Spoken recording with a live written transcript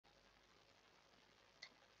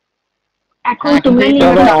এখন তোমরা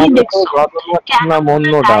কি দেখছো ঘটনা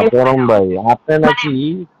মন্নটা পরম ভাই, আপনি নাকি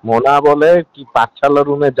মোনা বলে কি পাঠশালা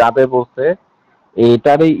রুমে যাবে বলতে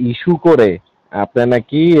এটারে ইস্যু করে আপনি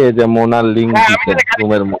নাকি এই যে মোনার লিংক দিচ্ছেন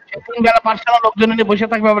রুমের মধ্যে। পাঠশালা লোকজন নিয়ে বসে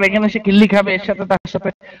থাকবে, আবার এখানে এসে কিল্লি খাবে, এর সাথে তার সাথে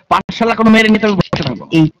পাঠশালা কোনো মেরে নিতে বসে থাকবো।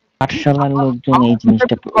 এই পাঠশালার লোকজন এই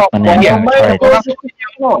জিনিসটা মানে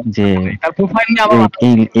যে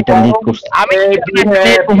এটা লিক করছে, আমি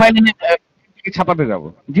প্রোফাইল নিয়ে ছাপাতে যাবো,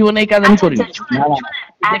 জীবনে এই কাজ আমি করি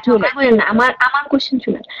না। আমার কোশ্চেন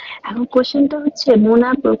শুনেন। এখন কোশ্চেনটা হচ্ছে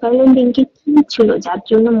মোনার প্রোফাইলের লিংকে কি ছিল যার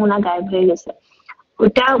জন্য মোনা গায়েব হয়ে গেছে?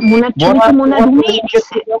 ওটা মোনার ছবি, মোনার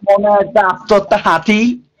মোনা একটা আত্মহত্যা হাতি।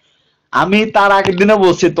 আমি তার আগের দিনে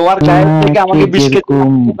বলছি তোমার গায়ের থেকে আমাকে বিস্কিট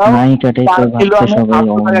নায়িকাটাই তো ভাবতে সবাই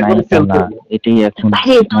নায়িকা না, এটাই এখন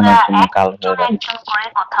কাল হয়ে গেছে। একজন করে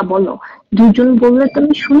কথা বলো, দুজন বললে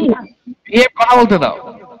তুমি শুনি না। কথা বলতে দাও,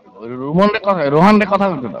 রোহানরে কথা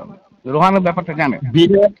বলতে দাও, রোহানের ব্যাপারটা জানে।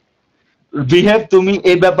 বিহেভ, তুমি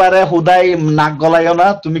এই ব্যাপারে হুদাই নাক গলাইও না,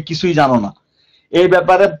 তুমি কিছুই জানো না এই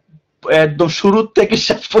ব্যাপারে। একদম শুরু থেকে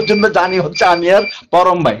শেষ পর্যন্ত জানি হচ্ছে আমি আর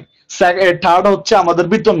পরম ভাই, থার্ড হচ্ছে আমাদের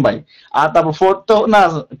বিতন ভাই, আর তারপর ফোর্থ না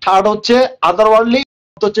থার্ড হচ্ছে আদারওয়ার্ল্ডলি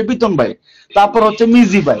হচ্ছে বিতন ভাই, তারপর হচ্ছে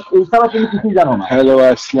মিজি ভাই। এছাড়া তুমি কিছুই জানো না। হ্যালো,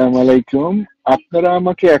 আসসালামু আলাইকুম। আপনারা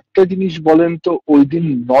আমাকে একটা জিনিস বলেন তো, ওই দিন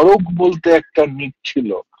নরক বলতে একটা নিক ছিল,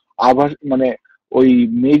 আবার মানে ওই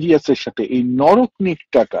মেরিয়াসের সাথে এই নরক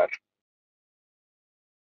নিকটা কার?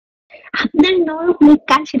 আপনার নরক নিক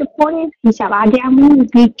কার সেটা পরের হিসাব, আগে আমি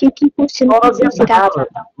নিককে কি কোশ্চেন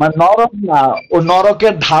মানে নরক না, ও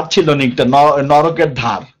নরকের ধার ছিল নিকটা, নরকের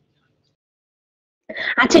ধার।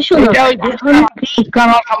 আচ্ছা শুনো, এখন গুপখান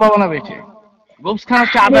হওয়ার সম্ভাবনা বেশি। গুপখান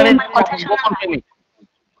হচ্ছে আদারের গোপন প্রেমিক।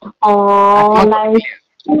 ও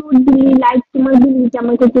লাইক তোমার বিলিটা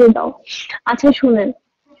আমাকে দিয়ে দাও। আচ্ছা শুনেন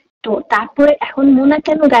তো, তারপরে এখন মোনা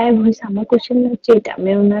কেন গায়েব হয়েছে? আমার কোশ্চেন হচ্ছে এটা। আমি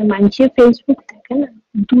ওনার মানুষের ফেসবুক দেখে না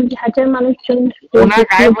 2000 মানুষজন ওনার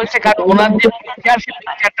গায়েব হয়েছে, কারণ ওনার যে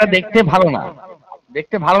পিকচারটা দেখতে ভালো না,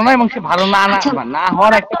 দেখতে ভালো না, এবং সে ভালো না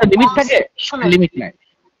হওয়ার একটা লিমিট থাকে, লিমিট নাই।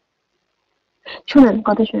 শুনেন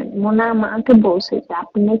কথা শুনেন, মোনা আমাকে বলছে যে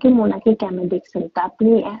আপনি নাকি মোনাকে কেমন দেখছেন, তা আপনি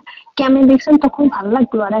কেমন দেখছেন তখন ভালো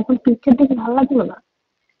লাগলো, আর এখন পিকচার দেখে ভালো লাগলো না।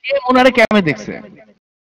 কে মোনারে কেমন দেখছে?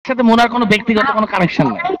 সাথে মোনার কোনো ব্যক্তিগত কোনো কানেকশন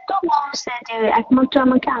নাই। তো বলছে যে একমাত্র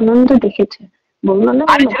আমাকে আনন্দ দেখেছে, বললো না?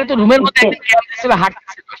 আরে সেটা তো রুমের মধ্যে একটা ক্যাম ছিল, হাত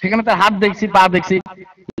ছিল, সেখানে তার হাত দেখছি, পা দেখছি,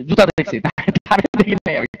 জুতা দেখছি, তারে দেখি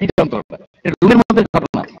নাই আমি। কি যন্ত্রণা, এটা রুমের মধ্যে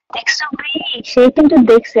ঘটনা। দেখছো ভাই, সে কিন্তু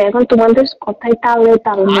দেখছে। এখন তোমাদের কথাই তালে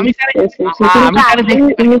তালে আমি তারে দেখছি,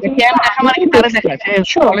 ক্যাম দেখা মানে কি তারে দেখা,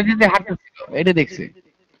 সে কলেজে যে হাঁটছিল এটা দেখছি।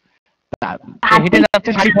 হেঁটে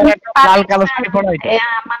যাচ্ছে, শাড়ি পরা, লাল কালো শাড়ি পরা।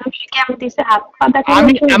 মানুষ ক্যাম দিছে, হাত পা দেখা।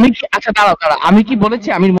 আমি আচ্ছা দাঁড়াও, আমি কি বলেছি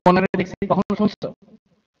আমি মোনারে দেখছি? কখনো শুনছো?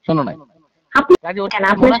 শোনো নাই।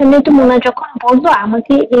 আপনার সামনে তো মোনা যখন বলবো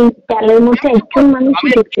আমাকে এই প্যালের মধ্যে একজন মানুষই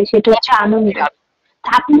দেখছে, সেটা হচ্ছে আনন্দ,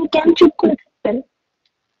 আপনি কেন চুপ করে থাকবেন?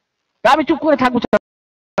 আমি চুপ করে থাকবো?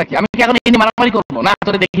 আমি কি এখন এই মারামারি করবো? না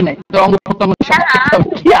তোরে দেখি নাই, তোর অঙ্গ প্রত্যঙ্গ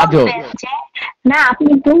কি আজব না।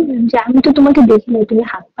 আপনি বলবেন যে আমি তো তোমাকে দেখি নাই, তুমি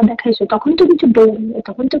হাত পা দেখাইছো, তখন তো কিছু বলবেন না,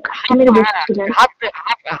 তখন তো ঘাটে মেরে বসেছিলেন।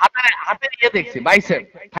 হাতের ইয়ে দেখছি, বাইসেপ,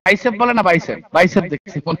 বাইসেপ বলে না, বাইসেপ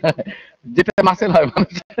দেখছি, যেটা মাসেল হয়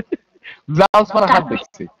মানুষের, ব্লাউজ পরা হাত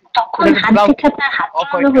দেখছি। তখন হাত দেখে আপনার হাত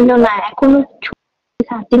মনে হইলো না, এখনো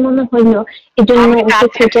হাতি মনে হইলো, এজন্য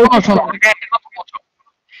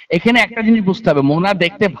এখানে একটা জিনিস বুঝতে হবে, মোনা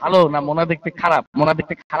দেখতে ভালো না মোনা দেখতে খারাপ। মোনা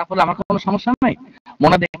দেখতে খারাপ হলে আমার কোনো সমস্যা নাই,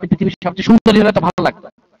 মোনা দেখতে পৃথিবীর সবচেয়ে সুন্দরী হলে তো ভালো লাগবে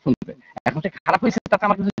শুনতে। এখন সে খারাপ হয়েছে তাতে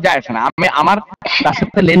আমার কিছু যায় আসে না। আমার তার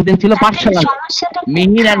সাথে লেনদেন ছিল পাঠশালা,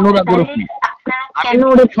 মিহির আর নুরা গ্রুপ নিয়ে।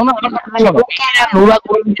 নুরা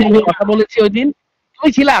গ্রুপ নিয়ে কথা বলেছি ওই দিন।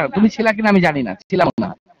 তুমি ছিলা কিনা আমি জানি না, ছিলাম না।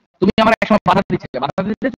 তুমি আমার একসময় বাধা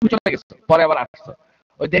দিতে তুমি চলে গেছো, পরে আবার আসছো।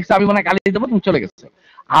 ওই দেখছো আমি মনে হয় গালি দেবো, তুমি চলে গেছো।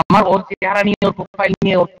 আমার ওর চেহারা নিয়ে, ওর প্রোফাইল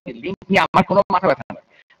নিয়ে, ওর লিঙ্ক নিয়ে আমার কোনো মাথা ব্যথা নেই।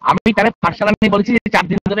 আমি তারে পাঠশালা নিয়ে বলেছি যে 4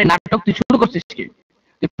 দিন ধরে নাটক তুই শুরু করছিস কি,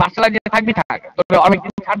 তুই পাঠশালায় যে থাকবি থাক, তোর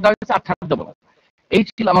অনেকদিন ছাড় দেওয়া হয়েছে, আর ছাড় দেবো। এই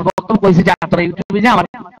ছিল আমার বক্তব্য। করেছি যে তোরা ইউটিউবে যে আমার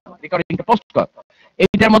রেকর্ডিংটা পোস্ট কর।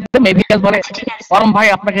 এইটার মধ্যে মেভিয়াস বলে পরম ভাই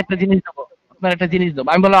আপনাকে একটা জিনিস দেবো, আপনার একটা জিনিস দেবো।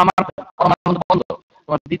 আমি বললাম আমার বন্ধ,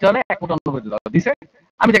 তোমার দিতে হলে 1 কোটি অনুভূতি দাও। দিছে।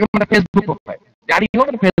 আমি দেখলাম একটা ফেসবুক প্রোফাইল, যারই হোক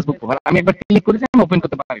ফেসবুক প্রোফাইল, আমি একবার ক্লিক করেছি, আমি ওপেন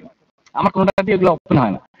করতে পারি না, আমার কোনোটা দিয়ে এগুলো ওপেন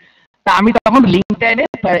হয় না। তা আমি তখন লিঙ্কটা এনে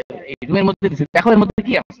রুমের মধ্যে দিচ্ছি, দেখো এর মধ্যে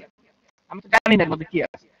কি আছে, আমি তো জানি না এর মধ্যে কি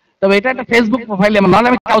আছে। তবে এটা একটা ফেসবুক প্রোফাইল, নাহলে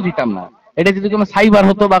আমি তাও দিতাম না। এটা যদি কোনো সাইবার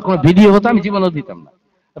হতো বা কোনো ভিডিও হতো আমি জীবনেও দিতাম না,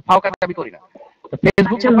 ফাও কাজ আমি করি না।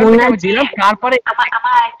 ফেসবুক প্রোফাইলটা আমি দিলাম, তারপরে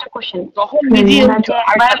আমার একটা কোশ্চেন, তখন নিজে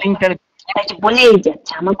আরেকটা লিঙ্কটা বলেই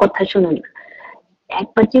যাচ্ছে, আমার কথা শুনুন।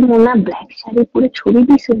 একবার যে মোনা ব্ল্যাক শাড়ি পরে ছবি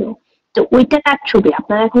দিছিল, তো ওইটা কার ছবি?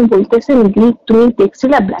 আপনারা এখন বলতেছেন তুমি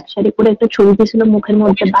দেখছিলা ব্ল্যাক শাড়ি পরে একটা ছবি দিছিল, মুখের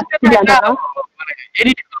মধ্যে বাতি লাগানো।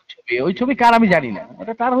 এডিট করা ছবি, ওই ছবি কার আমি জানি না,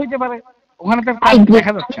 ওটা তার হইতে পারে, ওখানে তো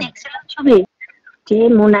দেখা যাচ্ছে না। দেখছিলাম ছবি যে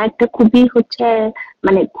মোনা একটা খুবই হচ্ছে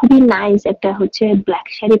মানে খুবই নাইস একটা হচ্ছে ব্ল্যাক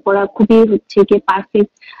শাড়ি পরা, খুবই হচ্ছে কি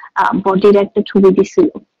পারফেক্ট বডির একটা ছবি দিছিল,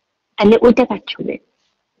 তাহলে ওইটা কার ছবি?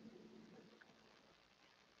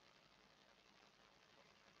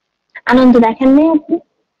 আনন্দ দেখেন নাই আপনি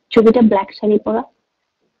ছবিটা ব্ল্যাক শাড়ি পরা?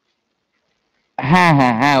 হ্যাঁ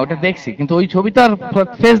হ্যাঁ হ্যাঁ, ওটা দেখছি, কিন্তু ওই ছবি তো আর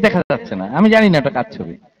ফেস দেখা যাচ্ছে না, আমি জানি না ওটা কার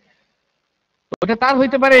ছবি। ওটা তার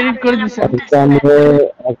হইতে পারে, এডিট করে দিছে।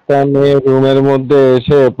 একটা মেয়ে রুমের মধ্যে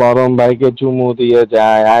এসে পরম ভাইকে চুমু দিয়ে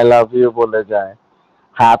যায়, আই লাভ ইউ বলে যায়,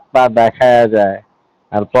 হাত পা দেখায়া যায়,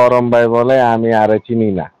 আর পরম ভাই বলে আমি আরে চিনি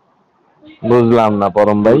না। বুঝলাম না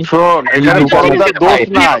পরম ভাই। শোন, এখানে পরমদার দোষ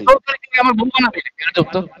নাই। আমার বউ বানাবে এটা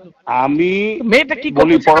তো। আমি মেয়েটা কি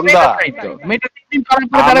বলি করতেছে? পরমদা, মেয়েটা 3 দিন করার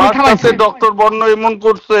পরে তারা আমার থামাইছে। কাছে ডক্টর বর্ণ এমন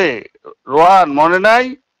করছে, রোহান মনে নাই?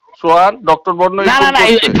 সোহান, ডক্টর বর্ণ না না না,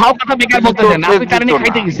 এই খাও কথা বেকার বলতেছেন না, আপনি তার নিয়ে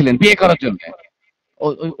খাইতে গেছিলেন বিয়ে করার জন্য।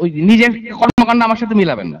 ওই নিজের কর্মকাণ্ড আমার সাথে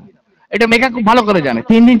মিলাবেন না। এটা মেঘা খুব ভালো করে জানে,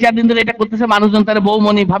 3 দিন 4 দিন ধরে এটা করতেছে, মানুষজন তার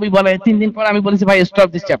বৌমনি ভাবি বলে। 3 দিন পরে আমি বলেছি ভাই স্টপ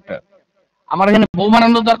দিস চ্যাপ্টার, আমার এখানে বউ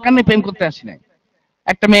বানানোর দরকার নেই, প্রেম করতে আসি নাই।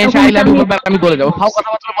 একটা মেয়ে এসে আই লাভ ইউ বলবে, আমি বলে যাবো, খাও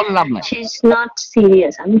কথাবার্তা বলে লাভ নাই। She is not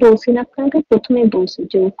serious. আমি বলছি না আপনাকে, প্রথমেই বলছি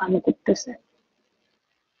যে ও ফানো করতেছে।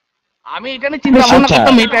 আমি এটা নিয়ে চিন্তা ভাবনা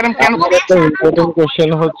করতাম মেয়েটা এরকম কেন করে। একটা ইম্পর্টেন্ট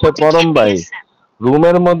কোশ্চেন হচ্ছে পরম ভাই,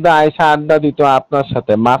 রুমের মধ্যে আয়সা আড্ডা দিত আপনার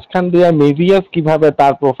সাথে, মাঝখান দিয়ে মেভিয়াস কিভাবে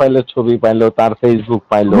তার প্রোফাইলের ছবি পাইলো, তার ফেসবুক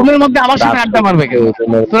পাইলো? রুমের মধ্যে আমার সাথে আড্ডা মারবে কেন?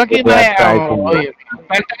 তোরা কি মানে ওই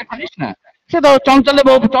ফাইলটাকে পারিস না? সে তো চঞ্চলে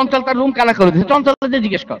বউ, চঞ্চল তার রুম কালা করে দিয়েছে, চঞ্চলকে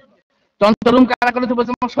জিজ্ঞেস কর। চঞ্চল রুম কালা করে দিতে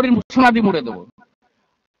বলছে আমার শরীর সোনা দিয়ে মুড়ে দেবো,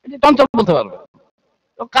 চঞ্চল বলতে পারবে।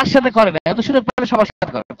 তো কার সাথে করে না, এত সুযোগ পেলে সবার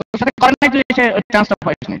সাথে করে, তোর সাথে করে নাই, তুই এসে চান্সটা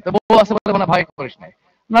পাইস নাই, তো বউ আছে বলে মানে ভয় করিস নাই,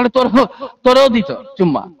 নাহলে তোরও দিত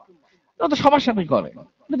চুম্মা। ও তো সবার সাথেই করে,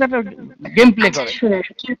 গেম প্লে করে, শুনেন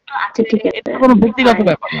কিন্তু আচ্ছা ঠিক আছে, এটা কোনো ব্যক্তিগত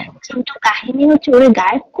ব্যাপার না। কিন্তু কাহিনী হচ্ছে ওরে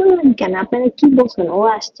গায়েব করলেন কেন? আপনারা কি বলছেন? ও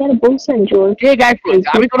আসছে আর বলছেন যে ওর কে গায়েব করেছে?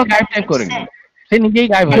 আমি কোনো গায়েব টাইপ করিনি, সে নিজেই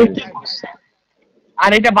গায়েব হয়ে গেছে।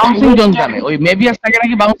 আর এটা বাউন্সিং জোন জানে, ওই মেবিয়াস থাকে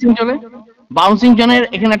নাকি বাউন্সিং জোনে, বাউন্সিং জোনের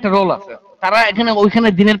এখানে একটা রোল আছে, তারা এখানে ওইখানে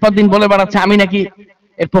দিনের পর দিন বলে বেড়াচ্ছে আমি নাকি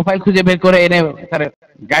এর প্রোফাইল খুঁজে বের করে এনে তার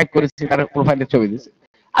গায়েব করেছি, তার প্রোফাইলের ছবি দিয়েছি।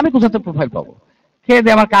 আমি কোথাতে প্রোফাইল পাবো? খেয়ে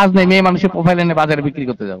দিয়ে আমার কাজ নেই, মেয়ে মানুষের প্রোফাইল এনে বাজারে বিক্রি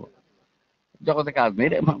করতে যাবো, জগতে কাজ নেই।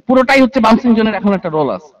 পুরোটাই হচ্ছে বাউন্সিং জোনের এখন একটা রোল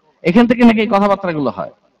আছে, এখান থেকে নাকি এই কথাবার্তা গুলো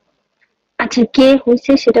হয়। আচ্ছা কে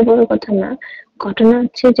হয়েছে সেটা বড় কথা না, ঘটনা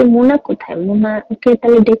হচ্ছে যে মোনা কোথায়? মোনা ওকে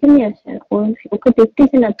তাহলে ডেকে নিয়ে আসেন, ওকে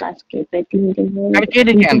দেখতেছি না তো আজকে প্রায় 3 দিন হয়ে আমি কে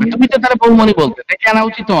ডেকে আনবে? তুমি তো তারা বৌমনি বলতে, ডেকে আনা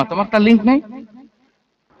উচিত তোমার, তোমার তার লিঙ্ক নেই।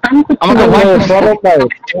 আমাকে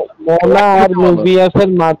মোনা আর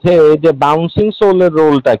মেভিয়াসের মাঝে এই যে বাউন্সিং সোলের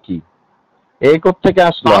রোলটা কি, এই কোত্থেকে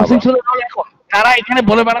আসলো? বাউন্সিং সোলের রোল এখন তারা এখানে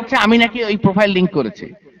বলে বেড়াচ্ছে আমি নাকি ওই প্রোফাইল লিংক করেছি,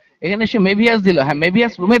 এখানে সে মেভিয়াস দিল। হ্যাঁ,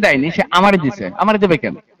 মেভিয়াস রুমে দেয়নি, সে আমারে দিছে। আমারে দেবে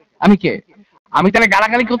কেন? আমি কে? আমি তাহলে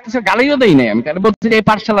গালাগালি করতেছে, গালিও দেই নাই, আমি তাহলে বলছি এই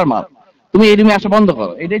পাঠশালার মাল, তুমি এই রুমে আসা বন্ধ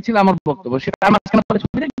করো, এটাই ছিল আমার বক্তব্য। সেটা আমার মাঝখানে পরে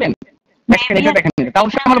ছবি দেখবেন, এটা দেখেন, তাও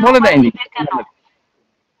সে আমার বলে দেয়নি।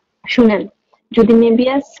 শুনেন, যদি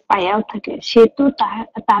মেবিয়াস পায়াও থাকে, সে তো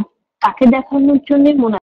তাকে দেখানোর জন্য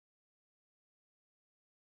মোনা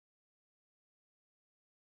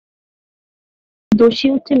দোষী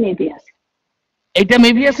হচ্ছে মেবিয়াস। এটা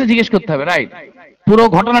মেভিয়াসে জিজ্ঞেস করতে হবে, রাইট? পুরো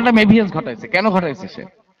ঘটনাটা মেভিয়াস ঘটাইছে, কেন ঘটাইছে সে?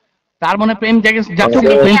 তার মনে প্রেম যাচ্ছে,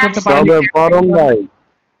 প্রেম করতে পারে। পরম ভাই,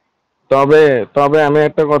 তবে আমি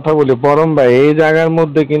একটা কথা বলি পরম ভাই, এই জায়গার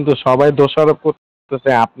মধ্যে কিন্তু সবাই দোষারোপ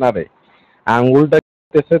করতেছে আপনারে, আঙ্গুলটা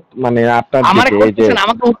মানে আপনার দিকে, এই যে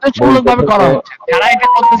আমাকে উদ্দেশ্যমূলকভাবে করা হচ্ছে, যারা এটা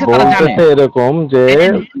করতেছে তারা জানে এরকম যে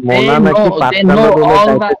মোনা নাকি পাঁচতলা রুমে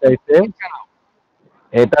যাইতে চাইছে,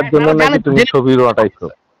 এটার জন্য নাকি তুমি ছবি রটাইছো।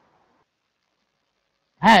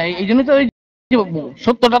 হ্যাঁ, এই জন্য তো ওই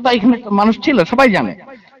সত্যটা তো এখানে মানুষ ছিল, সবাই জানে,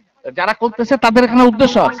 যারা করতেছে তাদের এখানে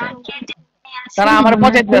উদ্দেশ্য আছে, তারা আমার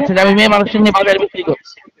পচাইতে যাচ্ছে যে আমি মেয়ে মানুষের নিয়ে বাজারে বিক্রি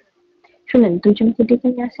করছি। শুনেন, দুজনকে ডেকে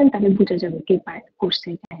নিয়ে আসেন, তাহলে বুঝা যাবে কে করছে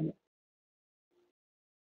কাহিনী।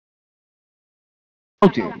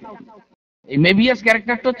 এই মেভিয়াস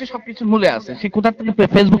ক্যারেক্টারটা হচ্ছে সবকিছুর মূলে আছে, সে কোথা থেকে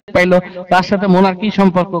ফেসবুক পাইলো, তার সাথে মোনার কি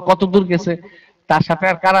সম্পর্ক, কত দূর গেছে, তার সাথে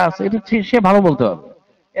আর কারা আছে, এটা সে ভালো বলতে পারবে।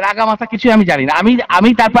 এর আগা মাথা কিছু আমি জানি না।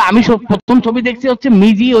 তারপর আমি প্রথম ছবি দেখছি হচ্ছে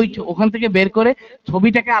মিজি ওই ওখান থেকে বের করে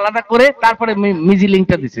ছবিটাকে আলাদা করে তারপরে মিজি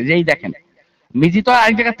লিঙ্কটা দিছে, যেই দেখেন মিজি তো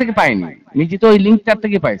আরেক জায়গা থেকে পাইনি, মিজি তো ওই লিঙ্কটার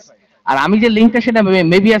থেকে পাইছে। আর আমি যে লিঙ্কটা সেটা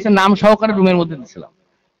মেভিয়াসের নাম সহকারে রুমের মধ্যে দিছিলাম,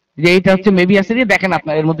 যে এইটা হচ্ছে মেবি আছে, দিয়ে দেখেন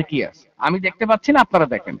আপনার এর মধ্যে কি আছে, আমি দেখতে পাচ্ছি না, আপনারা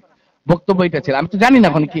দেখেন। বক্তব্য এটা ছিল, আমি তো জানি না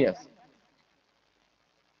ওখানে কি আছে।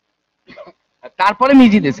 তারপরে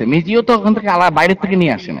মিজি দিয়েছে, মিজিও তো ওখান থেকে আলাদা বাইরের থেকে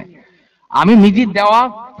নিয়ে আসে নাই। আমি মিজির দেওয়া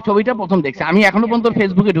ছবিটা প্রথম দেখছি, আমি এখনো পর্যন্ত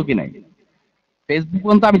ফেসবুকে ঢুকি নাই, ফেসবুক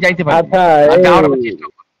পর্যন্ত আমি যাইতে পারি আচ্ছা, আর এই যাওয়ার চেষ্টা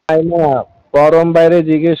করি। তাই না, পরম ভাইরে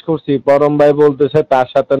জিজ্ঞেস করছি, পরম ভাই বলতেছে তার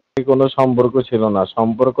সাথে নাকি কোনো সম্পর্ক ছিল না,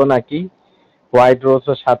 সম্পর্ক নাকি হোয়াইট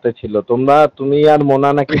রোজের সাথে ছিল। তুমি আর মোনা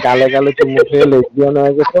নাকি গালে গালে চুমু খেয়ে লেসবিয়ান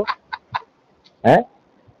হয়ে গেছো, হ্যাঁ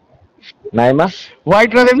নাইমা?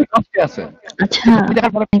 হোয়াইট রোজ এমনি কষ্টে আছে, আচ্ছা ছবি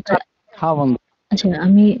দেখার পরে খাওয়া বন্ধ। আচ্ছা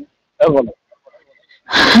আমি বলো।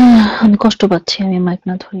 আমি কষ্ট পাচ্ছি, আমি মাইক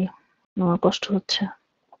না ধরি, আমার কষ্ট হচ্ছে।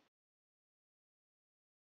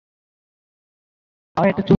 আমি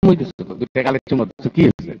একটা চুমু দিচ্ছি তো, দুইটা গালে চুমু দিচ্ছি, কি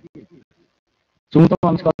হয়েছে? চুমু তো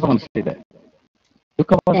মানুষ কত মানুষ দেয়,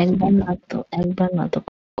 দুঃখ পাচ্ছে। একবার না তো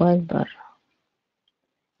কয়েকবার।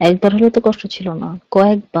 একবার হলে তো কষ্ট ছিল না,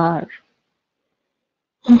 কয়েকবার।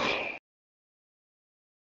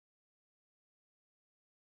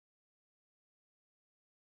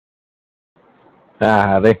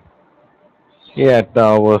 আরে কি একটা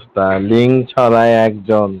অবস্থা, লিঙ্ক ছড়ায়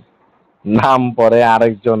একজন, নাম পড়ে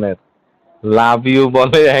আরেকজনের, লাভ ইউ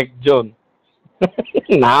বলে একজন,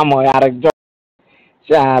 নাম হয় আরেকজন।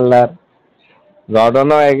 শালার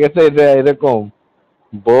ঘটনা হয়ে গেছে যে এরকম,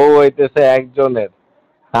 বউ হইতেছে একজনের,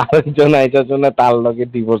 আরেকজন আইটার জন্য তার লগে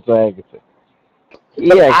ডিভোর্স হয়ে গেছে।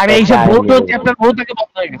 কি আর একটা এইসব বউ কাহিনী তো রে। হচ্ছে আপনার বউ থেকে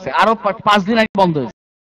বন্ধ হয়ে গেছে, আরো 5 দিন আগে বন্ধ হয়েছে।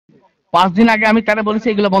 5 দিন আগে আমি তারা বলেছি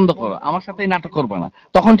এগুলো বন্ধ করো, আমার সাথে এই নাটক করবে না।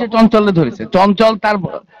 তখন সে চঞ্চলে ধরেছে, চঞ্চল তার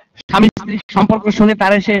স্বামী স্ত্রীর সম্পর্ক শুনে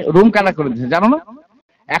তারা সে রুম কালার করে দিয়েছে, জানো না?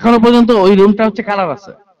 এখনো পর্যন্ত ওই রুমটা হচ্ছে কালার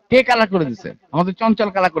আছে। কে কালার করে দিছে? আমাদের চঞ্চল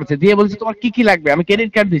কালার করেছে, দিয়ে বলছে তোমার কি কি লাগবে, আমি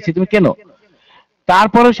ক্রেডিট কার্ড দিচ্ছি, তুমি কেন?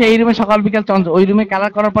 তারপরে সে এই রুমে সকাল বিকাল চঞ্চল, ওই রুমে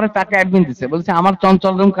কালার করার পরে তাকে অ্যাডমিন দিচ্ছে, বলছে আমার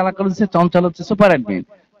চঞ্চল রুম কালার করে দিচ্ছে, চঞ্চল হচ্ছে সুপার অ্যাডমিন।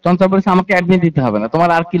 চঞ্চল বলছে আমাকে অ্যাডমিন দিতে হবে না, তোমার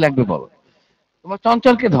আর কি লাগবে বলো, তোমার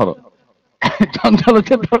চঞ্চলকে ধরো। চঞ্চল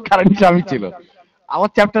হচ্ছে তোর কারেন্ট স্বামী ছিল, আমার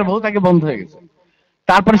চ্যাপ্টার বহু তাকে বন্ধ হয়ে গেছে।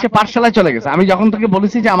 তারপরে সে পাঠশালায় চলে গেছে, আমি যখন তাকে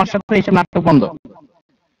বলেছি যে আমার সাথে এইসব নাটক বন্ধ,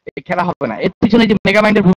 এই খেলা হবে না। এর পিছনে যে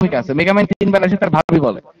মেগামাইন্ডের ভূমিকা আছে, মেগামাইন্ড 3 বেলা এসে তার ভাবি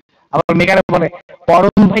বলে, আবার মেগারে বলে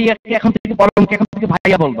পরম ভাইয়াকে এখন থেকে পরমকে এখন থেকে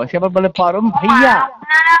ভাইয়া বলবো, সে আবার বলে পরম ভাইয়া।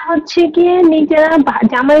 আপনারা হচ্ছে গিয়ে নিজেরা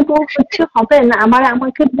জামাই বউ হচ্ছে হবে না,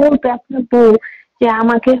 আমাকে বলবে আপনার বউ যে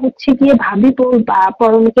আমাকে হচ্ছে গিয়ে ভাবি বলবা,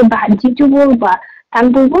 পরমকে জিজু বলবা, তা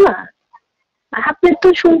আমি বলবো না? আপনার তো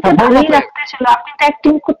শুনতে হ্যাঁ, বলবো ভালোই তো। লাগতেছিল, আপনি তো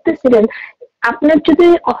অ্যাক্টিং করতেছিলেন। আপনার যদি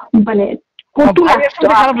মানে কটু ভাইয়ের লাগতো,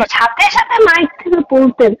 শুনতে খারাপ আপনি লাগে। সাথে সাথে মাইক থেকে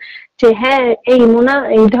বলতেন যে হ্যাঁ এই মোনা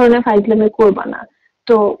এই ধরনের ফাইজলামি করবা না।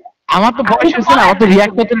 তো আমার তো আপনি বয়স তো হয়েছে না, বলেন আমার তো নাই।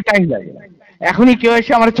 রিয়াক্ট করতে টাইম লাগে। এখনই কেউ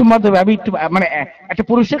এসে আমার চুম্মা দেবে, আমি একটু মানে একটা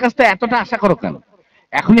পুরুষের কাছ থেকে এতটা আশা করো কেন?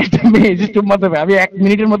 এখনই একটা মেয়ে এসে চুম্মা দেবে, আমি 1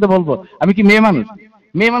 মিনিটের মধ্যে বলবো আমি কি মেয়ে মানুষ?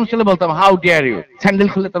 মেয়ে মানুষ হলে বলতাম হাউ ডিয়ার ইউ, স্যান্ডেল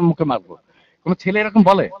খুলে তার মুখে মারবো। কোন ছেলে এরকম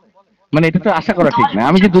বলে? মানে এটা তো আশা করা ঠিক না।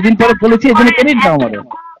 আমি যে দুদিন পরে বলেছি এই জন্য ক্রেডিট দাও আমারে।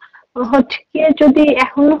 হচ্ছে গিয়ে যদি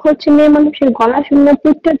এখনো হচ্ছে মেয়ে মানুষের গলা শুনে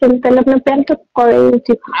পুষতে চান, তাহলে আপনার প্যান্ট করাই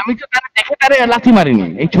উচিত না। আমি তো তারা দেখে তারে লাথি মারিনি,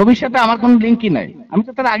 এই ছবির সাথে আমার কোনো লিঙ্কই নাই। আমি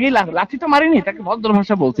তো তার আগেই লাথি তো মারিনি, তাকে ভদ্র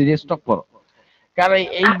ভাষা বলছি যে স্টপ করো। কারণ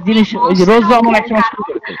এই আপনি জিনিস ওই যে বলছেন রোজ ওকে আমার একসময় শুরু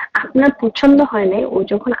করেছে। আপনার পছন্দ হয় নাই, ও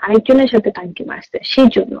যখন আরেকজনের সাথে টাঙ্কি মারছে সেই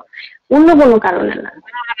জন্য, অন্য কোনো কারণে না।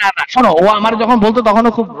 না, শোনো, ও আমার যখন বলতো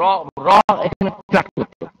তখনও খুব র র এখানে ফ্ল্যাট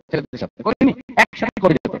করতো ছেলেদের সাথে, করিনি, একসাথে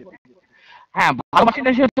করে যেত। হ্যাঁ, ভালোবাসিটা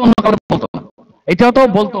সে তো অন্য কারো বলতো না, এটাও তো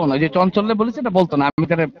বলতো না যে চঞ্চলে বলেছে, এটা বলতো না, আমি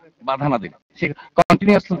তার বাধা না দিই, সে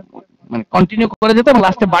কন্টিনিউয়াস মানে কন্টিনিউ করে যেত, এবং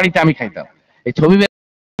লাস্টে বাড়িতে আমি খাইতাম। এই ছবি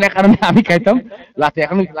বের কারণে আমি খাইতাম লাথি,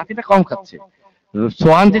 এখন ওই লাথিটা কম খাচ্ছে।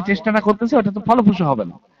 সোহান যে চেষ্টাটা করতেছে ওটা তো ফলপ্রসূ হবে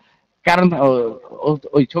না, কারণ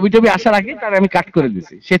ওই ছবি টবি আসার আগে তার আমি কাট করে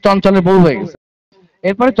দিছি, সে চঞ্চলের বউ হয়ে গেছে।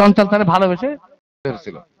 এরপরে চঞ্চল তারা ভালোবেসে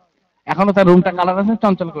ছিল, এখনো তার রুমটা কালার আছে,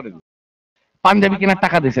 চঞ্চল করে দিচ্ছে। পাঞ্জাবি কেনার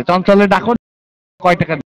টাকা দিছে, চঞ্চলের ডাকো কয়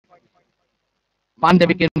টাকা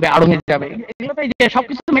পাঞ্জাবি কিনবে, আড়ং যাবে, এগুলো তো এই যে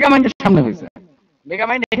সবকিছু মেগামাইন্ডের সামনে হয়েছে।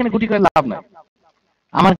 মেগামাইন্ড এখানে গুটি করে লাভ নাই,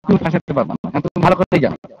 আমার তুমি ফাঁসাতে পারবা না, কারণ তুমি ভালো করেই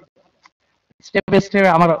জানো স্টেপ বাই স্টেপ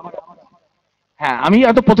আমার। হ্যাঁ, আমি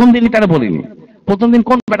হয়তো প্রথম দিনই তারা বলিনি, প্রথম দিন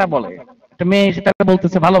কোন বেটা বলে একটা মেয়ে এসে তারা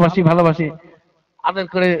বলতেছে ভালোবাসি ভালোবাসি, আদর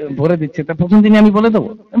করে ভরে দিচ্ছে, তা প্রথম দিনই আমি বলে দেবো?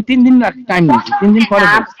 আমি 3 দিন টাইম নিয়েছি, 3 দিন পরে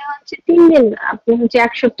বলছি। আপনি হচ্ছে 3 দিন না, আপনি হচ্ছে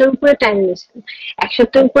 1 সপ্তাহের উপরে টাইম নিয়েছেন। 1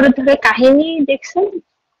 সপ্তাহের উপরে ধরে কাহিনী দেখছেন,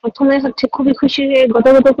 প্রথমে হচ্ছে খুবই খুশি হয়ে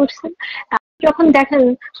গদগদ করছেন, তারপর যখন দেখেন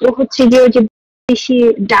ও হচ্ছে গিয়ে ওই যে বেশি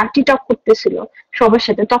ডার্টি টক করতেছিল সবার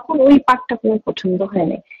সাথে, তখন ওই পার্টটা আপনার পছন্দ হয়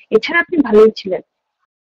নাই। এছাড়া আপনি ভালোই ছিলেন।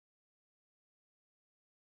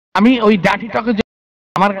 আমি ওই ডাটি টকের জন্য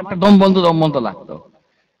আমার একটা দম বন্ধ লাগতো,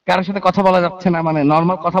 কারোর সাথে কথা বলা যাচ্ছে না, মানে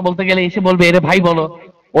নর্মাল কথা বলতে গেলে এসে বলবে এরে ভাই বলো,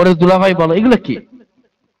 ওরে দুলা ভাই বলো, এগুলো কি?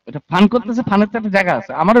 এটা ফান করতেছে, ফানের তো একটা জায়গা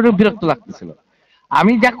আছে। আমার ওটা বিরক্ত লাগতেছিল।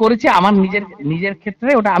 আমি যা করেছি আমার নিজের নিজের ক্ষেত্রে,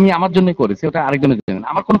 ওটা আমি আমার জন্য করেছি, ওটা আরেকজনের জন্য না।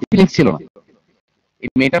 আমার কোনো ফিলিংস ছিল না এই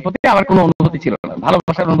মেয়েটার প্রতি, আমার কোনো অনুভূতি ছিল না,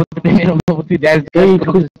 ভালোবাসার অনুভূতি, প্রেমের অনুভূতি, এই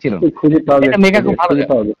কোনো কিছু ছিল না। খুঁজে পাওয়া এটা গেছে, মেঘা খুব ভালো খুঁজে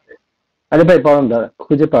জানে। পাওয়া গেছে। আরে ভাই পরম দা,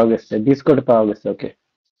 খুঁজে পাওয়া গেছে, ডিসকর্ডে পাওয়া গেছে। ওকে,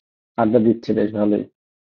 আড্ডা দিচ্ছে বেশ ভালোই।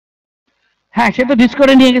 হ্যাঁ, সে তো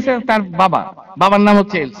ডিসকর্ডে নিয়ে গেছে তার বাবা, বাবার নাম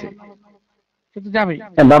হচ্ছে এলসি, সে তো যাবেই।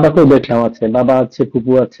 হ্যাঁ, বাবা তো দেখলাম আছে, বাবা আছে,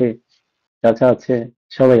 ফুপু আছে, চাচা আছে,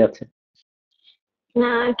 সবাই আছে।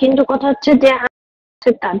 না কিন্তু কথা হচ্ছে যে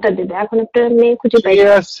তারটা দিবে, এখন একটা মেয়ে খুঁজে পাই কে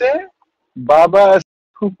আছে? বাবা আছে,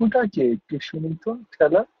 ফুপুটা কে? একটু শুনি তো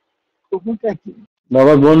খেলা। ফুপুটা কি?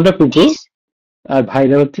 বাবার বোনটা ফুপু, আর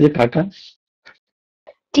ভাইরা হচ্ছে যে কাকা।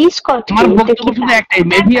 ডিসকর্ড আমার বক্তব্য শুধু একটাই,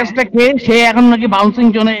 মেভিয়াসটা কে, সে এখন নাকি বাউন্সিং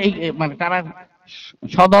জোনে, এই মানে তারা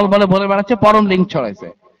সদল বলে বলে বেড়াচ্ছে, পরম লিঙ্ক ছড়াইছে।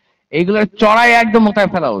 এইগুলো চড়াই একদম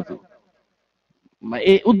মোতায় ফেলা উচিত।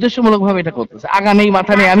 এই উদ্দেশ্যমূলক ভাবে এটা করতেছে, আগা নেই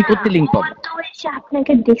মাথা নেই, আমি করতে লিঙ্ক পাবো। তো এসে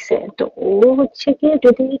আপনাকে দিছে, তো ও হচ্ছে কি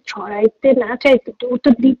যদি ছড়াইতে না চাইতো তো ও তো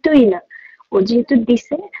দিতই না। ও যেহেতু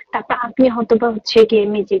দিছে, তারপর আপনি হয়তোবা হচ্ছে কি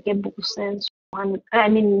নিজেকে বলছেন সোহান, আই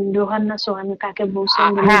মিন রোহান না সোহান কাকে বলছেন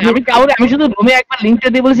বলে হ্যাঁ, আমি শুধু রুমে একবার লিঙ্কটা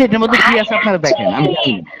দিয়ে বলেছি এটার মধ্যে কি আছে আপনারা দেখেন, আমি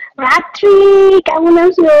জানি না। রাত্রি কেমন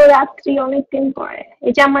আছো? রাত্রি অনেকদিন পরে,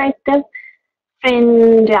 এই যে আমার একটা ফ্রেন্ড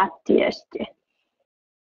রাত্রি আসছে।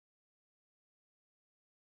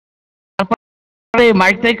 তারপরে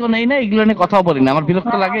মাইক টাইকও নেই না, এগুলো নিয়ে কথাও বলি না, আমার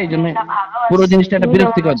বিরক্ত লাগে, এই জন্য পুরো জিনিসটা একটা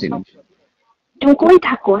বিরক্তিকর জিনিস। তুমি কই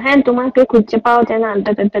থাকো? হ্যাঁ, তোমাকে খুঁজে পাওয়া যায় না,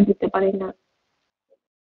 আড্ডা টাড্ডা দিতে পারি না।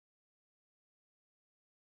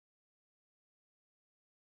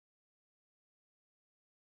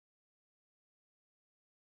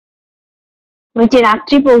 ওই যে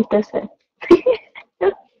রাত্রি বলতেছে।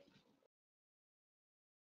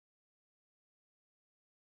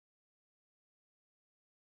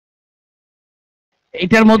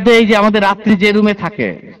 এটার মধ্যে এই যে আমাদের রাত্রি যে রুমে থাকে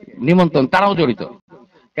নিমন্ত্রণ, তারাও জড়িত।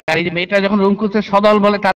 কারণ এই যে মেয়েটা যখন রুম খুলছে সদল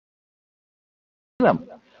বলে, তার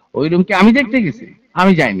ওই রুমকে আমি দেখতে গেছি,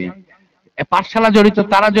 আমি যাইনি। পাঠশালা জড়িত,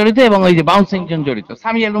 তারা জড়িত, এবং ওই যে বাউন্সিং জন জড়িত।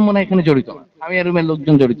 সামিয়ার রুম মনে হয় এখানে জড়িত না, সামিয়ার রুমের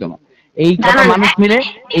লোকজন জড়িত না। এই কত মানুষ মিলে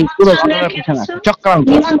এই পুরো ঘটনার পিছনে আছে, চক্রান্ত।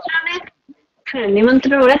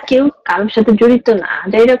 নিমন্ত্রণে ওরা কেউ কারোর সাথে জড়িত না,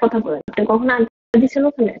 আজাইরা কথা বলে। আপনি কখনো আড্ডা দিচ্ছেন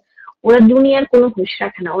ওখানে? ওরা দুনিয়ার কোনো হুঁশ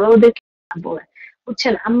রাখে না, ওরা ওদেরকে বলে,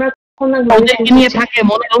 বুঝছেন? আমরা কখনো ওদেরকে নিয়ে থাকে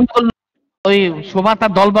মনোরম করলো, ওই শোভা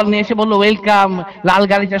তার দলবল নিয়ে এসে বললো ওয়েলকাম, লাল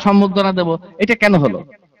গাড়িটা সম্বর্ধনা দেবো, এটা কেন হলো?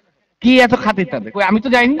 কি এত খাতির তাদের? কই আমি তো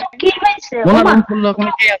যাইনি। কি হয়েছে? মোনা রুম খুললো,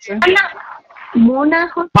 ওখানে কে আছে? মোনা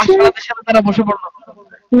হচ্ছে পাঠশালাদের সাথে তারা বসে পড়লো।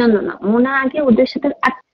 না না না, মোনা আগে ওদের সাথে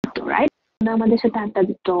আড্ডা দিত, রাইট? মোনা আমাদের সাথে আড্ডা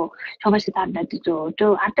দিত, সবার সাথে আড্ডা দিত। তো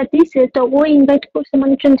আড্ডা দিছে, তো ও ইনভাইট করছে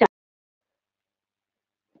মানুষজন।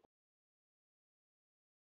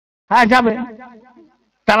 হ্যাঁ যাবে,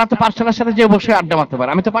 তারা তো পাঠশালার সাথে যে বসে আড্ডা মারতে পারে,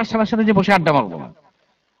 আমি তো পাঠশালার সাথে যে বসে আড্ডা মারবো না।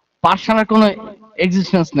 পাঠশালার কোনো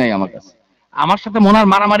এক্সিস্টেন্স নেই আমার কাছে। আমার সাথে মোনার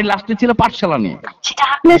মারামারি লাস্টে ছিল পাঠশালা নিয়ে, সেটা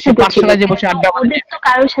আপনার সে সাথে ছিল, পাঠশালায় যে বসে আড্ডা মারে। ওদের তো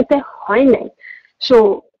কারোর সাথে হয় নাই। সো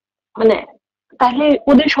মানে তাহলে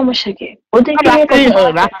ওদের সমস্যা কি? ওদেরকে নিয়ে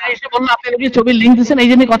রাত্রে এসে বললো আপনি নাকি ছবির লিঙ্ক দিচ্ছেন, এই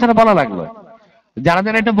জন্য কথাটা বলা লাগলো। যারা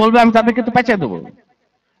যারা এটা বলবে আমি তাদেরকে তো পেঁচাই দেবো,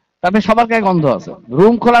 তাদের সবার গায়ে গন্ধ আছে।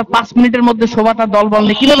 রুম খোলার 5 মিনিটের মধ্যে শোভা তার দল বল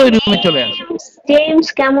নিয়ে কিভাবে ওই রুমে চলে আসে? জেমস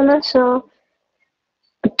কেমন আছো?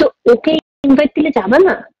 তো ওকে ইনভাইট দিলে যাবে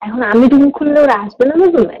না? এখন আমি রুম খুললে ওরা আসবে না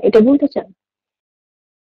রুমে, এটা বলতে চান?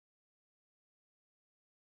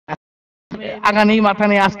 আগা নেই মাথা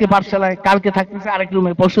নেই, আজকে পাঠশালায়, কালকে থাকতেছে আরেক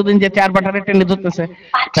রুমে, পরশুদিন যে 4 বাটারে ট্রেনে ধরতেছে,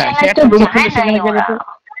 সে একটা রুম খুলে সেখানে গেলে তো।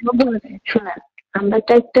 শুনেন, আমরা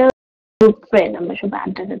তো একটা গ্রুপ ফ্রেন্ড, আমরা সব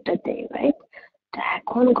আড্ডা টাড্ডা দেই, রাইট? তা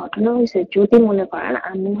এখন ঘটনা হয়েছে, যদি মনে করেন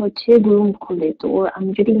আমি হচ্ছে রুম খুলে, তো আমি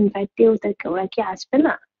যদি ইনভাইট দিই ওদেরকে, ওরা কি আসবে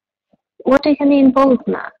না? ওটা এখানে ইনভলভ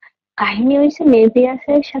না। কাহিনী হয়েছে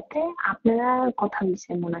মেভিয়াসের সাথে আপনারা কথা হয়েছে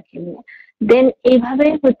মোনাকে নিয়ে, দেন এইভাবে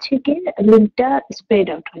হচ্ছে কি লিঙ্কটা স্প্রেড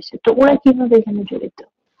আউট হয়েছে। তো ওরা কিভাবে এখানে জড়িত?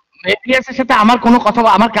 মেভিয়াসের সাথে আমার কোনো কথা,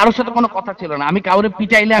 আমার কারোর সাথে কোনো কথা ছিল না। আমি কাউরে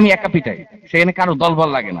পিটাইলে আমি একা পিটাই, সেখানে কারো দলবল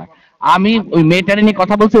লাগে না। আমি ওই মেয়েটারে নিয়ে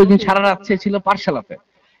কথা বলছি, ওই দিন সারা রাত সে ছিল পাঠশালাতে।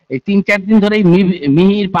 এই 3-4 দিন ধরে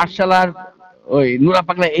মিহির পাঠশালার ওই নুরা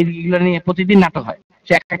পাগলা এইগুলো নিয়ে প্রতিদিন নাটক হয়।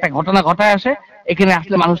 সে একটা ঘটনা ঘটায় আসে, এখানে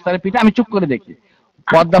আসলে মানুষ তারে পিটা, আমি চুপ করে দেখি।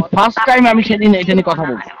 ফর দ্য ফার্স্ট টাইম আমি সেদিন এটা নিয়ে কথা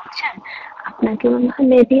বলছি। আপনাকে মনে হয়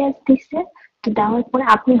মেভিয়াস দিচ্ছে, তো দেওয়ার পরে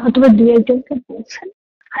আপনি হয়তো দুই একজনকে বলছেন,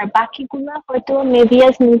 আর বাকিগুলা হয়তো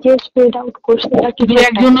মেভিয়াস নিজে স্প্রেড আউট করছে। শুধু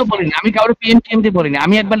একজনও বলিনি, আমি কাউরে পিএম দিয়ে বলিনি।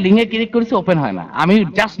 আমি একবার লিঙ্কে ক্লিক করেছি, ওপেন হয় না। আমি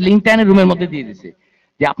জাস্ট লিঙ্কটা এনে রুমের মধ্যে দিয়ে দিছি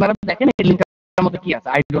যে আপনারা দেখেন এই লিঙ্কটা মধ্যে কি আছে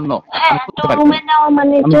আই ডোন্ট নো, হ্যাঁ, আমি তো খুঁজতে পারি রুমে দেওয়া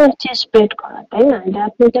মানে তো হচ্ছে স্প্রেড করা, তাই না? এটা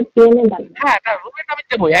আপনি এটা পিএনে দেন। হ্যাঁ, রুমেট আমি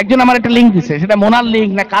দেবো। একজন আমার একটা লিঙ্ক দিছে, সেটা মোনার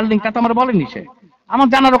লিঙ্ক না কার লিঙ্ক তা তো আমার বলেনি সে। আমার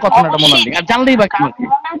জানারও কথা না এটা মোনার লিঙ্ক, আর জানলেই বা কি কি?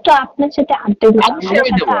 মনে তো আপনার সাথে আড্ডা দিত, অবশ্যই আমাদের আমি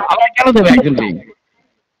সাথে দেবো, আড্ডা আমাকে কেন দেবে একজন দিত। লিঙ্ক?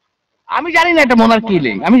 আমি জানি না এটা মোনার কি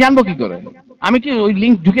লিঙ্ক, আমি জানবো কি করে? আমি কি ওই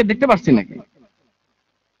লিঙ্ক ঢুকে দেখতে পারছি নাকি?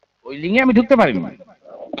 ওই লিঙ্কে আমি ঢুকতে পারিনি,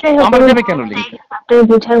 যাই হোক, আমার দেবে কেন লিঙ্ক? আপনার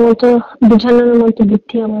বোঝানোর মতো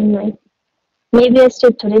বুদ্ধি আমার নাই। মেবি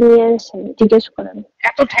স্টেপ ধরে নিয়ে আসেন, জিজ্ঞেস করেন।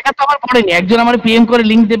 এত ঠেকা তো আমার পড়েনি, একজন আমার পিএম করে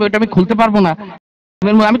লিঙ্ক দেবে, ওটা আমি খুলতে পারবো না।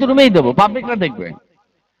 আমি তো রুমেই দেবো, পাবলিকরা দেখবে,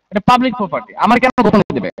 এটা পাবলিক প্রপার্টি, আমার কেন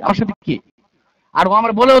গোপনে দেবে? আমার সাথে কি? আর ও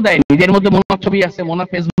আমার বলেও দেয়নি যে এর মধ্যে মোনার ছবি আছে, মোনার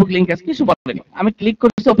ফেসবুক লিঙ্ক আছে, কিছু বলেনি। আমি ক্লিক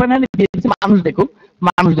করেছি ওপেন হ্যান্ড দিয়েছি, মানুষ দেখুক,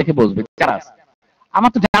 মানুষ দেখে বসবে যারা আছে। আমার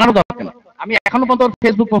তো জানারও দরকার না, আমি এখনো পর্যন্ত ওর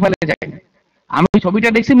ফেসবুক প্রোফাইলে যাইনি। আমি ছবিটা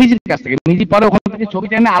দেখছি মিজির কাছ থেকে, মিজি পরে ওখান থেকে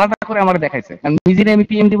ছবিটা এনে আলাদা করে আমার দেখাইছে, কারণ মিজিরে আমি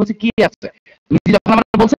পিএম দিয়ে বলছি কি আছে। মিজি যখন আমার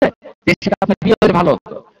বলছে যে সেটা আপনার বিয়ে হলে ভালো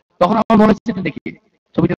হতো, তখন আমার মনে হচ্ছে যে দেখি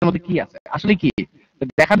ছবিটার মধ্যে কি আছে, আসলে কি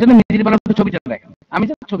দেখার জন্য মিজির বেলা ছবিটা দেখেন, আমি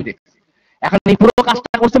যা ছবি দেখছি। এখন এই পুরো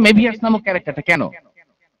কাজটা করছে মেভিয়াস নামক ক্যারেক্টারটা, কেন?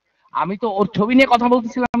 আমি তো ওর ছবি নিয়ে কথা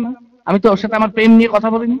বলতেছিলাম না, আমি তো ওর সাথে আমার প্রেম নিয়ে কথা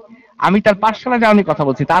বলিনি, আমি তার পাঠশালা যাওয়া নিয়ে কথা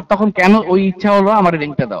বলছি। তার তখন কেন ওই ইচ্ছা হলো আমার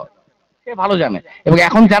লিঙ্কটা দেওয়া, সে ভালো জানে। এবং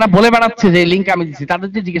এখন যারা বলে বেড়াচ্ছে যে লিঙ্ক আমি দিচ্ছি, তাদের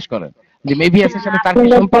যে জিজ্ঞেস করেন যে মেভিয়াস এর সাথে তার কি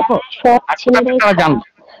সম্পর্ক, সব আর ছেলেরাই তারা জানবে।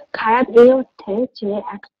 খারাপ এই অর্থে যে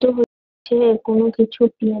এক তো হচ্ছে কোনো কিছু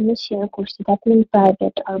পিএমএ শেয়ার করছে, that mean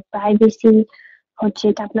private, R privacy হচ্ছে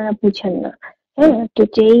এটা আপনারা বুঝেন না। হ্যাঁ, তো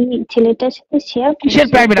যেই ছেলেটার সাথে শেয়ার কিসের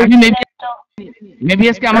প্রাইভেট? আমি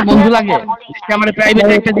মেভিয়াস কে আমার বন্ধু লাগে, সে আমার প্রাইভেট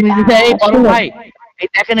একটা জিনিস দিতে, এই বড় ভাই এই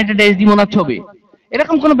দেখেন এটা ডেসডি মোনার ছবি,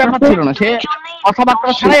 এরকম কোনো ব্যাপার ছিল না। সে কথাবার্তা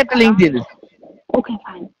ছাড়াই একটা লিঙ্ক দিয়ে দিচ্ছে। ওকে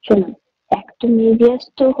ফাইন, শুনুন, একটা মেভিয়াস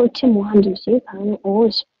তো হচ্ছে মহান দোষী, কারণ ও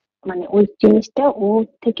মানে ওই জিনিসটা ও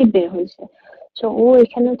থেকে বের হয়েছে, তো ও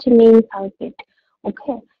এখানে হচ্ছে মেইন কালপ্রিট।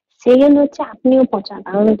 ওকে, সেকেন্ড হচ্ছে আপনিও পচা,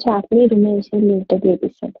 কারণ হচ্ছে আপনি রুমে এসে লিঙ্কটা দিয়ে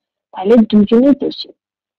দিচ্ছেন, তাহলে দুজনেই দোষী।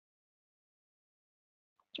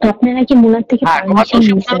 আপনারা কি মোনার থেকে হ্যাঁ, তোমার পারমিশন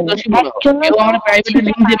দোষী নিয়েছেন? মনে দোষী মনে হোক, একজনের কেউ তো আমার প্রাইভেটে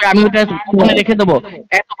লিঙ্ক দেবে, আমি ওটা ওখানে রেখে দেবো,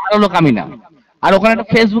 এত ভালো লোক আমি না। আর ওখানে একটা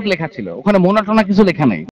ফেসবুক লেখা ছিল, ওখানে মোনা টোনা কিছু লেখা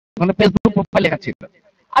নেই, ওখানে ফেসবুক প্রোফাইল লেখা ছিল,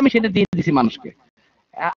 আমি সেটা দিয়ে দিছি মানুষকে।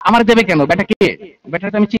 আমার দেবে কেন? বেটা কে?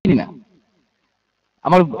 বেটাটা আমি চিনি না।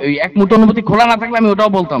 আমার ওই এক মুঠো অনুভূতি খোলা না থাকলে আমি ওটাও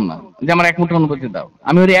বলতাম না যে আমার এক মুঠো অনুভূতি দাও,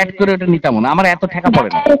 আমি ওই অ্যাড করে ওটা নিতাম না, আমার এত ঠেকা পড়ে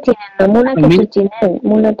না। চেনেন না, মোনাকে তো চেনেন,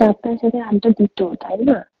 মোনা তো আপনার সাথে আড্ডা দিত, তাই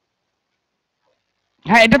না?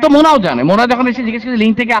 হ্যাঁ, এটা তো মোনাও জানে। মোনা যখন এসে জিজ্ঞেস করে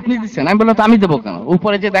লিঙ্ক থেকে আপনি দিচ্ছেন, আমি বললাম তো আমি দেবো কেন,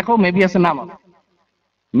 উপরে যে দেখো মেভিয়াসের নাম আছে,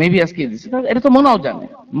 মেভিয়াস কে দিচ্ছে, এটা তো মোনাও জানে।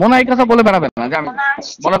 মোনা এই কথা বলে বেড়াবে না যে আমি,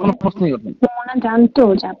 বলার কোনো প্রশ্নই ওঠে না। মোনা জানতো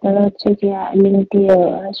যে আপনারা হচ্ছে যে লিঙ্ক দিয়ে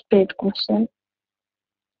স্প্রেড করছেন?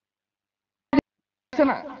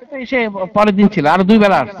 না, সেটা এসে পরের দিন ছিল, আরো 2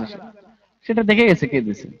 বেলা আসছে সে। সেটা দেখে গেছে কে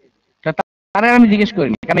দিছে, তারে আমি জিজ্ঞেস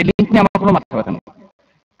করিনি, কারণ এই লিঙ্ক নিয়ে আমার কোনো মাথা ব্যথা নেই।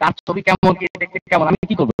 কার ছবি কেমন, কে দেখতে কেমন, আমি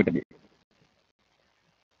কি করবো এটা দিয়ে?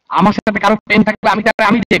 আমার সাথে কারো প্রেম থাকলে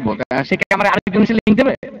আমি দেখবো, সে কি আমার আরেকজন এসে লিঙ্ক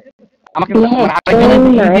দেবে আমাকে? মানে আরেকজনের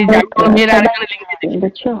মেয়েরা আরেকজনের লিঙ্ক দিয়ে দেবে।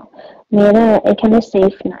 বুঝছো, মেয়েরা এখানে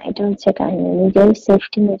সেফ না, এটা হচ্ছে কাহিনী। নিজের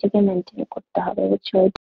সেফটি নিজেকে মেনটেন করতে হবে, বুঝছো?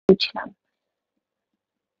 বুঝলাম।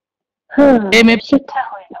 হ্যাঁ, শিক্ষা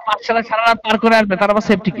হইলো। পাঠশালা সারা রাত পার করে আসবে, তার আবার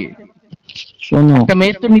সেফটি কি? শোনো একটা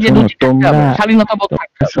মেয়ের তো নিজের শোনো, রুচি থাকতে হবে, স্বাধীনতা বোধ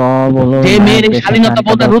থাকতে হবে। সব হলো যে মেয়ের এই নায়কদের সাথে স্বাধীনতা আড্ডা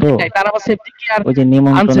বোধ আর দাও রুচি তো। নাই, তার আবার সেফটি কি আর ওই যে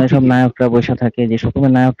নিমন্ত্রণে আনসেফটি সব কি? নায়করা বসে থাকে, যে সকল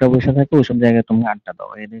নায়করা বসে থাকে ওইসব জায়গায় তুমি আড্ডা দাও,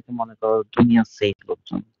 এদেরকে মনে করো দুনিয়া সেফ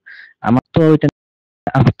লোকজন। আমার তো ওইটা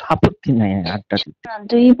আপত্তি নাই আড্ডা দিতে।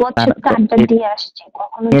 2 বছর তো আড্ডা দিয়ে আসছে,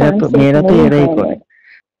 কখনো তো মেয়েরা তো এরাই করে।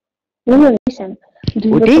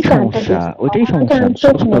 ওইটাই সমস্যা, ওইটাই সমস্যা।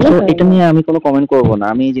 তো এটা নিয়ে আমি কোনো কমেন্ট করব না,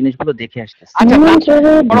 আমি এই জিনিসগুলো দেখে আসতেছি। আচ্ছা,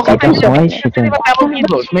 বড় কথা যেটা হয় সেটা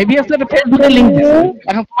মেবি আসলে ফেসবুকে লিংক দিছে,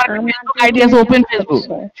 এখন তোমার ফেসবুক আইডি আছে, ওপেন ফেসবুক,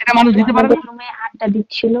 সেটা মানুষ দিতে পারে না। রুমে আড্ডা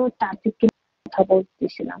দিচ্ছিল, তাদেরকে কথা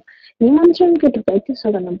বলতেছিলাম, নিমন্ত্রণকে ঢুকাইতেছো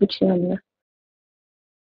কেন বুঝলাম না।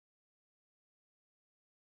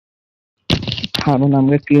 কারণ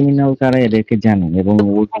আমরা ক্রিমিনাল কারা এদেরকে জানি, এবং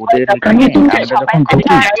ওদের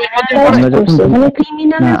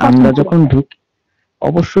আমরা যখন ঢুকি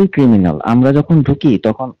অবশ্যই ক্রিমিনাল। আমরা যখন ঢুকি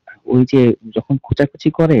তখন ওই যে যখন খোঁচাখুচি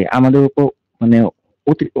করে আমাদের উপর, মানে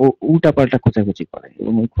উল্টা পাল্টা খোঁচাখুচি করে,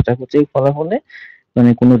 এবং ওই খোঁচাখুচির ফলাফলে মানে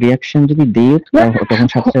কোনো রিয়াকশন যদি দেয় তখন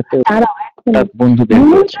সাথে সাথে বন্ধুদের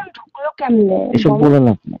এসব বলে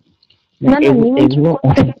লাভ নেই। এগুলো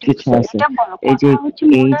অনেক কিছু আছে। এই যে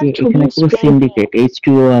এখানে পুরো সিন্ডিকেট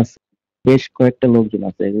H2O আছে, বেশ কয়েকটা লোকজন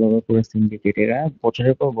আছে, এগুলো পুরো সিন্ডিকেট। এরা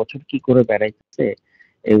বছরের পর বছর কি করে বেড়াইতেছে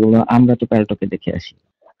এগুলো আমরা তো প্যালটকে দেখে আসি।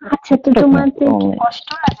 আচ্ছা, তো তোমাদের কি কষ্ট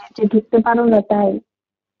লাগে যে ঢুকতে পারো না তাই?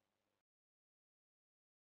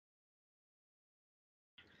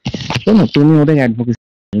 শোনো, তুমি ওদের অ্যাডভোকেসি,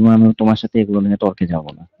 আমি তোমার সাথে এগুলো নিয়ে তর্কে যাব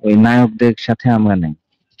না। ওই নায়কদের সাথে আমরা নেই,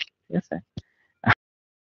 ঠিক আছে?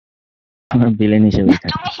 আমরা ভিলেন হিসেবে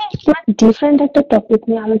থাকি। তুমি ডিফারেন্ট একটা টপিক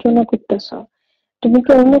নিয়ে আলোচনা করতেছো, তুমি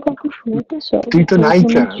কি অন্য কাউকে শুনতেছো? তুই তো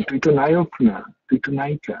নায়িকা, তুই তো নায়ক না, তুই তো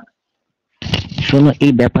নায়িকা। শোনো,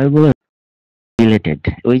 এই ব্যাপারগুলো রিলেটেড।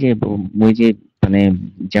 ওই যে মানে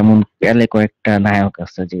যেমন পেলে কয়েকটা নায়ক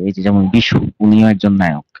আছে, যে এই যে যেমন বিশু, উনিও একজন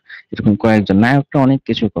নায়ক। এরকম কয়েকজন নায়কটা অনেক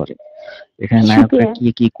কিছু করে। এখানে নায়করা কি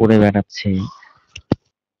কি করে বেড়াচ্ছে।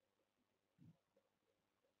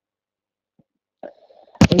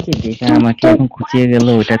 ওই যে যেটা আমাকে এখন খুঁজিয়ে গেল,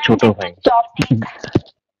 ওটা ছোট ভাই।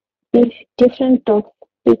 ডিফারেন্ট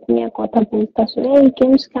টপিক নিয়ে কথা বলতেছো। এই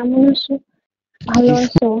গেমস কেমন আছো? ভালো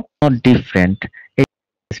আছো? নট ডিফারেন্ট,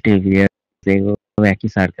 স্টেভিয়া যেগুলো একই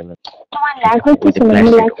সার্কেল। তোমার ল্যাগ হইতেছে না?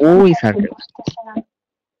 আমি ল্যাগ ওই সার্কেল।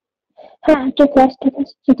 হ্যাঁ, তো ক্লাস ঠিক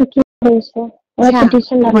আছে, কিন্তু কি হয়েছে?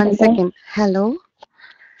 রেপিটিশন না। 1 সেকেন্ড। হ্যালো,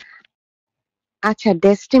 আচ্ছা,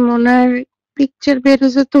 ডেস্টিমোনার পিকচার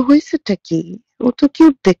বেরোছে তো হয়েছেটা কি? ও তো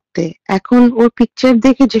কিউট দেখতে। এখন ওর পিকচার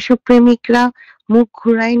দেখে যেসব প্রেমিকরা মুখ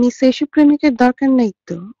ঘুরাই নিছে, এসব প্রেমিকের দরকার নেই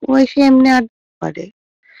তো। ও এসে এমনি আর পারে।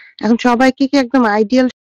 এখন সবাইকে কি একদম আইডিয়াল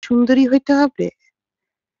সুন্দরী হইতে হবে?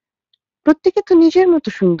 প্রত্যেকে তো নিজের মতো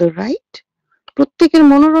সুন্দর, রাইট? প্রত্যেকের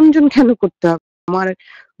মনোরঞ্জন কেন করতে হবে আমার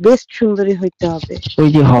বেস্ট সুন্দরী হইতে হবে? ওই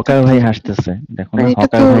যে হকার ভাই হাসতেছে, দেখো না,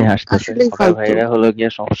 হকার ভাই হাসতেছে। হকার ভাইরা হলো গিয়ে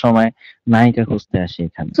সবসময় নায়িকা খুঁজতে আসে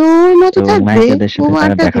এখানে। তো ওর মতো থাকবে, নায়িকাদের সাথে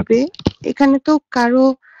তারা দেখা দেবে। এখানে তো কারো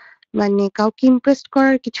মানে কাউকে ইমপ্রেস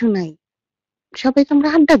করার কিছু নাই। সবাই তো আমরা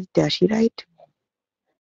আড্ডা দিতে আসি, রাইট?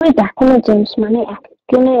 ওই দেখো না জেমস, মানে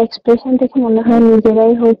একজনের এক্সপ্রেশন দেখে মনে হয়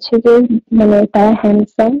নিজেরাই হচ্ছে যে মানে তারা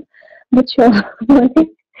হ্যান্ডসাম, বুঝছো?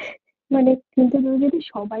 মানে কিন্তু তুমি যদি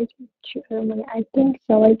সবাইকে মানে আই থিঙ্ক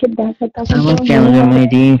সবাইকে দেখা, তখন আমার কেন যেন এই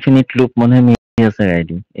ইনফিনিট লুপ মনে হয় মেসের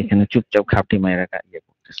আইডি এখানে চুপচাপ খাপটি মাইরা কাটিয়ে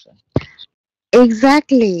করতেছে।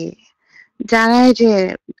 এক্স্যাক্টলি। যারা যে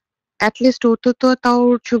অ্যাটলিস্ট ও তো তাও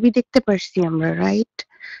ছবি দেখতে পারছি আমরা, রাইট?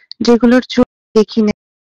 যেগুলোর ছবি দেখি না,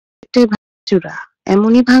 ভাঙাচুরা,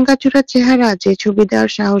 এমনই ভাঙাচুরা চেহারা যে ছবি দেওয়ার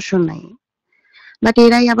সাহসও নাই। বাট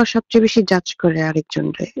এরাই আবার সবচেয়ে বেশি জাজ করে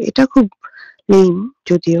আরেকজনরে। এটা খুব লেম,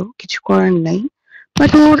 যদিও কিছু করার নাই।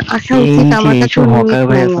 বাট ওর আশা উচিত আমার কাছে হকার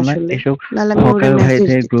ভাই আছে না, এসব হকার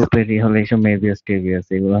ভাইদের গ্রুপেরই হলে এইসব মেভিয়াস টিভিয়াস,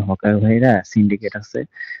 এগুলো হকার ভাইরা সিন্ডিকেট আছে,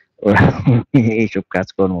 ওরা এইসব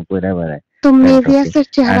কাজকর্ম করে বেড়ায়। তো মেভিয়াসের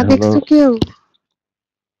চেহারা দেখছো কেউ?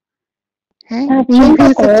 হ্যাঁ,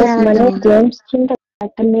 মানে জেমস চিন্তা,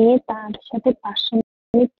 একটা মেয়ে তার সাথে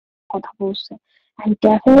পার্সোনালি কথা বলছে, এন্ড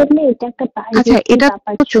ডেফিনেটলি এটা একটা প্রাইভেসি। আচ্ছা, এটা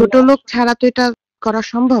তো ছোট লোক ছাড়া তো এটা করা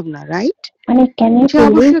সম্ভব না, রাইট? মানে কেন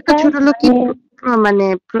অবশ্যই একটা ছোট লোকই মানে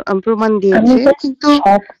প্রমাণ দিয়েছে, কিন্তু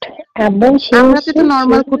আমরা তো এটা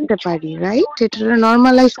নরমাল করতে পারি, রাইট? এটা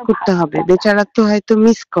নরমালাইজ করতে হবে। বেচারা তো হয়তো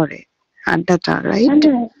মিস করে আড্ডাটা, রাইট?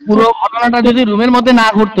 পুরো ঘটনাটা যদি রুমের মধ্যে না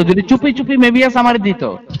ঘটতো, যদি চুপি চুপি মেভিয়াস আমার দিত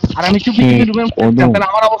আর আমি চুপি চুপি রুমের মধ্যে, তাহলে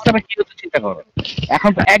আমার অবস্থাটা কি হতো চিন্তা করো।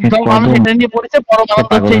 এখন তো একদম মানুষ এটা নিয়ে পড়েছে, বড় মানুষ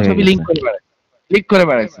হচ্ছে এই ছবি লিংক করে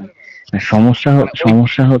বেড়াচ্ছে।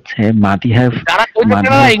 সমস্যা হচ্ছে মাদিহার যারা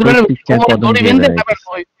এগুলোর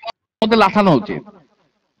মধ্যে লাফানো উচিত।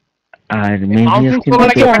 আর মেভিয়াস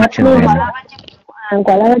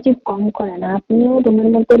গলাবাজি কম করে না, আপনিও রুমের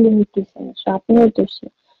মধ্যে লিংক দিয়েছেন, আপনিও দোষী।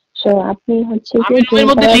 আপনি হচ্ছে আমি রুমের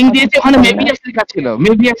মধ্যে লিংক দিয়েছি, ওখানে মেভিয়াসের কাছে ছিল,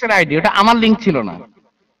 মেভিয়াসের আইডি, ওটা আমার লিংক ছিল না।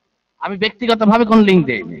 আমি ব্যক্তিগতভাবে কোন লিংক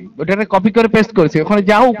দেইনি, ওটাকে কপি করে পেস্ট করেছি। ওখানে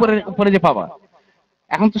যাও, উপরে যে পাবা,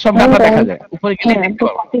 এখন তো সব ডাটা দেখা যায়, উপরে গেলে দেখতে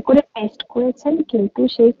পারো। কপি করে পেস্ট করেছেন, কিন্তু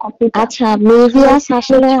সেই কপি। আচ্ছা, মেভিয়াস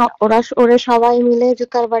আসলে ওরা সবাই মিলে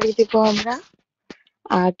জুতার বাড়ি দিব আমরা।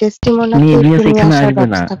 আর টেস্টিমোনিয়ালকে নিয়ে আসার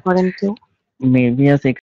ব্যবস্থা করেন কেউ।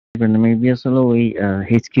 মেভিয়াস হলো ওই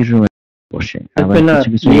হেচকি রুমে বসে, আবার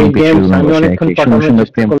কিছু আমি অনেকক্ষণ কথা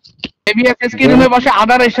মেভিয়াস হেচকি রুমে বসে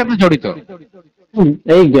আদারের সাথে জড়িত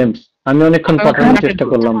এই গেমস। আমি অনেকক্ষণ কথা বলার চেষ্টা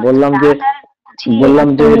করলাম, বললাম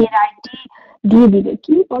যে দিয়ে দিবে,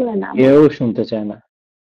 কি বলে না, কেউ শুনতে চায় না।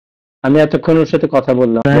 আমি এতক্ষণ ওর সাথে কথা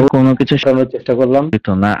বললাম, কোনো কিছু শোনার চেষ্টা করলাম,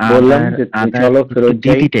 বললাম চলো ফেরত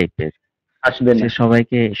যাই, টাইপের আসবে না,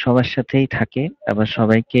 সবার সাথেই থাকে, আবার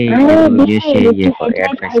সবাইকে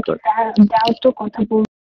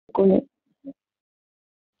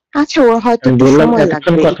আচ্ছা, ও হয়তো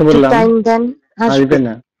কথা বললাম, আসবে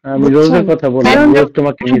না। আমি রোজের কথা বললাম, রোজ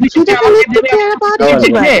তোমাকে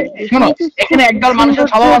এখানে একদল মানুষের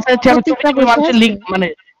স্বভাব আছে, মানুষের লিংক মানে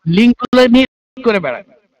লিংক করে বেড়ায়।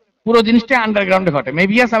 পুরো জিনিসটা আন্ডারগ্রাউন্ডে ঘটে।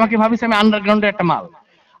 মেভিয়াস আমাকে ভাবিস আমি আন্ডারগ্রাউন্ডে একটা মাল,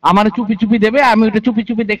 আমার চুপি চুপি দেবে, আমি ওটা চুপি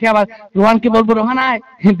চুপি দেখে আবার রোহানকে বলবো, রোহান আয়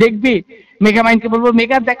দেখবি, মেঘা মাইনকে বলবো,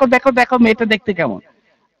 মেঘা দেখো দেখো দেখো মেয়েটা দেখতে কেমন।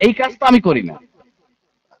 এই কাজ তো আমি করি না,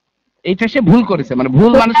 এইটা সে ভুল করেছে, মানে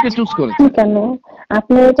ভুল মানুষকে চুজ করেছে। কেন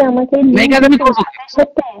আপনি যে আমাকে মেঘা আমি করবো,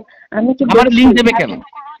 আমি কি আমার লিঙ্ক দেবে কেন?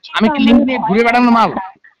 আমি কি লিঙ্ক দিয়ে ঘুরে বেড়ানো মাল?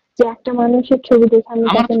 যে একটা মানুষের ছবি দেখে আমি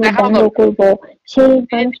তাকে বন্ধ করবো, সেই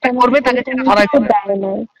মানুষটা করবে তাকে ধরাই দেয়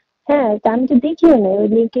নাই। হ্যাঁ, আমি তো দেখিও না, ওই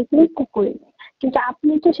লিঙ্কে ক্লিক করি, কিন্তু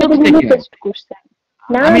আপনি তো সেটা ভিডিও টেস্ট করছেন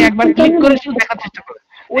না। আমি একবার ক্লিক করে শুধু দেখার চেষ্টা করি,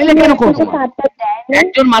 ওইটা কেন করবো?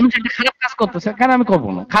 একজন মানুষ একটা খারাপ কাজ করতেছে, কেন আমি করবো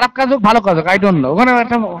না? খারাপ কাজ হোক ভালো কাজ হোক, আই ডোন্ট নো, ওখানে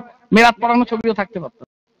একটা মেরাত পড়ানো ছবিও থাকতে পারতো।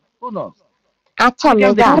 আচ্ছা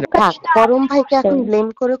মেঘা থাক, পরম ভাইকে এখন ব্লেম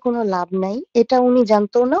করে কোনো লাভ নাই, এটা উনি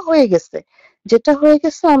জানতো না, হয়ে গেছে যেটা হয়ে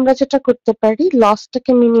গেছে। আমরা যেটা করতে পারি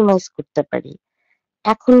লসটাকে মিনিমাইজ করতে পারি,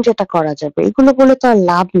 এখন যেটা করা যাবে, এগুলো বলে তো আর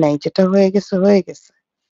লাভ নাই, যেটা হয়ে গেছে হয়ে গেছে।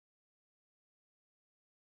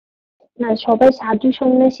 না, সবাই সাধু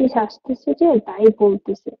সন্ন্যাসী সাজতেছে যে, তাই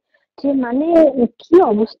বলতেছে যে মানে কি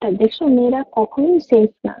অবস্থা দেখছো, মেয়েরা কখনোই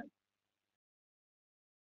সেফ না।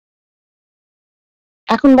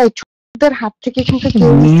 এখন ভাই ছোটদের হাত থেকে কিন্তু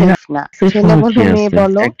কেউ সেফ না, ছেলে বলো মেয়ে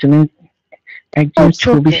বলো। একজন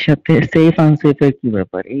ছবির সাথে সেফ আনসেফ এর কি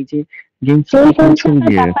ব্যাপার? এই যে গেমস ছবি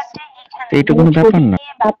দিয়ে রাখছে, এটা কোনো ব্যাপার না।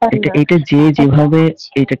 এটা যে যেভাবে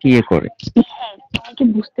এটাকে ইয়ে করে, তুমি কি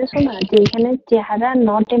বুঝতেছো না যে এখানে চেহারা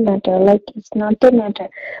not a matter, like it's not a matter,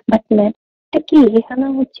 but ম্যাটারটা কি এখানে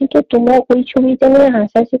হচ্ছে কি তোমরা ওই ছবিতে নিয়ে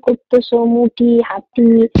হাসাহাসি করতেছো, মুটি হাতি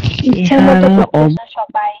ইচ্ছা মতো করতেছো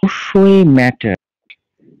সবাই। অবশ্যই ম্যাটার,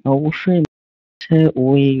 অবশ্যই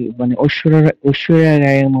ওই মানে ঐশ্বরিয়া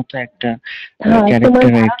রায়ের মতো একটা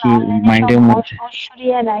ক্যারেক্টার আর কি মাইন্ডের মধ্যে।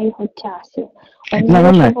 ঐশ্বরিয়া রায় হচ্ছে আছে না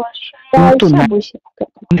না না, কিন্তু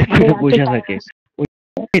বসে থাকে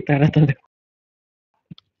তারা তো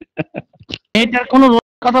এটার কোনো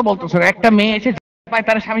কথা বলতেছে না। একটা মেয়ে এসে পায়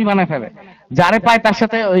তার স্বামী বানায় ফেলে, যারে পায় তার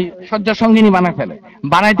সাথে ওই শয্যা সঙ্গিনী বানায় ফেলে,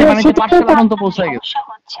 বানাইতে বানাইতে পাঠশালা পর্যন্ত পৌঁছে গেছে।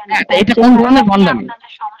 এটা কোন ধরনের ভণ্ডামি?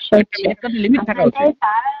 একটা লিমিট থাকা উচিত।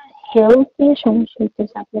 হেলথ নিয়ে সমস্যা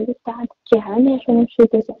হইতেছে, আপনাদের তার চেহারা নিয়ে সমস্যা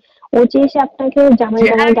হইতেছে। ও যে এসে আপনাকে জামাই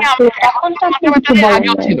বানায় যাচ্ছে, তখন তো আপনি কিছু বলেন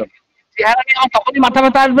না। চেহারা নিয়ে আমার তখনই মাথা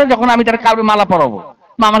ব্যথা আসবে যখন আমি তার কাউকে মালা পরাবো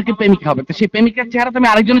বা আমার কি প্রেমিক হবে, তো সেই প্রেমিকের চেহারা তো আমি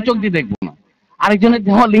আরেকজনের চোখ দিয়ে দেখবো না, আরেকজনের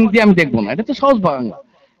দেহ লিঙ্ক দিয়ে আমি দেখবো না। এটা তো সহজ বাংলা।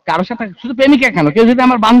 কারোর সাথে শুধু প্রেমিকা কেন, কেউ যদি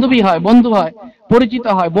আমার বান্ধবী হয়, বন্ধু হয়, পরিচিত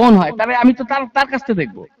হয়, বোন হয়, তাহলে আমি তো তার কাছ থেকে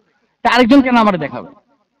দেখবো, তা আরেকজন কেন আমার দেখাবে?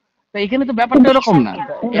 তো এখানে তো ব্যাপারটা এরকম না।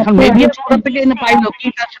 এখন মিডিয়া থেকে এনে পাইলো কি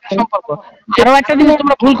তার সাথে সম্পর্ক। আরো একটা জিনিস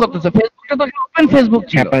তোমরা ভুল করতেছো, ফেসবুকটা তো ওপেন ফেসবুক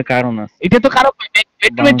ছিল, কারণ আছে এটা তো কারো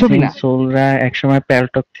বেডরুমের ছবি না। সোলরা একসময়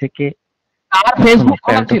প্যালটক থেকে আর ফেসবুক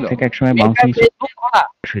খোলা ছিল, থেকে একসময় বাউন্সিং ফেসবুক খোলা,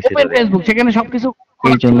 ওপেন ফেসবুক, সেখানে সবকিছু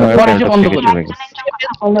এই জন্য বন্ধ করে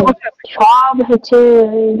সব হচ্ছে।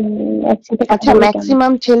 আচ্ছা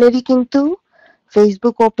ম্যাক্সিমাম ছেলেরই কিন্তু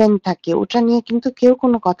ফেসবুক ওপেন থাকে, ওটা নিয়ে কিন্তু কেউ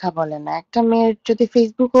কোনো কথা বলে না। একটা মেয়ের যদি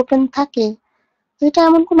ফেসবুক ওপেন থাকে তো এটা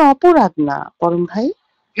এমন কোনো অপরাধ না পরম ভাই,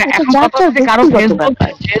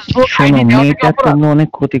 মেয়েটা তুমি অনেক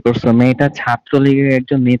ক্ষতি করছো। মেয়েটা ছাত্রলীগের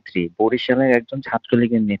একজন নেত্রী, বরিশালের একজন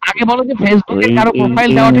ছাত্রলীগের নেত্রী। আগে বলো যে ফেসবুকে কারো প্রোফাইল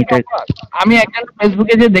দেওয়া ঠিক অপরাধ? আমি একজন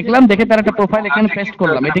ফেসবুকে যে দেখলাম, দেখে তার একটা প্রোফাইল এখানে পেস্ট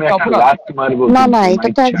করলাম, এটা কি অপরাধ? না না, এটা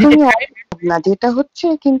তো একদমই অপরাধ না। যেটা হচ্ছে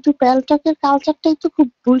কিন্তু প্যালটকের কালচারটাই তো খুব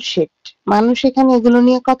বুলশিট, মানুষ এখানে এগুলো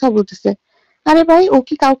নিয়ে কথা বলতেছে। আরে ভাই, ও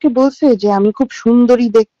কি কাউকে বলছে যে আমি খুব সুন্দরী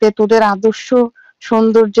দেখতে, তোদের আদর্শ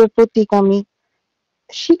সৌন্দর্যের প্রতীক আমি?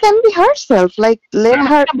 she can be herself, like let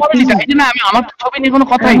her be. আমি আমার ছবি নিয়ে কোনো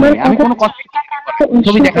কথাই নেই, আমি কোনো কথা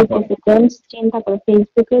ছবি দেখার পর চিন্তা করো,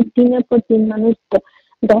 ফেসবুকে দিনের পর দিন মানুষ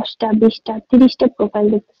 10টা 20টা 30টা প্রোফাইল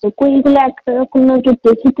দেখতেছে, কই এগুলো একরকম নজর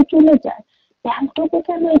দেখে তো চলে যায়। প্যালটকে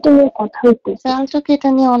কেন এটা নিয়ে কথা হইতেছে? প্যালটকে এটা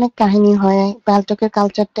নিয়ে অনেক কাহিনী হয়, প্যালটকের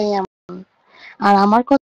কালচারটাই এমন। আর আমার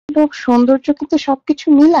কথা হলো, সৌন্দর্য কিন্তু সবকিছু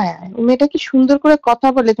মিলায়। মেয়েটা কি সুন্দর করে কথা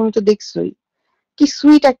বলে, তুমি তো দেখছোই, কি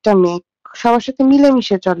সুইট একটা মেয়ে, সবার সাথে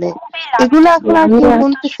মিলেমিশে চলে। এগুলো এখন আর কেউ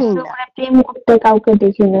বলতেছেই না। প্রেম করতে কাউকে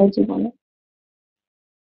দেখি না জীবনে।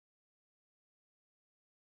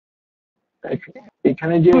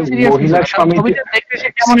 এখানে যে মহিলা সমিতি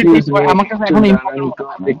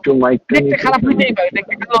একটু মাইকটা খারাপ হইতেই পারে,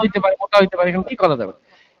 দেখতে ভালো হইতে পারে, মোটা হইতে পারে, এখন কি করা যাবে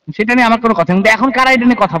সেটা নিয়ে আমার কোনো কথা নেই। এখন কারা এটা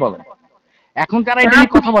নিয়ে কথা বলে, এখন কারা এটা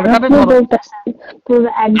নিয়ে কথা বলে তাদের ধরো।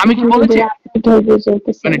 আমি কি বলেছি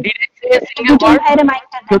মানে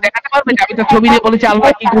কেউ দেখাতে পারবে যে আমি তো ছবি দিয়ে বলেছি আল্লাহ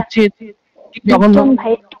কি করছে?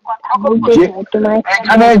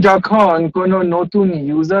 এখানে যখন কোন নতুন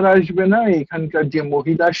ইউজার আসবে না, এখানকার যে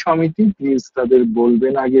মহিলা সমিতি প্লিজ তাদের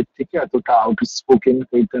বলবেন আগের থেকে এতটা আউটস্পোকেন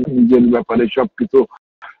হইতে না, নিজের ব্যাপারে সবকিছু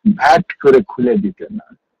ভ্যাট করে খুলে দিতে না,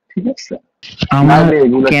 ঠিক আছে? আমার নাহলে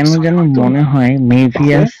এগুলো কেন কিছু যেন হতো মনে না। হয় ওকে,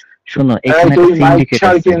 মেভিয়াস, শোনো এই এখানে তো একটা ওই মাইক সিন্ডিকেট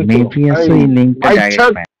ছাড়, আছে, কিন্তু মেভিয়াসও এই এই লিঙ্কটা মাইক ডাইরেক্ট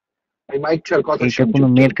ছাড়, পায়, এই মাইক ছাড়, কথা এইটা শুন কোনো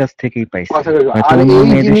চুপচাপ, মেয়ের কাছ থেকেই পাইছে, কথা বলবো। হয়তো আর অন্য এই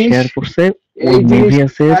মেয়েদের জিনিস, শেয়ার করছে, ওই এই জিনিস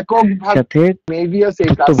মেভিয়াসের এককভাবে সাথে মেভিয়াস এই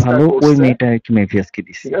থাকতো কাজটা ভালো, ওই করছে, মেয়েটা আর কি মেভিয়াসকে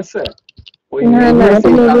দিছে। ঠিক আছে? ওই না না, মেভিয়াস এটা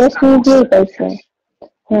এই মেবিয়াস কাজটা নিজেই করছে। পাইছে।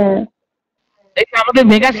 হ্যাঁ, এই যে আমাদের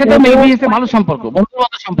মেঘার সাথে মেবিয়াস মেভিএস ভালো সম্পর্ক, বন্ধুর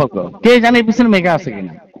মতো সম্পর্ক, কে জানে এর পিছনে মেঘা আছে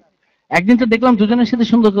কিনা। একদিন তো দেখলাম দুজনের সাথে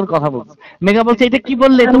সুন্দর করে কথা বলছে, মেঘা বলছে এটা কি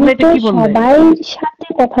বললে আমি তোমরা, এটা তো কি বললে, সবাই সাথে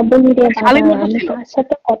কথা বলি রে শালীর বাবা, মতো আমি ছিল। কার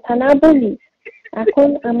সাথে কথা না বলি। এখন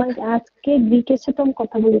আমার আজকে গ্রিকের সাথে আমি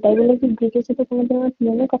কথা বলি, তাই বলে কি গ্রিকের সাথে কোনোদিন আমার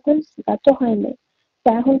মনে কথা হচ্ছে? তা তো হয় না। তা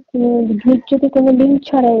এখন গ্রিক যদি কোনো লিঙ্ক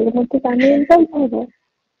ছড়ায় এর মধ্যে তো আমি ইনভলভ হবো।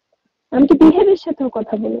 আমি তো বিহেভের সাথেও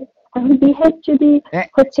কথা বলি। এখন বিহেভ যদি হ্যাঁ,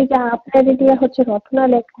 হচ্ছে যে আপনার দিয়ে হচ্ছে রটনা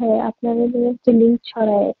লেখায়, আপনার দিয়ে হচ্ছে লিঙ্ক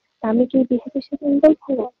ছড়ায়, তা আমি কি বিহেভের সাথে ইনভলভ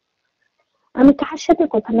হবো? আমি কার সাথে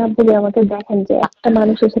কথা না বলি আমাকে দেখেন যে একটা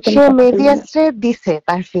মানুষের সাথে আমি সে কথা বলি না। মেভিয়াসে দিছে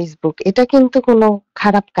তার ফেসবুক, এটা কিন্তু কোনো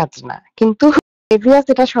খারাপ কাজ না, কিন্তু মেভিয়াস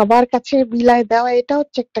এটা সবার কাছে বিলায় দেওয়া, এটা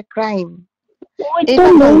হচ্ছে একটা ক্রাইম, ওই তো এটা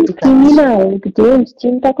মেন ফালতু কাজ। ক্রিমিনাল। জেমস,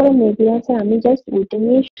 চিন্তা করে মেবি আছে, আমি জাস্ট ওইটা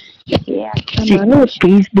নিয়ে যে একটা মানুষ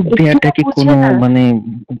ফেসবুক একটু দেয়াটা কি বুঝে কোনো না। মানে,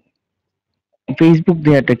 ফেসবুক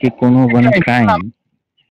দেয়াটা কি কোনো মানে ক্রাইম?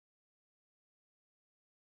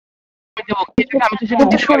 আমি তো সেটা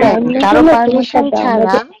কিন্তু বুঝতে পারি না। শুনেন, crime না কারো হলে তোমার পারমিশন সাথে আমরা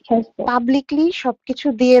ছাড়া দেখে আসবো। পাবলিকলি সবকিছু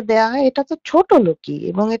দিয়ে দেয়া, এটা তো ছোট লোকই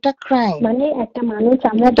এবং এটা ক্রাইম। মানে একটা মানুষ,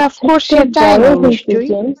 আমরা এটা অফকোর্স যথেষ্ট সে চায় বড় না হয়েছি নিশ্চয়ই।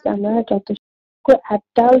 জেমস, আমরা যথেষ্ট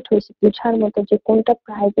অ্যাডাল্ট হয়েছি বোঝার মতো যে কোনটা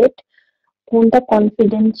প্রাইভেট কোনটা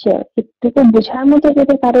কনফিডেন্সিয়াল। একটুকু বোঝার মতো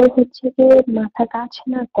যদি কারো হচ্ছে যে মাথা কাজ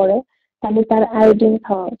না করে, তাহলে তার আয়োডিন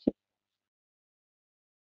খাওয়া উচিত।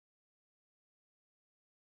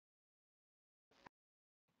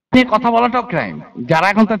 নিয়ে কথা বলাটাও ক্রাইম। যারা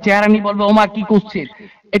এখন তার চেহারা নিয়ে বলবে ওমা কি করছে,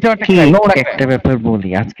 এটাও একটা ক্রাইম, ঠিক নোংরা একটা ক্রাইম। ব্যাপার বলি,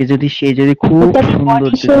 আজকে যদি সে যদি খুব এটা সুন্দর বডি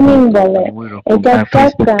যদি শেমিং হতো বলে, মানে ওই রকম এটা একটা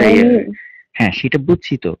ফেসবুকটা ক্রাইম। হ্যাঁ সেটা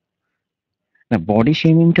বুঝছি তো, না বডি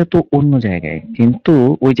শেমিংটা তো অন্য জায়গায়, কিন্তু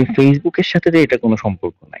ওই যে ফেসবুকের সাথে তো এটা কোনো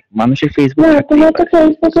সম্পর্ক নাই, মানুষের ফেসবুক না, থাকতেই তোমার তো পারে।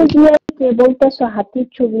 ফেসবুকে গিয়ে যে বলতেছো হাতির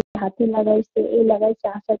ছবি, হাতি লাগাইছে, এই লাগাইছে,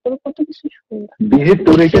 আসার তোর কত কিছু শুনলাম। বিহেভ,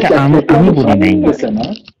 তোর এটা এটা চ্যাট পাইতে আমি খুব বলি ভালো নাই। লাগতেছে না?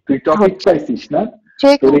 তুই টপিক হচ্ছে পাইছিস না?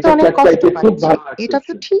 সে তোর কিন্তু এটা অনেক চ্যাট কষ্ট পাইতে খুব পাচ্ছে, ভালো এটা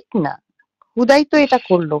তো লাগতেছে। ঠিক না। হুদাই তো এটা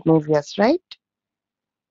করলো মেভিয়াস, রাইট?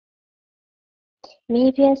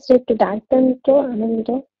 মেভিয়াস একটু ডাক দেন তো আনন্দ।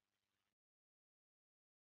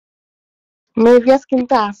 মেভিয়াস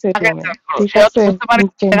কিন্তু আছে টিমে, ঠিক সেও তো আছে, বুঝতে পারে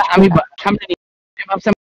চেঞ্জ আমি করে। সামনে নিয়ে ভাবছি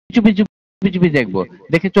আমি চুপি চুপি চুপি চুপি দেখবো,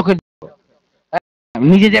 দেখে চোখে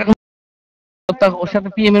নিজে যেরকম ওর সাথে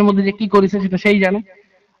পিএম এর মধ্যে যে কি করেছে সেটা সেই জানে।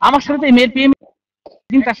 আমার সাথে তো এই মেয়ের পিএম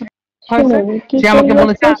দিন তার সাথে কথা হয়েছে, শুনুন, কি সে আমাকে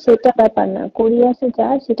বলেছে করিয়াছে সেটা ব্যাপার না, করিয়াছে যা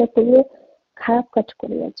সেটা করিয়ে খারাপ কাজ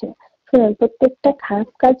করিয়াছে। শুনুন, প্রত্যেকটা খারাপ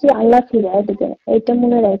কাজই আল্লাহ ফিরিয়ে দেবে, এটা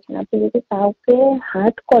মনে রাখেন। আপনি যদি কাউকে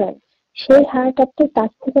হার্ট করেন, সেই হার্ট আপনি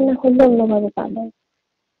তার থেকে না হলে অন্যভাবে পাবেন।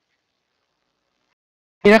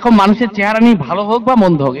 এরকম মানুষের চেহারা নিয়ে ভালো হোক বা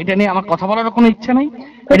মন্দ হোক এটা নিয়ে আমার কথা বলার কোনো ইচ্ছা নাই,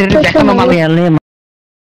 এটা প্রত্যেকটা দেখানো মানুষ। পেলে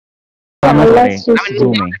মানুষ আল্লাহ করে আমি সৃষ্টি।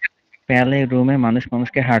 রুমে, পেলে রুমে মানুষ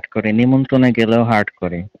মানুষকে হার্ট করে, নিমন্ত্রণে গেলেও হার্ট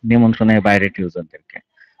করে, নিমন্ত্রণের বাইরে টিউজারদেরকে।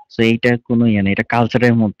 তো এইটা কোনো ইয়ে নেই, এটা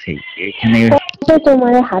কালচারের মধ্যেই এখানে। কবে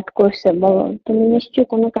তোমার হার্ট করছে বলো? তুমি নিশ্চয়ই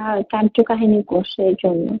কোনো কার্য কাহিনী করছে এই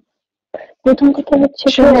জন্য। প্রথম কথা হচ্ছে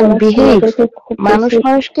যে শুনেন, ওরা বিহেভ, ছেলেদেরকে খুব মানুষ বেশি।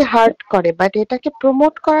 মানুষকে হার্ট করে, বাট এটাকে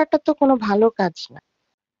প্রমোট করাটা তো কোনো ভালো কাজ না,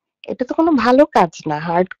 এটা তো কোনো ভালো কাজ না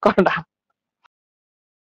হার্ট করা।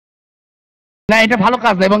 না এটা ভালো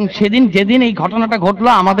কাজ না। এবং সেদিন যেদিন এই ঘটনাটা ঘটলো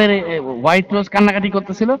আমাদের হোয়াইট রোজ কান্নাকাটি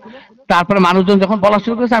করতেছিল, তারপরে মানুষজন যখন বলা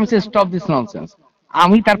শুরু করেছে আমি স্টপ দিস ননসেন্স।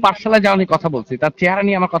 আমি তার পাঠশালায় যাওয়া নিয়ে কথা বলছি, তার চেহারা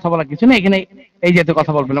নিয়ে আমার কথা বলার কিছু নেই এখানে, এই যেতে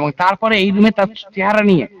কথা বলবেন। এবং তারপরে এই রুমে তার চেহারা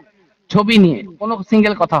নিয়ে ছবি নিয়ে কোনো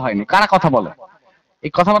সিঙ্গেল কথা হয়নি। কারা কথা বলে,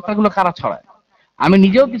 এই কথাবার্তাগুলো কারা ছড়ায়? আমি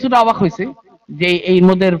নিজেও কিছুটা অবাক হয়েছি যে এই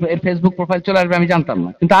মধ্যে এর ফেসবুক প্রোফাইল চলে আসবে, আমি জানতাম না।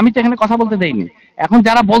 কিন্তু আমি তো এখানে কথা বলতে দেইনি। এখন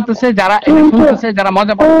যারা বলতেছে, যারা এটা কিন্তু শুনতেছে, যারা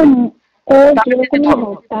মজা ও পাচ্ছে, ও তাদেরকে যেরকমই ধরো।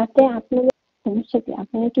 হোক, তাতে আপনাদের সমস্যা কি?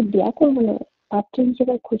 আপনারা কি বিয়া করবেন না? পাত্র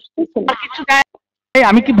হিসেবে খুঁজতেছেন? আর কিছু এই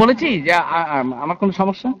আমি কি বলেছি যে আমার কোনো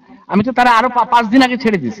সমস্যা? আমি তো তারা আরো 5 দিন আগে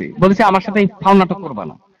ছেড়ে দিছি, বলেছি আমার সাথে এই ফাউল নাটক করবা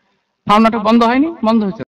না। ফাউল নাটক বন্ধ হয়নি, বন্ধ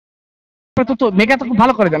হয়েছে। তো তো মেঘা তো খুব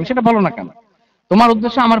ভালো করে দেন, সেটা বলো না কেন? তোমার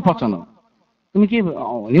উদ্দেশ্য আমার পচানো, তুমি কি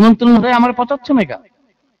নিমন্ত্রণ হয়ে আমার পচাচ্ছ মেঘা?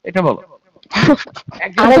 এটা বলো।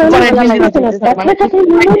 একজন আরেক তোমার ঝামেলা লাগা বুঝতেছে না, যেতেছে, মানে কথাটা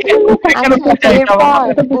নিমন্ত্রণ না কেন কাছে। আচ্ছা পচাই দিতে হবে এরপর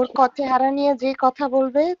আমাকে? ওর চেহারা নিয়ে যে কথা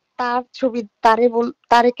বলবে তার ছবি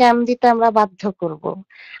তারে ক্যাম দিতে আমরা বাধ্য করব।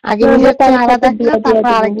 আগে আমরা নিজের তার চেহারা সাথে দেখা, বিয়ে দিয়ে তারপর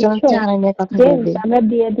দেবো, আরেকজনের বুঝছো চেহারা নিয়ে কথা জেমস? বলবে। আমরা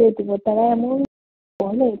বিয়ে দিয়ে দেবো, তারা এমন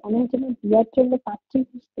বলে মনে হচ্ছে না বিয়ার জন্য পাত্রী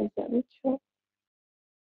খুঁজতেছে, বুঝছো?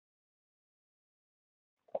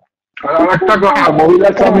 একটা কথা, মহিলা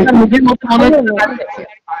স্বামী মুখের মধ্যে মনে হচ্ছে দাঁড়িয়ে আছে।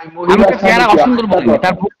 আমি তো চেহারা অসুন্দর বলিনি,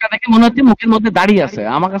 তার মুখটা দেখে মনে হচ্ছে মুখের মধ্যে দাঁড়িয়ে আছে,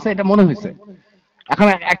 আমার কাছে এটা মনে হয়েছে। এখন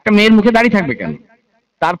একটা মেয়ের মুখে দাঁড়িয়ে থাকবে কেন?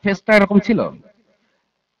 তার ফেসটা এরকম ছিল,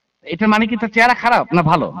 এটা মানে কি তার চেহারা খারাপ না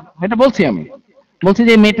ভালো? এটা বলছি আমি, বলছি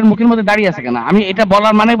যে মেয়েটার মুখের মধ্যে দাঁড়িয়ে আছে কেন, আমি এটা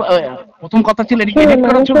বলার মানে প্রথম কথা ছিল এটা এডিট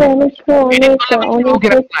করার জন্য। অনেক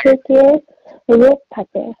হচ্ছে রোগ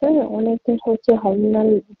থাকে, হ্যাঁ, অনেকের হচ্ছে হরমোনাল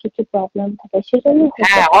কিছু প্রবলেম থাকে, সেজন্য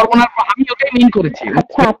হ্যাঁ হরমোনাল, আমি ওটাই মিন করেছি।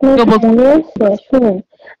 আচ্ছা আপনার মনে হচ্ছে, শুনুন,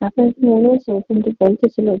 আপনার কি মনে হচ্ছে কিন্তু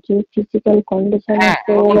বলতেছিল যে ফিজিক্যাল কন্ডিশন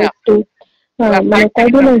আছে একটু, মানে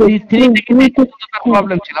কয়দিন আগে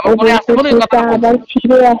প্রবলেম ছিল, আমার মনে আছে বলে কথা আবার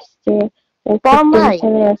ফিরে আসছে।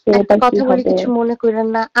 একটা কথা বলি, কিছু মনে করেন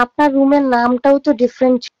না, আপনার রুমের নামটাও তো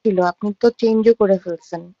ডিফারেন্ট ছিল, আপনি তো চেঞ্জও করে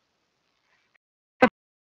ফেলছেন।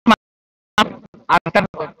 আর তার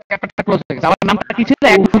চ্যাপ্টারটা ক্লোজ হয়ে গেছে। আমার নামটা কি ছিল?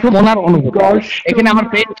 এক মুঠো মনার অনুভূতি। এখানে আমার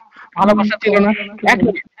পেট ভালোবাসা ছিল না, এক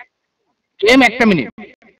মিনিট প্রেম, একটা মিনিট,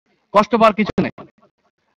 কষ্ট পাওয়ার কিছু নেই।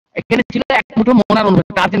 এখানে ছিল এক মুঠো মনার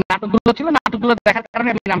অনুভূতি। তার যে নাটকগুলো ছিল, নাটকগুলো দেখার কারণে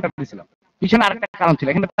আমি নামটা দিয়েছিলাম। পিছনে আরেকটা কারণ ছিল,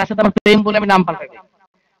 এখানে তার সাথে আমার প্রেম বলে আমি নাম পাল্টাই।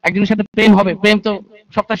 একজনের সাথে প্রেম হবে, প্রেম তো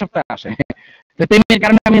সপ্তাহে সপ্তাহে আসে, তো প্রেমের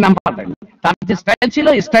কারণে আমি নাম পাল্টাই। তার যে স্টাইল ছিল,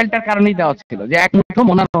 স্টাইলটার কারণেই দেওয়া ছিল যে এক মুঠো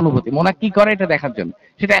মনার অনুভূতি, মোনা কি করে এটা দেখার জন্য।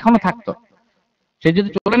 সেটা এখনো থাকতো, সে যদি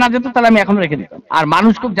চলে না যেত তাহলে আমি এখনো রেখে দিতাম। আর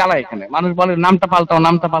মানুষ খুব জ্বালায় এখানে, মানুষ বলে নামটা পাল্টাও,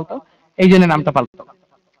 নামটা পাল্টাও, এই জন্য নামটা পাল্টাও।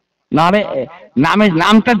 নাহলে নামের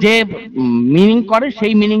নামটা যে মিনিং করে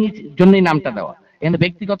সেই মিনিং জন্যই নামটা দেওয়া। এখানে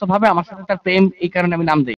ব্যক্তিগত ভাবে আমার সাথে তার প্রেম, এই কারণে আমি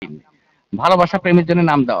নাম দিইনি। ভালোবাসা প্রেমের জন্য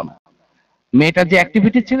নাম দেওয়া না। মেয়েটার যে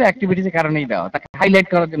অ্যাক্টিভিটি ছিল, অ্যাক্টিভিটির কারণেই দেওয়া, তাকে হাইলাইট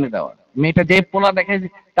করার জন্য দেওয়া। মেয়েটা যে পোলা দেখে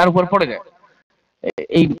তার উপর পড়ে যায়,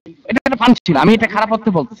 এই এটা একটা ফান ছিল। আমি এটা খারাপ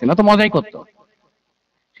অর্থে বলতেছি না, তো মজাই করতো,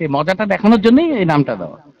 সেই মজাটা দেখানোর জন্যই এই নামটা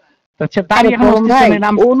দেওয়া।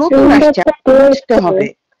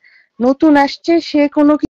 নতুন আসছে, সে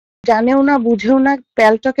কোনো জানেও না, বুঝেও না,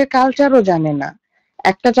 প্যালটকে কালচারও জানে না।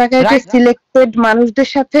 একটা জায়গায় যে সিলেক্টেড মানুষদের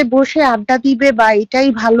সাথে বসে আড্ডা দিবে বা এটাই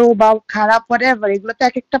ভালো বা খারাপ, whatever, এগুলো তো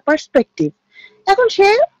এক একটা পার্সপেক্টিভ। এখন সে,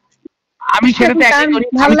 আমি সেটাতে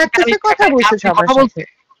ভালো লাগতেছে কথা বলছে সবার সাথে,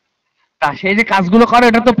 তা সেই যে কাজগুলো করে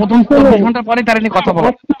এটা তো প্রথম 24 ঘন্টা পরে তার নিয়ে কথা বলে,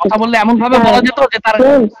 কথা বললে এমন ভাবে বলা যেত যে তার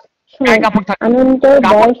গায়ে কাপড় থাকে,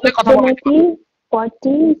 কথা বলে নাকি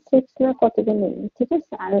 46 না কত জানি, ঠিক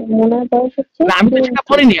আছে? আর মোনার বয়স হচ্ছে, আমি তো সেটা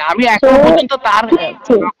পড়িনি, আমি এখনো পর্যন্ত তার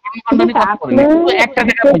কর্মকাণ্ডে কথা বলিনি, কিন্তু একটা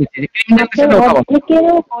জায়গা বলেছি যে ক্রিমিনালদের সাথে কথা বলে। থেকে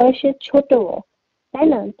বয়সে ছোট, তাই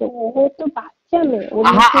না? তো ও তো বাচ্চা মেয়ে।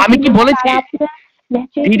 আমি কি বলেছি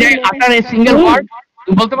আফটার এ সিঙ্গেল ওয়ার্ড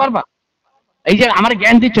তুমি বলতে পারবা? এই যে আমার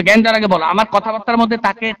জ্ঞান দিচ্ছ, জ্ঞান দেওয়ার আগে বলো, আমার কথাবার্তার মধ্যে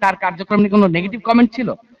তাকে তার কার্যক্রম নিয়ে কোনো নেগেটিভ কমেন্ট ছিল?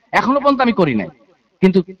 এখনো পর্যন্ত আমি করি নাই।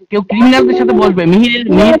 কিন্তু কেউ ক্রিমিনালদের সাথে বলবে,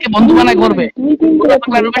 মিহিরকে বন্ধু বানায় করবে,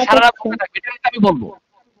 সারা রাত বসে থাকবে, এটা আমি বলবো,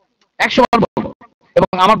 100 বার বলবো। এবং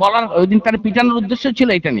আমার বলার ওই দিন তার পিটানোর উদ্দেশ্য ছিল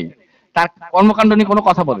এটা নিয়ে, তার কর্মকাণ্ড নিয়ে কোনো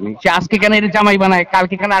কথা বলেনি। সে আজকে কেন এর জামাই বানায়,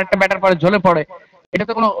 কালকে কেন আরেকটা ব্যাটার পরে ঝোলে পড়ে, এটা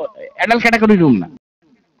তো কোনো অ্যাডাল্ট ক্যাটাগরি রুম না।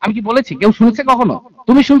 আমি কি বলেছি? কেউ শুনেছে কখনো?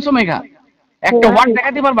 তুমি শুনছো মেঘা? একটা ওয়ার্ড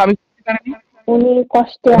দেখাতে পারবা আমি উনি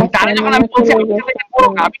কষ্টে আছে? তারে যখন আমি বলছি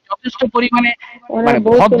আমি যথেষ্ট পরিমাণে মানে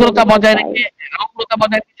ভদ্রতা বজায় রেখে, নম্রতা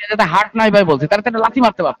বজায় রেখে যাতে হার্ট নাই ভাই বলছি, তারা তো একটা লাথি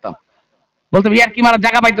মারতে পারতাম, বলতে ইয়ার কি মারা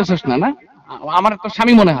জায়গা পাইতেছিস না, না আমার তো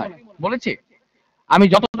স্বামী মনে হয়, বলেছি আমি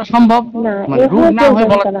যতটা সম্ভব মানে রুড না হয়ে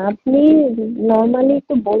বলা। আপনি নরমালি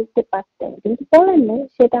তো বলতে পারতেন, কিন্তু বলেন না,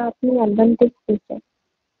 সেটা আপনি অ্যাডভান্টেজ দিয়েছেন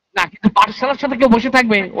না। কিন্তু পাঠশালার সাথে কেউ বসে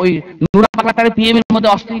থাকবে, ওই নুরা পাগলা তার পিএম এর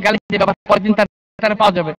মধ্যে অশ্লীল গালি দিয়ে ব্যাপার, পরের দিন তার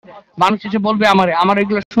পাওয়া যাবে, মানুষ এসে বলবে আমার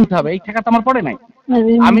এগুলো শুনতে হবে, এই ঠেকা তো আমার পড়ে নাই।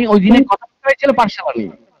 আমি ওই দিনে কথা বলতে হয়েছিল পাঠশালা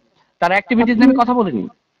নিয়ে, তার অ্যাক্টিভিটিস নিয়ে আমি কথা বলিনি।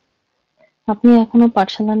 আপনি এখনো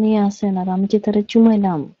পাঠশালা নিয়ে আছেন, আর আমি যে তারে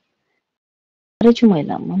চুমাইলাম,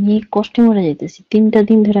 আমি কষ্টে মরে যাইতেছি, 3টা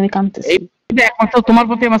দিন ধরে আমি কাঁদতেছি। একমাত্র তোমার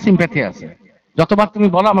প্রতি আমার সিম্প্যাথি আছে, যতবার তুমি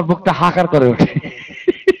বলো আমার বুকটা হাহাকার করে ওঠে,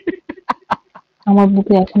 আমার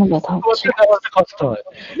বুকে এখনো ব্যথা হচ্ছে, কষ্ট হয়,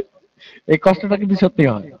 এই কষ্টটা কিন্তু সত্যি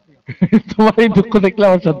হয়। তোমার এই দুঃখ দেখলে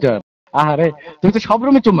আমার সহ্য হয়। আরে তুমি তো সব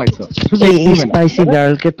রুমে চুমাইছো, শুধু এই স্পাইসি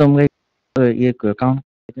গার্লকে তোমরা ইয়ে করো, কারণ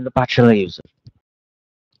কিন্তু পাঠশালা ইউজার।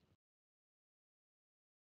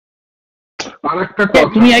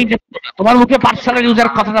 তুমি এই যে তোমার মুখে পাঠশালার ইউজার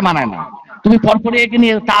কথাটা মানায় না, তুমি পরপরই একে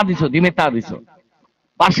নিয়ে তা দিছো, দিনে তা দিছো,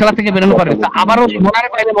 পাঠশালা থেকে বেরোনো পারে, আবারও মনারে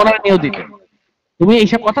পাইলে মনারে নিয়েও দিতে, তুমি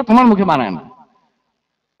এইসব কথা তোমার মুখে মানায় না।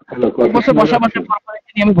 বসে বসা বসে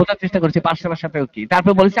আমি বোঝার চেষ্টা করছি পাঠশালার সাথেও কি,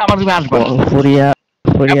 তারপর বলেছি আমার রুমে আসবো।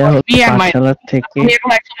 পরফরিয়া হচ্ছে পাঠশালা থেকে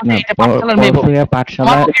না, পরফরিয়া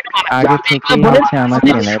পাঠশালা আগে থেকেই হচ্ছে আমার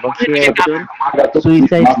চেনা, এবং সে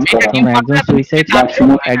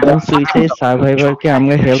একজন সুইসাইড সার্ভাইভারকে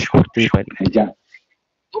আমরা হেল্প করতেই পারি।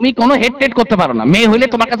 তুমি কোনো হেড টেড করতে পারো না। মেয়ে হলে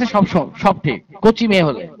তোমার কাছে সব সব ঠিক, কচি মেয়ে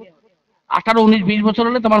হলে 18, 19, 20 বছর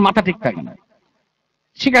হলে তোমার মাথা ঠিক থাকে না।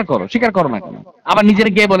 স্বীকার করো না কেন? আবার নিজের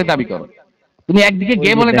গে বলে দাবি করো। তুমি একদিকে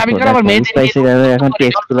গে বলে দাবি করো, আবার মেয়েদের এখন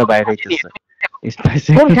টেক্সট গুলো বাইরে হইতেছে।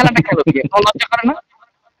 কোন খেলাটা খেলো কি? লজ্জা করে না?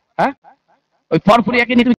 হ্যাঁ, ওই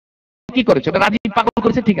পরপুরিয়াকে নিয়ে তুমি কি করেছো? এটা রাজীব পাগল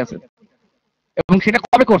করেছে, ঠিক আছে, এবং সেটা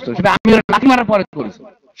কবে করছো? সেটা আমি লাথি মারার পরে করেছো,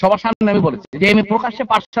 সবার সামনে আমি বলেছি যে আমি প্রকাশ্যে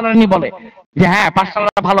পাঠশালা নিয়ে বলে যে হ্যাঁ পাঠশালা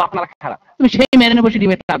ভালো, আপনারা খারাপ। তুমি সেই মেরে বসে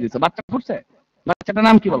ডিবেট না দিচ্ছ। বাচ্চা ফুটছে, বাচ্চাটার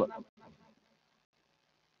নাম কি বলো?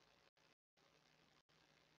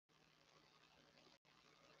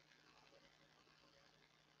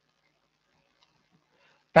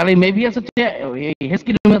 তাহলে মেবিয়াস হচ্ছে এই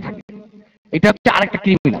হেস্কি রুমে থাকে। এটা হচ্ছে আরেকটা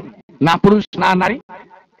ক্রিমিনাল, না পুরুষ না নারী,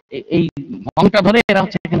 এই ভংটা ধরে এরা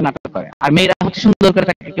হচ্ছে এখানে নাটক করে। আর মেয়েরা হচ্ছে সুন্দর করে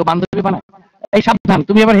থাকে, কেউ বান্ধবী বানায়। এই সাবধান,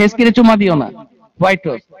 তুমি আবার হেস্কিরে চুমা দিও না, হোয়াইট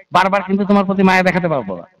রোজ বারবার কিন্তু তোমার প্রতি মায়া দেখাতে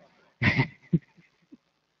পারবো না।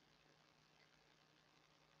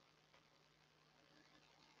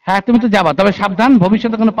 হ্যাঁ তুমি তো যাবা, তবে সাবধান,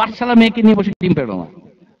 ভবিষ্যতে কোনো পাঠশালা মেয়েকে নিয়ে বসে ডিম পেড়ো না।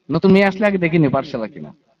 নতুন মেয়ে আসলে আগে দেখিনি পাঠশালা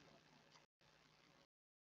কিনা।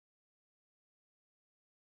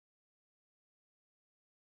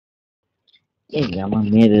 এই আমার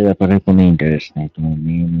মেয়েদের ব্যাপারে কোনো ইন্টারেস্ট নাই, তোমার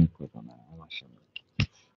মেয়ে নিয়ে করবো না আমার সামনে।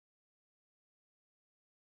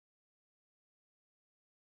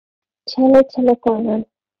 ছেলে করবেন।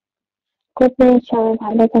 গুড নাইট, সবাই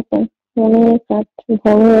ভালো থাকেন। মনে রাত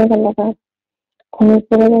ভোর হয়ে গেল, ঘুমিয়ে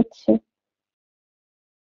পড়ে যাচ্ছে।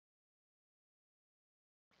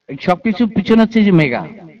 সবকিছু পিছনে হচ্ছে যে মেগা,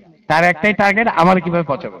 তার একটাই টার্গেট, আমার কিভাবে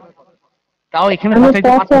পচাবো। তাও এখানে আমি পচাইতে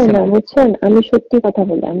পচাই পারতেছে না, না। বুঝছেন, আমি সত্যি কথা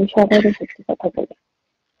বলি, আমি সবাইকে সত্যি কথা বলি।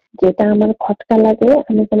 যেটা আমার খটকা লাগে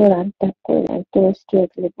আমি কোনো রাগ টাগ করি না, একটু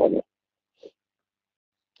স্ট্রেটলি বলি।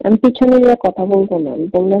 আমি পিছনে গিয়ে কথা বলবো না, আমি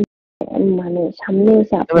বললাম মানে সামনে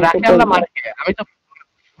এসে আপনাকে বলবো। আমি তো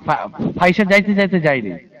ফাইসা যাইতে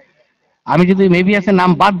যাইনি। আমি যদি মেবিয়াসের নাম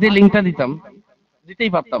বাদ দিয়ে লিঙ্কটা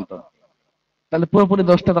দিতেই পারতাম তো, তাহলে পুরোপুরি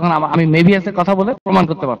দোষটা তখন আমি মেবিয়াসের কথা বলে প্রমাণ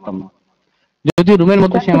করতে পারতাম না, যদিও রুমের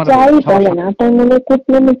মধ্যে সে আমার যাই বলেন, আপনার মনে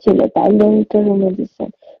কুটনামি ছিল তাই লিঙ্কটা রুমে দিচ্ছেন।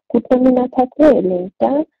 কুটনামি না থাকলে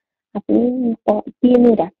লিঙ্কটা আপনি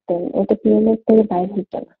পিএমএ রাখতেন, ওটা পিএমএ থেকে বাইরে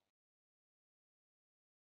হতো না।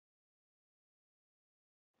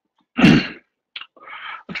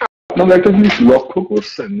 আপনারা একটা জিনিস লক্ষ্য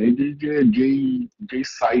করছেন, এই যে যেই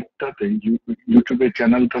সাইটটাতে, ইউটিউবের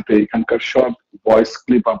চ্যানেলটাতে এখানকার সব ভয়েস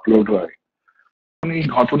ক্লিপ আপলোড হয়, এই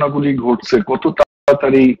ঘটনাগুলি ঘটছে কত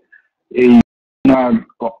তাড়াতাড়ি, এই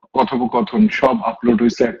কথোপকথন সব আপলোড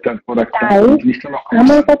হয়েছে একটার পর একটা।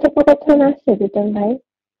 আমার কথোপকথন আছে বিটন ভাই,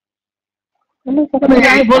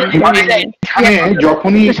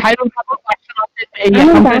 যখনই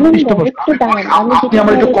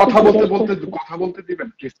কথা বলতে দিবেন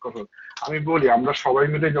প্লিজ। আমি বলি, আমরা সবাই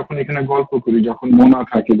মিলে যখন এখানে গল্প করি, যখন মনে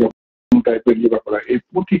থাকে, যখন টাইপের ইয়ে করা, এই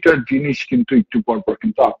প্রতিটা জিনিস কিন্তু একটু পরপর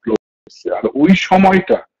কিন্তু আপলোড হচ্ছে। আর ওই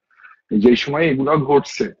সময়টা, যে সময় এগুলা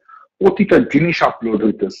ঘটছে, প্রতিটা জিনিস আপলোড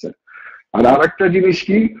হইতেছে। আর আরেকটা জিনিস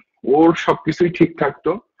কি, ওর সবকিছুই ঠিক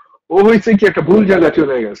থাকতো, ও হয়েছে কি একটা ভুল জায়গা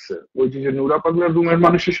চলে গেছে। ওই যে নুরা পাগলার রুমের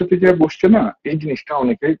মানুষের সাথে যে বসছে না, এই জিনিসটা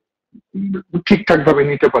অনেকে ঠিকঠাক ভাবে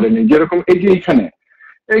নিতে পারেনি। যেরকম এই যে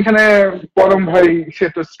এইখানে পরম ভাই, সে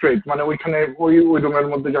তো স্ট্রেট, মানে ওইখানে ওই রুমের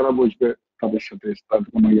মধ্যে যারা বসবে তাদের সাথে তার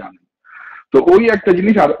কোনো ইয়া নেই। তো ওই একটা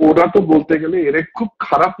জিনিস। আর ওরা তো বলতে গেলে এরা খুব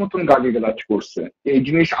খারাপ মতন গালিগালাজ করছে। এই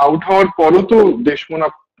জিনিস আউট হওয়ার পরও তো দেশমোনা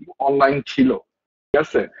অনলাইন ছিল, ঠিক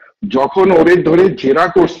আছে। যখন ওরে ধরে জেরা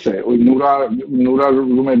করছে ওই নুরার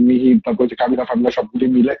রুমের মিহির, তারপর যে কাবিলা ফাবিলা সবগুলি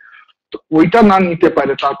মিলে, তো ওইটা না নিতে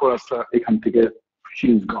পারে, তারপর আস্তে এখান থেকে শি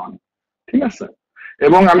ইজ গন, ঠিক আছে।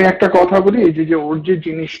 এবং আমি একটা কথা বলি, এই যে ওর যে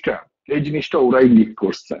জিনিসটা, এই জিনিসটা ওরাই লিক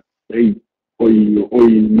করছে, এই ওই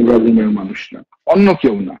নুরা রুমের মানুষটা, অন্য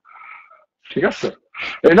কেউ না, ঠিক আছে।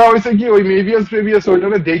 এটা হয়েছে কি, ওই মেভিয়াস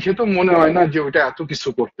ওইটাকে দেখে তো মনে হয় না যে ওইটা এত কিছু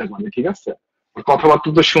করতে পারে, ঠিক আছে। কথাবার্তা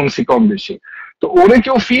তো শুনছি কম বেশি, তো ওরে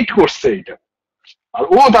কেউ ফিট করছে এটা, আর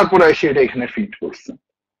ও তারপরে এসে এটা এখানে ফিট করছে।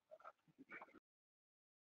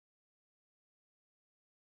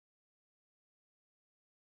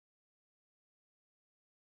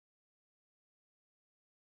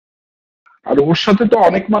 আর ওর সাথে তো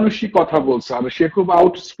অনেক মানুষই কথা বলছে, আর সে খুব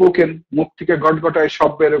আউটস্পোকেন, মুখ থেকে গটগটায়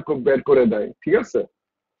সব বের করে দেয়, ঠিক আছে।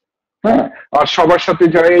 হ্যাঁ, আর সবার সাথে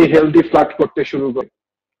যায় এই হেলদি ফ্লাট করতে শুরু করে,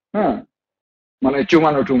 হ্যাঁ, মানে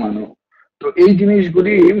চুমানো। তো এই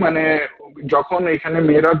জিনিসগুলি মানে যখন এখানে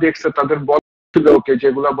মেয়েরা দেখছে তাদের বলছিল ওকে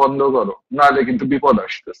যেগুলা বন্ধ করো, নাহলে কিন্তু বিপদ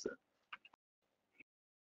আসতেছে।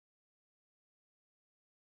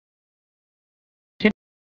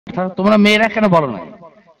 তোমরা মেয়েরা কেন বলো না?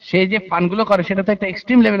 সে যে ফানগুলো করে সেটা তো একটা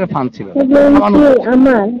এক্সট্রিম লেভেলের ফান ছিল।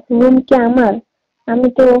 আমার রুম কি আমার, আমি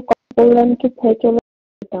তো বললাম কি চলে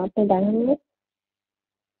আপনি জানেন না।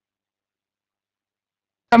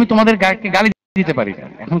 আমি তোমাদের গালি দিতে পারি না।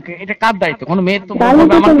 এখন এটা কার দায়িত্ব? কোনো মেয়ের তো গালি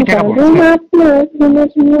আমার কি টাকা পড়ছে? রুম আপনার, রুমের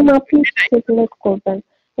নিয়ম আপনি সিলেক্ট করবেন।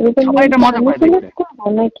 সবাই এটা মজা পায় দেখতে। সিলেক্ট করবো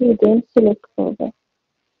নাকি জেন্টস সিলেক্ট করবে?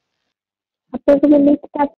 আপনার কোনো লিস্ট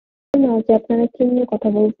থাকবে না যে আপনারা কি নিয়ে কথা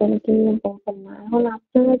বলবেন, কি নিয়ে বলবেন না। এখন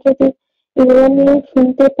আপনারা যদি এগুলো নিয়ে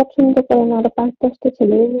শুনতে পছন্দ করেন, আরো 5-10টা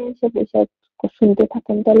ছেলে নিয়ে এসে বসে শুনতে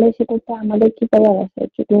থাকেন, তাহলে সেটা তো আমাদের কি করার আছে?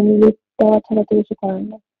 যদি লিস্ট দেওয়া ছাড়া তো কিছু করার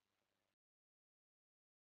নেই।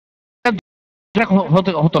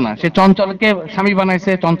 হতো না। সে চঞ্চলকে স্বামী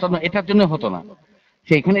বানাইছে, চঞ্চল এটার জন্য হতো না।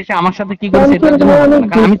 সেখানে এসে আমার সাথে কি করেছে এটার জন্য হতো না।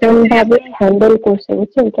 কারণ আমি ভাবে হ্যান্ডেল করছে,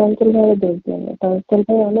 বুঝছেন? চঞ্চল ভাবে দোষ দেন না, চঞ্চল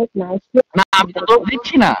ভাই অনেক নাইসলি। না, আমি তো দোষ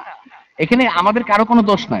দিচ্ছি না, এখানে আমাদের কারো কোনো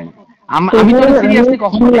দোষ নাই। আমি তো সিরিয়াসলি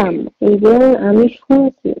কখনো এবং আমি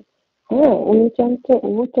শুনছি, হ্যাঁ,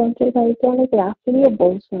 চঞ্চল ভাইকে অনেক রাফলিয়ে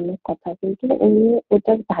বলছে অনেক কথা, কিন্তু উনি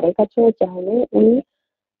ওটার ধারে কাছেও যায়নি। উনি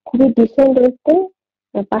খুবই ডিসেন্ট রেখে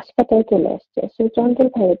পাশ কাটায় চলে আসছে। সে চঞ্চল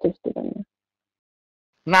ভাইয়ের দোষ দেবেন না।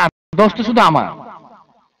 না, দোষ তো শুধু আমার।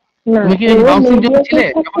 না, তুমি কি বাউন্সিং জন্য ছিলে?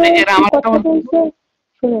 এরা আমার কথা বলছে,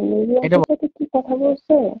 শুনুন, মিডিয়ার সাথে কি কথা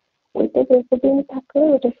বলছে ওইটা যতদিন থাকলে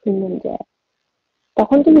ওটা শুনুন যায়,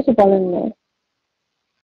 তখন তো কিছু বলেন না।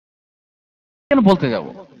 কেন বলতে যাব?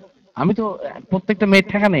 আমি তো প্রত্যেকটা মেয়ের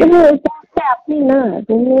ঠেকা নেই। আপনি না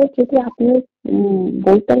রুমে যদি আপনি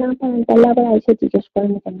বলতে না পারেন, তাহলে আবার এসে জিজ্ঞেস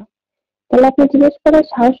করেন কেন? তাহলে আপনি জিজ্ঞেস করার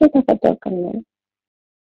সাহসই থাকার দরকার নেই।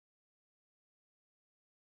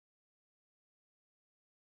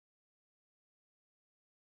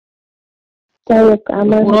 যাই হোক,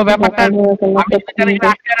 আমার পুরো ব্যাপারটা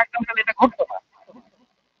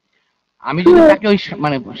আমি যদি তাকে ওই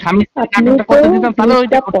মানে স্বামী নাটকটা করতে দিতাম তাহলে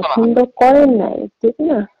ওইটা করতো না। পছন্দ করেন নাই, ঠিক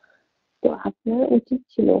না? তো আপনার উচিত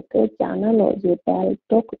ছিল ওকে জানানো যে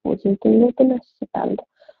প্যালটক ও যেহেতু নতুন আসছে, প্যালটক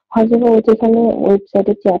হয়তো ও যেখানে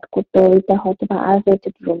ওয়েবসাইটে চ্যাট করতো ওইটা হয়তো বা আর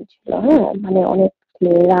রেটেড রুম ছিল, হ্যাঁ, মানে অনেক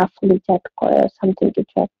রাফলি চ্যাট করে সামথিং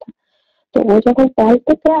কিছু একটা। তো ও যখন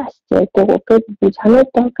প্যালটকে আসছে, তো ওকে বোঝানোর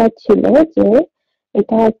দরকার ছিল যে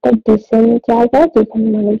এটা একটা ডিসেন্ট জায়গা যেখানে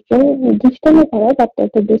মানুষজন দুষ্টামি করে, বাট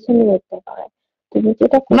একটা ডিসেন্ট ওয়েতে করে। তুমি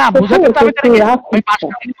যেটা না করতে বুঝাতে তবে আমি 5টা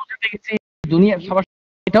দিন বুঝাতে গেছি দুনিয়ার সবার,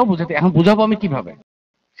 এটাও বুঝাতে। এখন বুঝাবো আমি কিভাবে?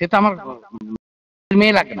 সে তো আমার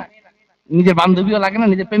মেয়ে লাগে না, নিজের বান্ধবীও লাগে না,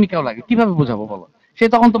 নিজের প্রেমিকাও লাগে, কিভাবে বুঝাবো বলো? সে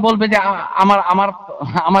তখন তো বলবে যে আমার আমার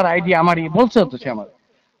আমার আইডিয়া আমার বলছে, তো সে আমার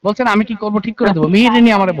বলছেন আমি কি করবো ঠিক করে দেবো, মেয়েরে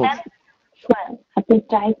নিয়ে আমারে বলছে। আপনি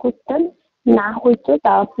ট্রাই করতেন, না হইতো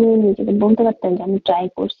তা আপনি নিজেকে বলতে পারতেন যে আমি ট্রাই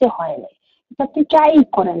করছি, হয় নাই। আপনি ট্রাই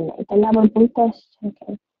করেন নাই, তাহলে আবার বলতে আসছেন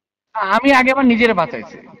কেন? আমি আগে আবার নিজের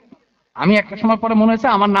বাঁচাইছি। আমি একটা সময় পরে মনে হয়েছে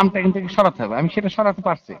আমার নামটা এখান থেকে সরাতে হবে, আমি সেটা সরাতে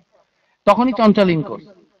পারছি। তখনই চঞ্চল ইন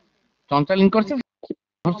করছে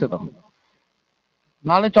ধরছে তখন,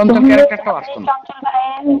 নাহলে চঞ্চল ক্যারেক্টারটাও আসতো না। চঞ্চল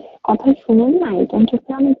ভাইয়ের কথা শুনেন না, এই চঞ্চল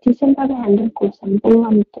ভাই অনেক ডিসেন্ট ভাবে হ্যান্ডেল করছেন,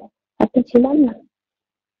 বললাম তো। আপনি ছিলেন না,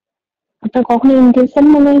 আপনার কখনো ইন্টেনশন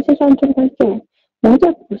মনে হয়েছে চঞ্চল ভাইকে? মজা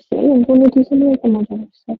করছে, উনি ডিসেন্ট ভাইকে মজা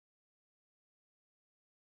করছে।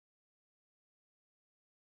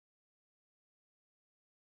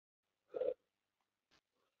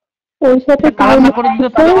 ওর সাথে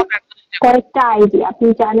কয়েকটা আইডি আপনি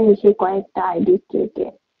জানেন, সেই কয়েকটা আইডি কে কে,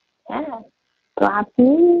 হ্যাঁ। তো আপনি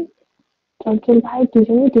চঞ্চল ভাই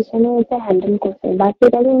দুজনেই ডিসেন্ট হ্যান্ডেল করছেন,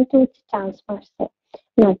 বাকিটা কিন্তু চান্স মারছে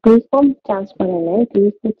না। দুই কম চান্স মানে নেই, দুই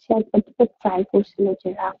হচ্ছে একবার ট্রাই করছিল যে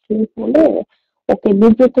রাফলি বলে ওকে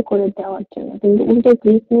বিব্রত করে দেওয়ার জন্য, কিন্তু উল্টে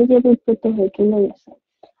গ্রিস নিজে বিব্রত হয়ে চলে গেছে।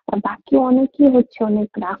 আর বাকি অনেকেই হচ্ছে অনেক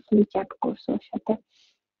রাফলি চ্যাট করছে ওর সাথে,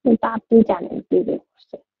 কিন্তু আপনি জানেন কি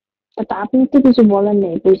করছে। তো আপনি তো কিছু বলার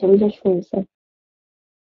নেই, বুঝে বুঝে শুনছেন।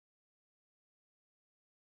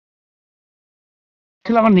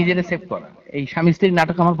 আমার নিজেরে সেভ করা, এই স্বামী স্ত্রীর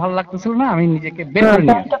নাটক আমার ভালো লাগতেছিল না, আমি নিজেকে বের করে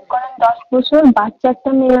নিয়ে 10 বছর বাচ্চা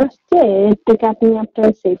একটা মেয়ে আসছে, এর থেকে আপনি আপনার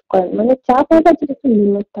সেভ করেন, মানে চাপ হয়ে গেছে, একটু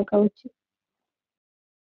লিমিট থাকা উচিত।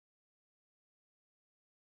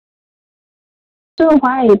 তো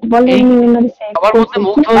হোয়াইট বলেন সবার মধ্যে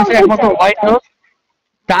মুগ্ধ হয়েছে একমাত্র হোয়াইট রোজ,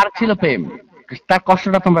 তার ছিল প্রেম, তার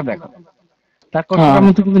কষ্টটা তোমরা দেখো, তার কষ্টটার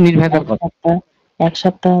মধ্যে কিন্তু নির্ভেজাল কথা। এক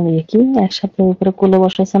সপ্তাহ উপরে কোলে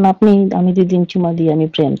বসেছেন আপনি, আমি 2 দিন চুমা দিয়ে আমি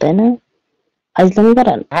প্রেম, তাই না? আজলামি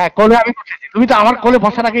করেন। হ্যাঁ, কোলে আমি বসেছি, তুমি তো আমার কোলে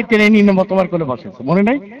বসার আগেই টেনে নিয়ে নেবো তোমার কোলে বসেছো, মনে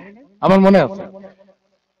নাই? আমার মনে আছে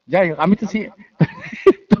যাই হোক, আমি তো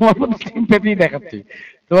তোমার মধ্যে সিম্প্যাথি দেখাচ্ছি,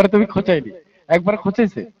 তোমার তুমি খোঁচাইনি, একবার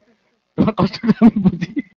খোঁচাইছে, তোমার কষ্টটা আমি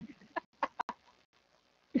বুঝি।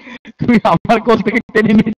 তুমি আমার কোল থেকে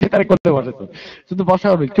টেনে নিয়ে তার করতে বসেছো, শুধু বসা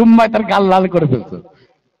হবে চুম্মায় তার গাল লাল করে ফেলছো,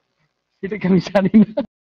 সেটাকে আমি জানি না।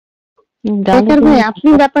 বেকার ভাই, আপনি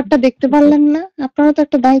ব্যাপারটা দেখতে পারলেন না? আপনারও তো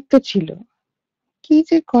একটা দায়িত্ব ছিল। কি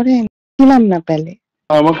যে করেন, ছিলাম না পেলে।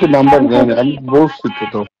 আমাকে নাম্বার দেন, আমি বলছি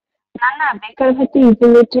তো। না না, বেকার ভাই তো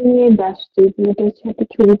ইভ্যালুয়েটর নিয়ে ব্যস্ত, ইভ্যালুয়েটরের সাথে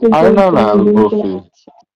ছবি তুলতে আরে না না, আমি লিংক বলছি লাগাচ্ছে।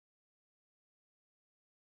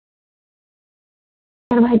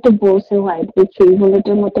 বেকার ভাই তো বলছে হোয়াইট বিচ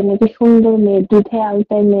ইভ্যালুয়েটরের মতো নাকি সুন্দর মেয়ে, দুধে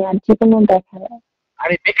আলতায় মেয়ে আর জীবনও দেখা যায়।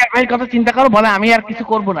 আরে বেকার ভাইয়ের কথা চিন্তা করো, বলে আমি আর কিছু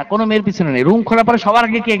করবো না, কোনো মেয়ের পিছনে নেই। রুম খোলার পরে সবার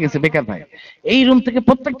আগে কে গেছে? বেকার ভাই। এই রুম থেকে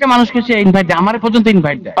প্রত্যেকটা মানুষকে সে ইনভাইট দেয়, আমার পর্যন্ত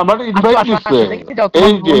ইনভাইট দেয়। আমার আসো ইনভাইট আসো দিচ্ছে। আসো, দেখতে যাও, তোমার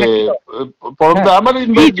এই যে মনে কি দাও? পরমদা হ্যাঁ, আমার এই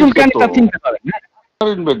ইনভাইট দিচ্ছে চুলকানি তো, তার চিন্তা করেন, হ্যাঁ?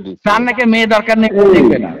 ইনভাইট দিচ্ছে। তার নাকি মেয়ে দরকার নেই, এই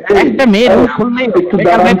দেখবে না, এই একটা মেয়ে রুম খুললেই একটু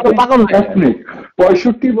বেকার ভাই দাঁড়ান তো, পুরো পাগল হয়ে এক যায়। মিনিট।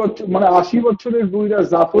 65 বছর মানে 80 বছরের বুইরা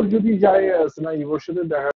জাফর যদি যায় আছে না ইভোর সাথে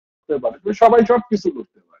দেখা করতে পারে, তো সবাই সবকিছু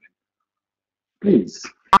করতে পারে। প্লিজ।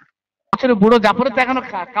 আসলে বুড়ো জাফরের তো এখনো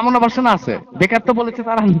কামনা বাসনা আছে, বেকার তো বলেছে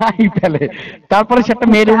তারা নাই ফেলে, তারপরে সে একটা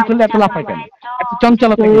মেয়ে রুম খুললে এত লাফায় কেন, এত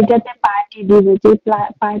চঞ্চলতা কেন? ফ্লোরিডাতে পার্টি দিবে, যে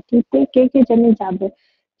পার্টিতে কে কে জানি যাবে,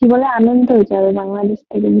 কি বলে আনন্দ হয়ে যাবে বাংলাদেশ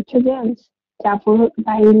থেকে, বুঝছো জেমস? জাফর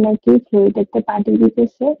ভাই নাকি ফ্লোরিডাতে পার্টি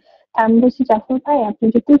দিতেছে। তা আমি বলছি জাফর ভাই, আপনি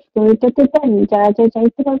যদি ফ্লোরিডাতে যান, যারা যারা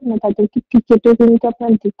যাইতে পারবে না তাদেরকে টিকিটও কিন্তু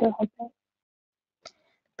আপনার দিতে হবে।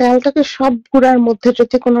 তাহলে সব ঘোড়ার মধ্যে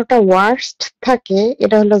যদি কোনোটা ওয়ার্স্ট থাকে,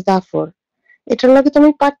 এটা হলো জাফর। এটার লগে তো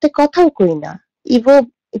আমি পারতে কথাও কই না। ইভো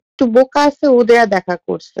একটু বোকা আছে, ওদের দেখা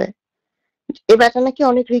করছে। এ বেটা নাকি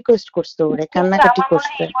অনেক রিকোয়েস্ট করছে, ওরে কিন্তু কান্নাকাটি আমার মনে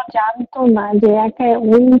করছে। হয় ও জানতো না যে একা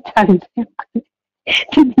ওই থাকবে।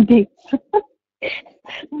 তুমি দেখছো,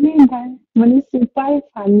 মানে মানে সুপার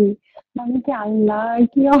ফানি, মানে কি আল্লাহ,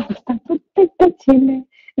 কি অবস্থা! প্রত্যেকটা ছেলে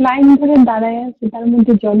লাইন ধরে দাঁড়ায় আছে, তার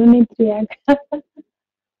মধ্যে জননেত্রী একা।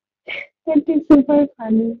 Super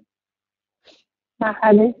funny.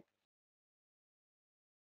 আহারে,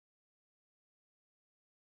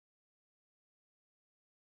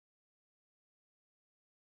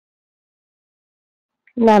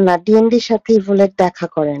 না না, ডিএনডির সাথে ইভোলেট দেখা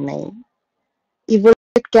করে নাই।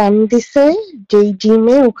 ইভোলেট ক্যাম্প দিছে যেই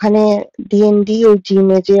জিমে, ওখানে ডিএনডি ওই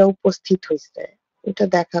জিমে যে উপস্থিত হয়েছে, এটা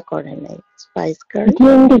দেখা করে নাই স্পাইস গার্ল।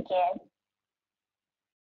 ডিএনডি কে?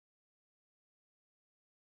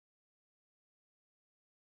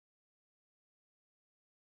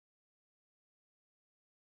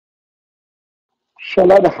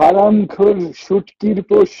 শালার হারাম খোর, শুটকির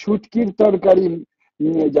পর শুটকির তরকারি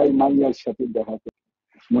নিয়ে যাই মাইয়ার সাথে দেখা করতে,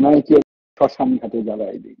 মনে হয় কি শ্মশান ঘাটে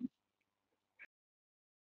জ্বালাই দিই।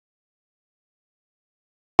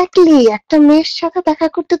 এক্স্যাক্টলি, একটা মেয়ের সাথে দেখা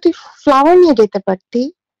করতে তুই ফ্লাওয়ার নিয়ে যেতে পারতি,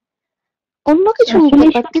 অন্য কিছু নিতে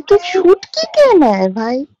আসলে পারতি, তুই শুটকি কে নেয়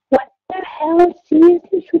ভাই? what the hell,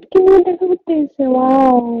 seriously শুটকি নিয়ে দেখা করতে এসে?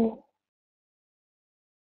 ওয়াও।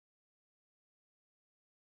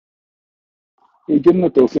 এই জন্য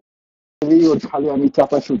তো ওকে ওর খালি আমি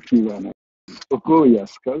চাপা শুটকি বানাই। তো কই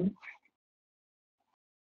আজকাল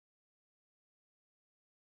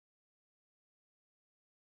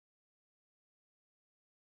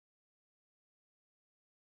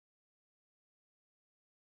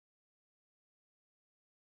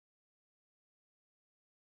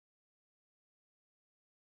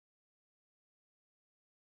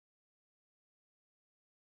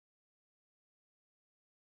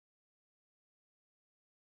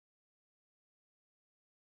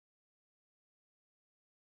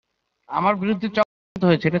আমার বিরুদ্ধে চক্রান্ত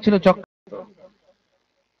হয়েছে, এটা ছিল চক্রান্ত,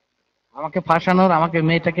 আমাকে ফাঁসানোর, আমাকে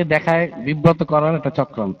মেয়েটাকে দেখায় বিব্রত করার একটা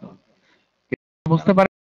চক্রান্ত। বুঝতে পারি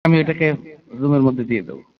আমি এটাকে রুমের মধ্যে দিয়ে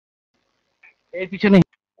দেবো। এর পিছনে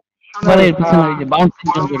মানে এর পিছনে ওই যে বাউন্সিং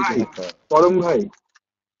জড়িত ভাই, থাকতে হবে। পরম ভাই,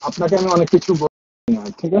 আপনাকে আমি অনেক কিছু বলি না,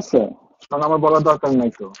 ঠিক আছে? কারণ আমার বলার দরকার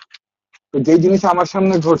নাই তো। তো যেই জিনিস আমার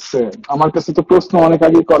সামনে ঘটছে, আমার কাছে তো প্রশ্ন অনেক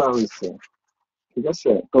আগে করা হয়েছে, ঠিক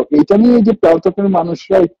আছে? তো এইটা নিয়ে যে প্রান্তকের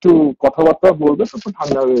মানুষরা একটু কথাবার্তা বলবে, সব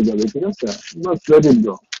ঠান্ডা হয়ে যাবে, ঠিক আছে? বাস লেট ইট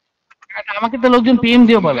গো। আমাকে তো লোকজন পিএম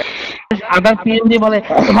দিয়ে বলে, আদার পিএম দিয়ে বলে,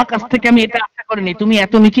 তোমার কাছ থেকে আমি এটা আশা করিনি, তুমি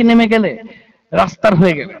এত নিচে নেমে গেলে, রাস্তার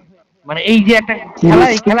হয়ে গেলে। মানে এই যে একটা কি খেলা,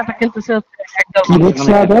 এই লিখছে? খেলাটা খেলতেছে একদল কি মানুষ,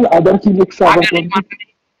 লিখছে মানে আদার? আদার কি লিখছে আবার বাঙালি কোন? মাটালি।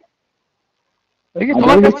 ওই যে আদার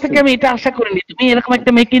তোমার কাছ লিখছে? থেকে আমি এটা আশা করিনি, তুমি এরকম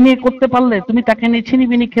একটা মেয়েকে নিয়ে করতে পারলে, তুমি তাকে নিয়ে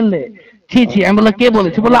ছিনিবিনি খেললে। ছি ছি। আমি বললাম কে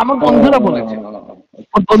বলেছে? বলে আমার বন্ধুরা বলেছে,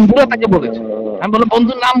 ওর বন্ধুরা তাকে বলেছে। আমি বললাম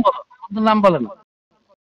বন্ধুর নাম বলো, বন্ধুর নাম বলে না।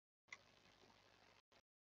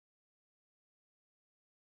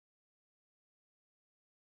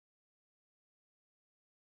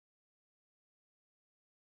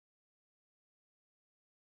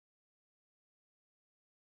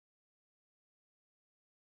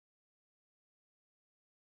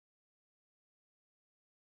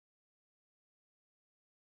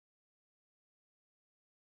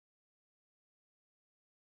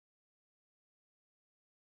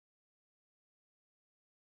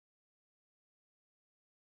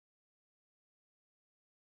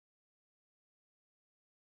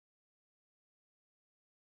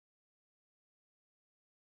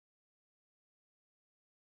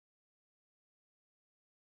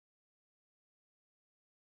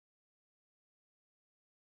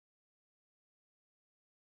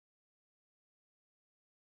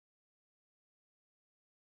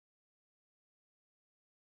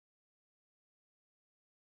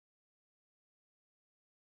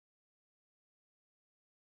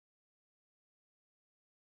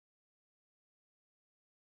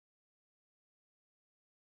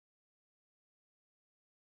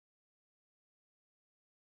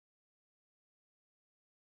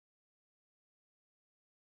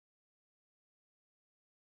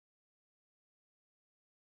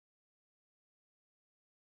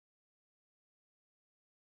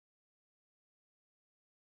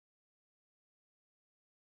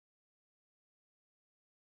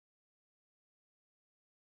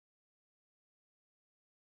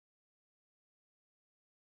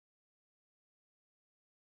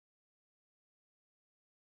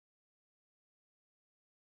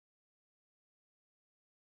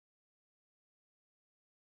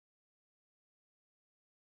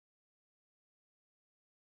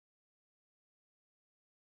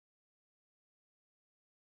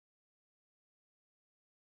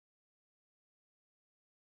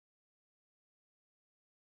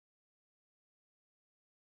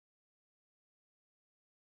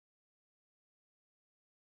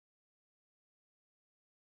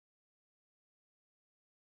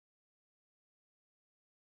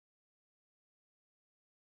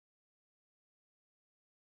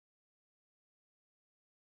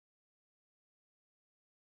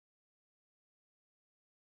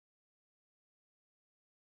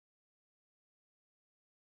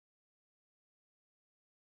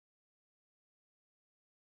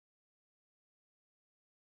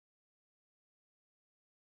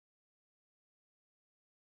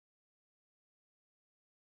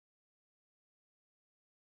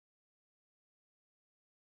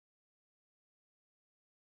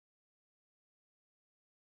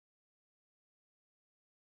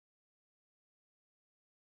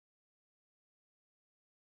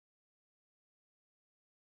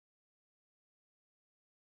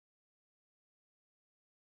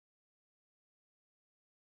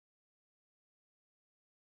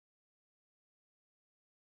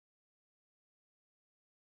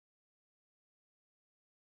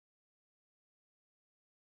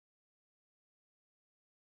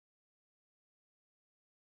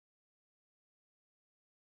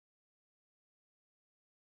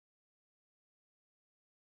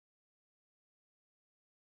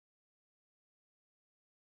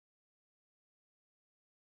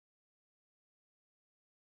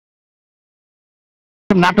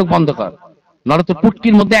 নাটক বন্ধ কর, নয়তো তোর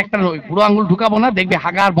পুটকির মধ্যে একটা ওই বুড়ো আঙ্গুল ঢুকাবো না, দেখবি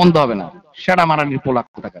হাগা আর বন্ধ হবে না। সেটা মারানির পোলা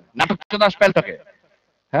কোথাকার নাটক চোদাস পেলটকে।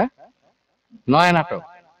 হ্যাঁ, নয় নাটক,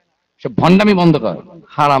 সব ভণ্ডামি বন্ধ কর,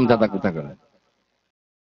 হারাম জাদা কোথাকার।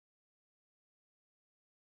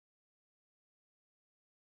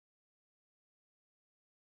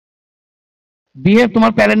 বিয়ে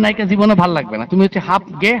তোমার প্যারের নায়িকা জীবনে ভাল লাগবে না, তুমি হচ্ছে হাফ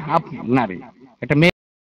গে হাফ নারী। একটা মেয়ে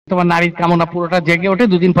তোমার নারীর কামনা পুরোটা জেগে ওঠে,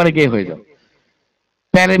 দুদিন পরে গে হয়ে যাও।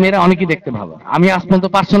 প্যারে মেয়েরা অনেকেই দেখতে ভালো, আমি আজ পর্যন্ত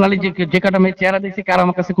পার্সোনালি যে কটা মেয়ে চেহারা দেখছি কারো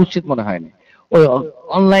আমার কাছে কুৎসিত মনে হয়নি। ওই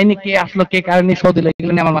অনলাইনে কে আসলো কে কারণে শো দিল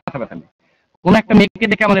এগুলো নিয়ে আমার মাথা ব্যথা নেই। কোন একটা মেয়েকে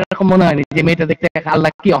দেখে আমার এরকম মনে হয়নি যে মেয়েটা দেখতে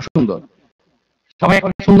আল্লাহ কি অসুন্দর। সবাই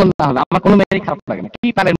এখন সুন্দর না হলে আমার কোনো মেয়েরই খারাপ লাগে না, কি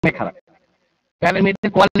প্যারের মেয়ে খারাপ? প্যারের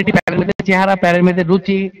মেয়েদের কোয়ালিটি, প্যারের মেয়েদের চেহারা, প্যারের মেয়েদের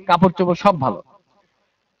রুচি, কাপড় চোপড় সব ভালো।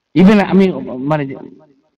 ইভেন আমি মানে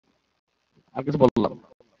আর কিছু বললাম,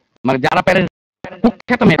 মানে যারা প্যারের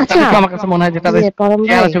কুখ্যাত মেয়ে আচ্ছা, তাদেরকে আমার কাছে মনে হয় যে তাদের পরম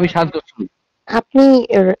চেহারা ভাই, ছবি সাজগোজ সুন্দর। আপনি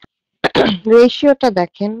রেশিওটা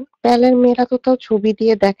দেখেন। প্যালের মেয়েরা তো তাও ছবি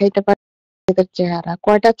দিয়ে দেখাইতে পারে এদের চেহারা।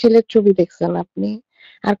 কয়টা ছেলের ছবি দেখছেন আপনি?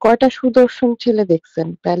 আর কয়টা সুদর্শন ছেলে দেখছেন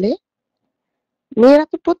প্যালে? মেয়েরা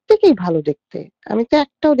তো প্রত্যেকেই ভালো দেখতে, আমি তো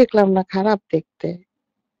একটাও দেখলাম না খারাপ দেখতে।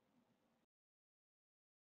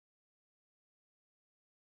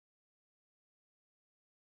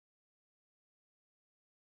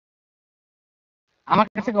 আমার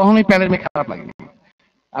কাছে কখনোই প্যারের মেয়ে খারাপ লাগেনি।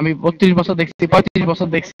 আমি 32 বছর দেখছি, 35 বছর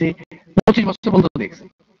দেখছি, 25 বছর পর্যন্ত দেখছি,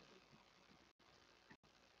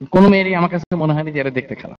 কোন মেয়েরই আমার কাছে মনে হয়নি যে এরা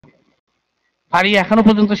দেখতে খারাপ। আর এই এখনো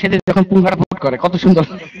পর্যন্ত সেদিন যখন পুঙ্গাটা ফুট করে কত সুন্দর,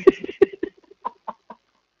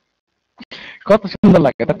 কত সুন্দর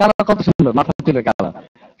লাগে, তারা কত সুন্দর মাথা চুলের কালার,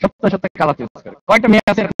 সপ্তাহে সপ্তাহে কালার চেঞ্জ করে। কয়টা মেয়ে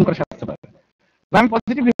আছে এরকম করে সাজতে পারে? না, আমি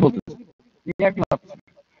পজিটিভলি বলতেছি, এই আর কি ভাবছি।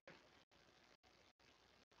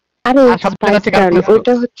 আরে আর সব জায়গা স্পাইস হচ্ছে গার্ল গার্লফ্রেন্ডস তো।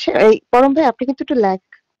 ওইটা হচ্ছে, এই পরম ভাই আপনি কিন্তু একটু ল্যাগ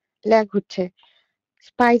ল্যাগ হচ্ছে।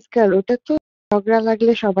 স্পাইস গার্ল ওটা তো ঝগড়া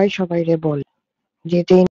লাগলে সবাই সবাইরে বলে যে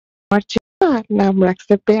যে আমার ছিল আর নাম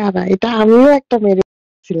রাখছে পেয়ারা। এটা আমিও একটা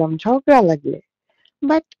মেরেছিলাম ঝগড়া লাগলে,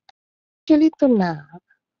 বাট অ্যাকচুয়ালি তো না,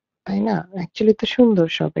 তাই না? অ্যাকচুয়ালি তো সুন্দর,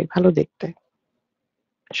 সবাই ভালো দেখতে,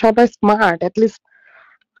 সবাই স্মার্ট, অ্যাটলিস্ট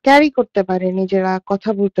ক্যারি করতে পারে, নিজেরা কথা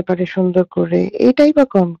বলতে পারে সুন্দর করে, এটাই বা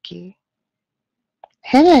কম কি?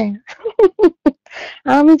 হ্যাঁ।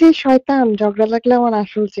 আমি যে শয়তান, ঝগড়া লাগলে আমার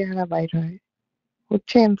আসল চেহারা বাইর হয়,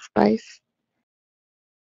 বুঝছেন স্পাইস?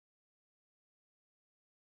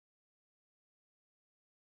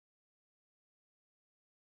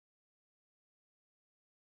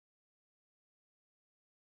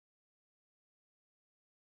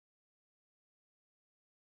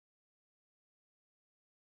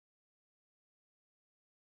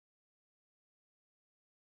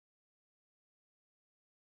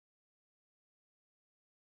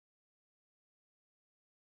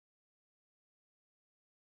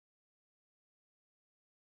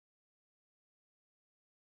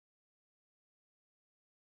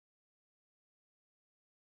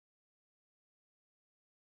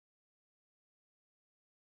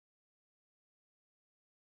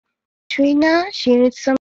 কিছুই না, she needs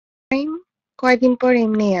some time, কয়দিন পর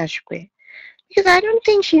এমনি আসবে। Because I don't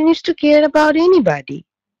think she needs to care about anybody.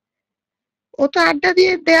 ও তো আড্ডা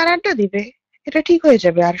দিয়ে দেয়ার আড্ডা দিবে, এটা ঠিক হয়ে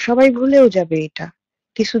যাবে আর সবাই ভুলেও যাবে এটা।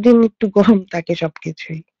 কিছুদিন একটু গরম থাকে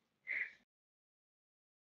সবকিছুই।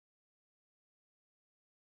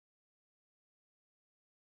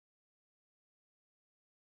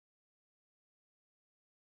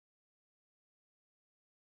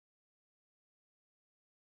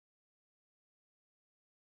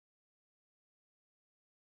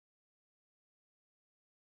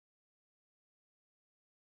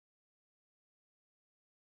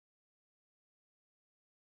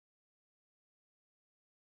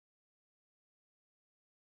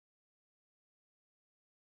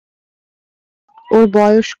 ওর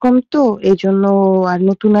বয়স কম তো এই জন্য, আর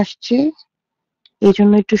নতুন আসছে এই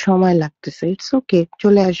জন্য একটু সময় লাগতেছে। ইটস ওকে,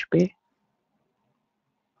 চলে আসবে।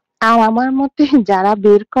 আর আমার মতে যারা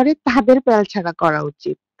বের করে তাদের ছাড়া করা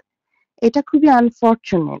উচিত। এটা খুবই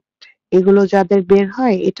আনফরচুনেট, এগুলো যাদের বের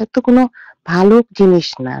হয় এটা তো কোনো ভালো জিনিস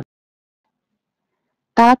না।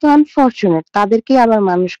 তারা তো আনফরচুনেট, তাদেরকে আবার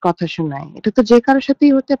মানুষ কথা শোনায়, এটা তো যে কারোর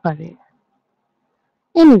সাথেই হতে পারে।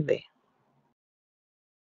 এনিওয়ে,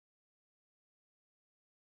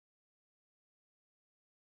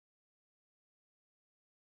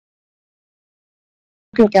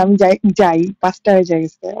 ওকে ওকে, আমি যাই যাই, 5টা হয়ে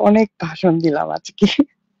গেছে, অনেক ভাষণ দিলাম আজকে।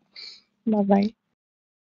 Bye bye.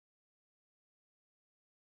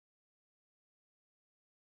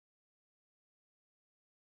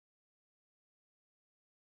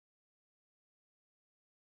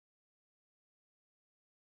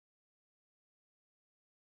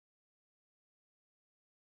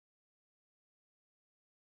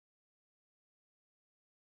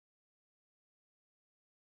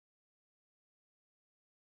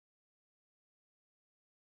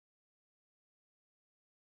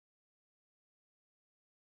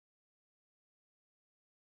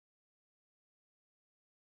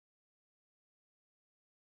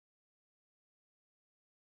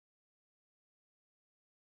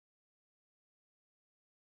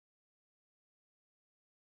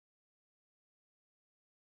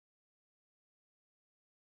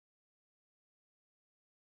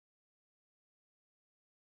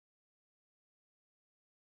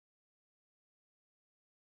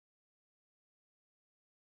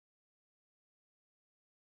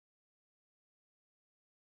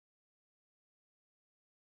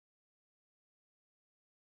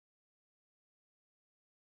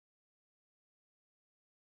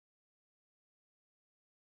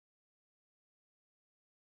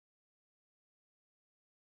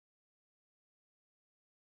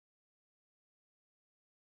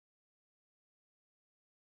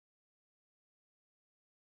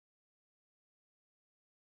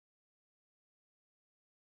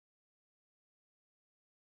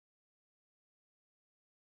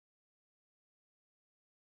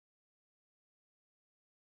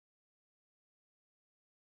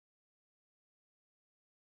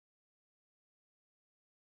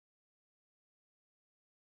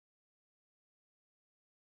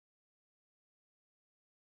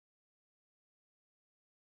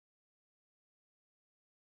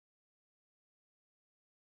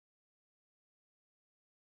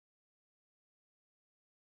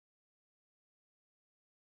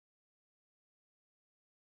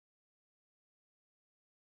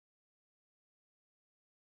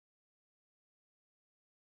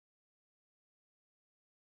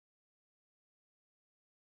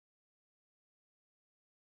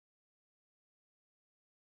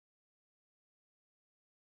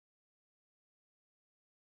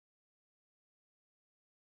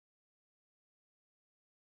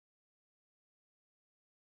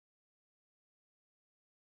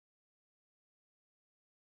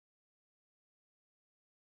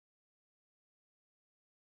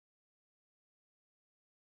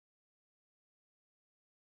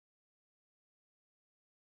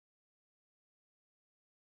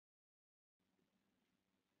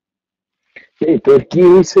 এই তোর কি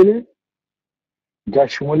হয়েছে রে? যা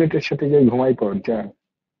সুমলেটের সাথে যাই ঘুমাই পড় যা।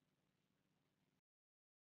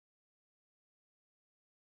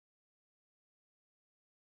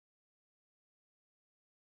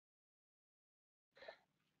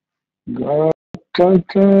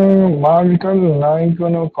 মালটাল নাই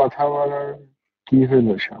কোনো কথা বলার। কি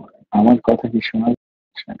হইলো সবাই, আমার কথা কি শোনা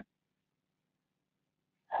যাচ্ছে?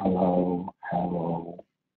 Hello, hello.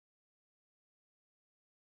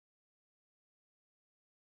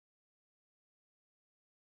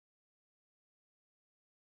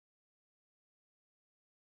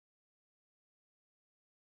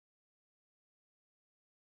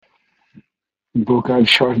 বোকার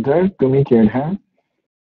সর্দার তুমি কে? হ্যাঁ,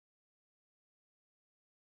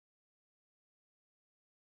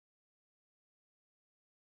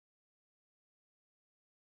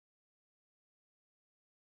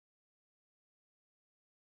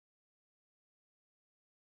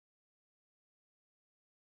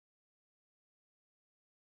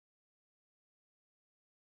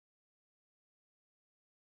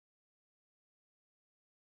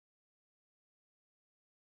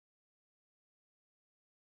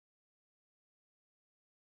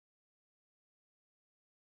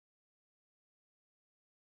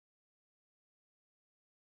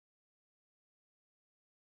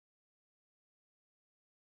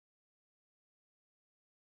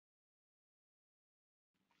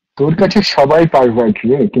 তোর কাছে সবাই পারভার্ট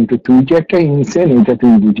রে, কিন্তু তুই যে একটা ইনসেন এটা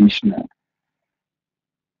তুই বুঝিস না।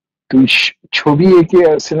 তুই ছবি এঁকে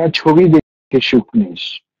আছে না, ছবি দেখে সুখ নিস।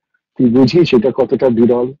 তুই বুঝিস এটা কতটা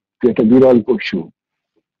বিরল? তুই একটা বিরল পশু।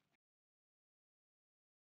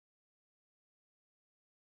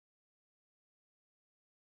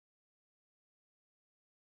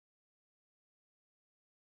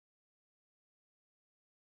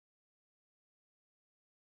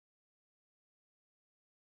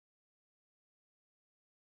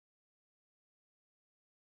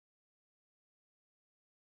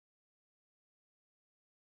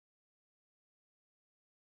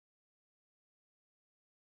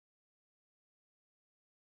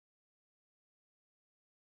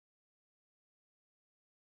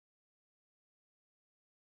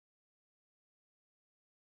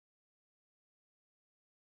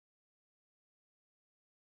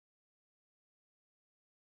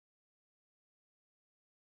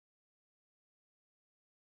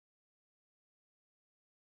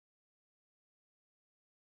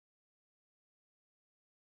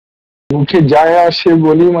 মুখে যায় আসে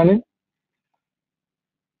বলি মানে?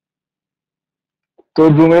 তোর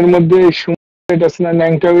রুমের মধ্যে সুন্দর আছে না,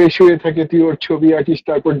 ন্যাংটা হয়ে শুয়ে থাকে, তুই ওর ছবি আঁকিস,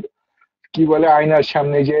 তারপর কি বলে আয়নার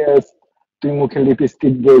সামনে যে তুই মুখে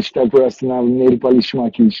লিপস্টিক দিস, তারপর আছে না নেল পলিশ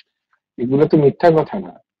মাখিস। এগুলো তো মিথ্যা কথা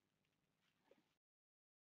না?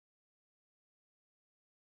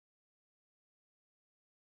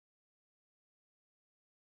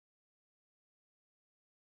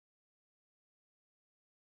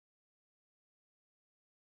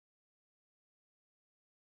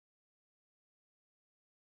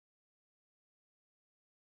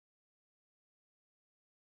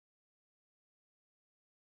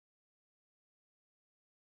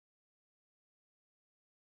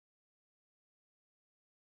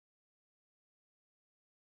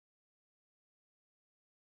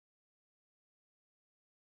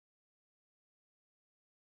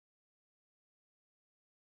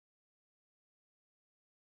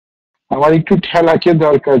 আমার একটু ঠেলাকে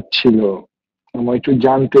দরকার ছিল। আমার একটু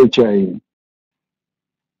জানতে চাই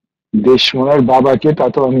দেশমোনার বাবাকে, তা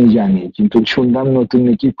তো আমি জানি, কিন্তু শুনলাম নতুন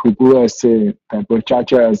নাকি ফুপু আছে, তারপর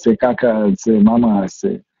চাচা আছে, কাকা আছে, মামা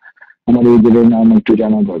আছে। আমার এদের নাম একটু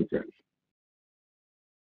জানা দরকার।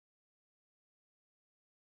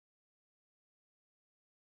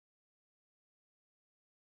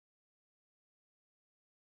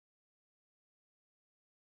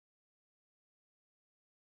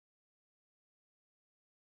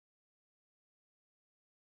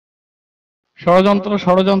 ষড়যন্ত্র,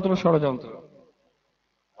 ষড়যন্ত্র, ষড়যন্ত্র,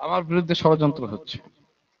 আমার বিরুদ্ধে ষড়যন্ত্র হচ্ছে।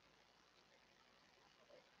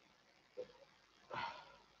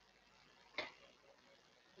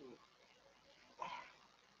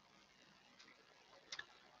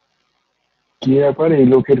 কি ব্যাপার, এই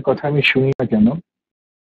লোকের কথা আমি শুনি না কেন?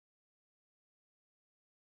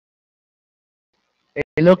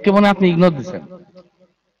 এই লোককে মনে হয় আপনি ইগনোর দিচ্ছেন।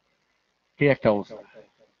 কি একটা অবস্থা!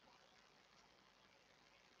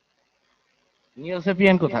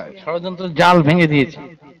 নিওসেপিয়ান কোথায়? ষড়যন্ত্র জাল ভেঙে দিয়েছে।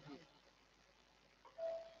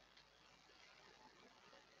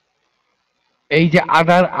 এই যে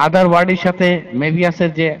আদার ওয়ার্ডের সাথে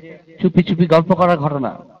মেভিয়াসের যে চুপি চুপি গল্প করার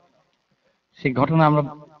ঘটনা, সেই ঘটনা আমরা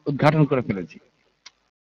উদ্ঘাটন করে ফেলেছি।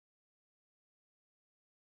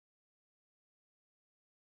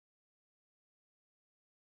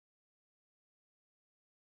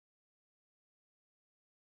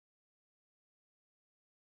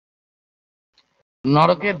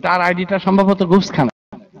 নরকের তার আইডিটা সম্ভবত গুপসখানা।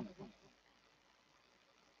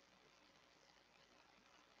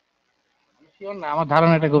 শিওর না, আমার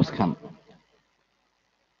ধারণা এটা গুপসখান।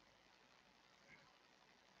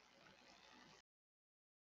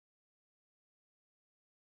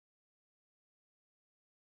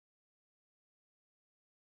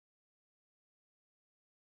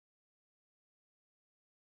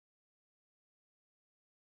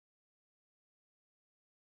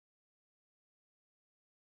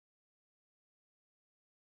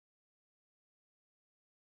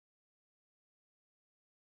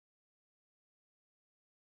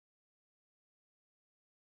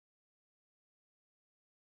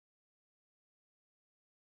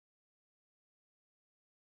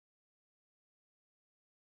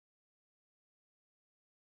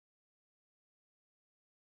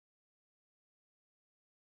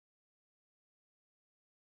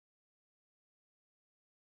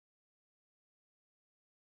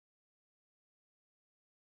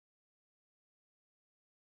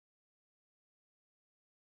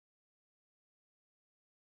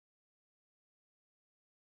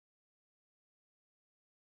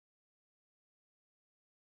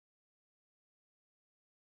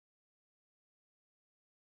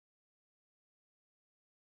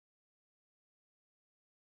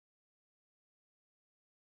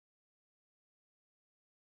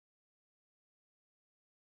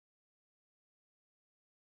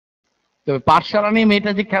 তবে পাঠশালা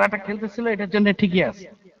মেয়েটা যে খেলাটা খেলতেছিল এটার জন্য ঠিকই আছে,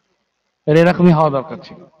 এরকমই হওয়া দরকার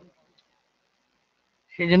ছিল।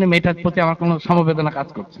 সেই জন্য মেয়েটার প্রতি আমার কোনো সমবেদনা কাজ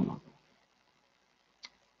করছে না।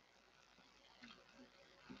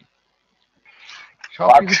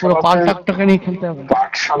 সবকিছু পুরো পাল্টাকে নিয়ে খেলতে হবে।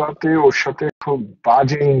 পাঠশালাতে ওর সাথে খুব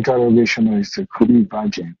বাজে ইন্টারোগেশন হয়েছে, খুবই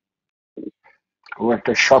বাজে। ও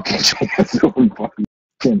একটা শখে চলে গেছে ওর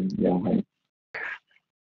ভাই।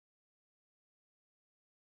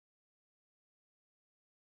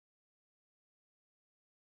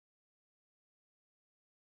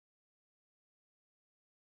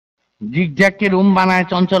 জিগজ্যাগকে রুম বানায়,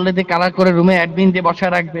 চঞ্চলে দিয়ে কালার করে রুমে অ্যাডমিন দিয়ে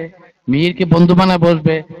বসায় রাখবে, মিহিরকে বন্ধু বানায়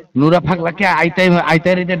বসবে, নুরা ফাগলাকে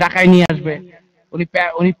আইতারিতে ডাকায় নিয়ে আসবে।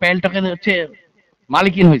 উনি প্যালটাকে হচ্ছে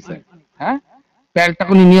মালিকিন হয়েছে, হ্যাঁ,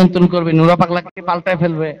 প্যালটাকে উনি নিয়ন্ত্রণ করবে, নুরা পাগলাকে পাল্টায়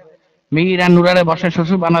ফেলবে, মিহির আর নুরারে বসায়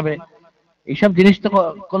শ্বশুর বানাবে। এইসব জিনিস তো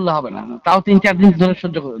করলে হবে না। তাও 3-4 দিন ধরে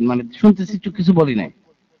সহ্য মানে শুনতেছি, কিছু বলি নাই।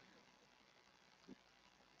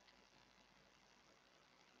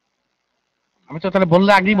 আমি তো তাহলে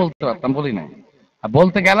বললে আগেই বলতে পারতাম, বলি নাই। আর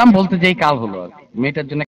বলতে গেলাম, বলতে যেই কাল হলো আর কি, মেয়েটার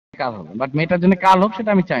জন্য কাল হলো। বাট মেয়েটার জন্য কাল হোক সেটা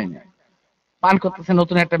আমি চাই না। পান করতেছে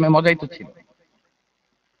নতুন একটা মেয়ে, মজাই তো ছিল।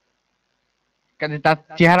 কাজে তার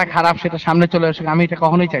চেহারা খারাপ সেটা সামনে চলে আসে, আমি এটা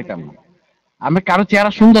কখনোই চাইতাম না। আমি কারো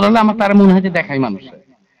চেহারা সুন্দর হলে আমার তার মনে হয় যে দেখাই মানুষের,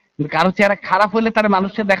 কিন্তু কারো চেহারা খারাপ হলে তার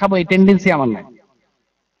মানুষকে দেখাবো এই টেন্ডেন্সি আমার নাই।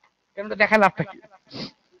 কেন দেখা লাভটা কি?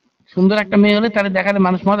 সুন্দর একটা মেয়ে হলে তারে দেখালে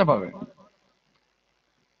মানুষ মজা পাবে।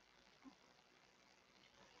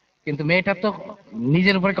 কিন্তু মেয়েটার তো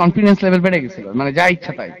নিজের উপরে কনফিডেন্স লেভেল বেড়ে গেছিল, মানে যা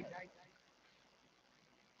ইচ্ছা তাই।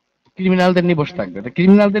 ক্রিমিনালদের নিয়ে বসে থাকবে,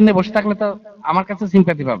 ক্রিমিনালদের নিয়ে বসে থাকলে তো আমার কাছে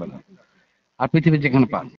সিম্প্যাথি পাবে না, আর পৃথিবীর যেখানে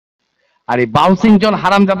পান। আর এই বাউন্সিং জন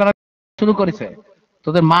হারাম যাতারা শুরু করেছে,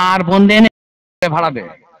 তোদের মা আর বোন এনে ভাড়া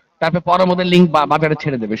দেয়, তারপর পরের মধ্যে লিঙ্ক বাজারে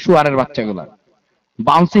ছেড়ে দেবে। শুয়ারের বাচ্চাগুলা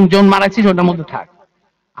বাউন্সিং জোন মারাইছিস, ওটার মধ্যে থাক।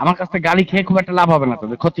 আমার কাছ থেকে গালি খেয়ে খুব একটা লাভ হবে না,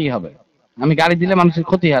 তোদের ক্ষতি হবে। আমি গালি দিলে মানুষের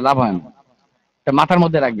ক্ষতি হয়, লাভ হয় না। মাথার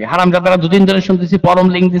মধ্যে রাখবি। হারাম যাতারা দুদিন ধরে শুনতেছি পরম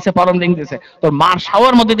লিঙ্ক দিছে, পরম লিঙ্ক দিছে। তোর মার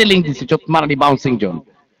শাওয়ার মধ্যে দিয়ে লিঙ্ক দিছে, চোখ মারানি বাউন্সিং জোন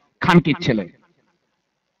খানকির ছেলে।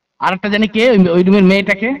 আর একটা জানি কে, ওই রুমের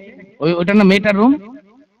মেয়েটাকে, ওইটা না মেয়েটার রুম,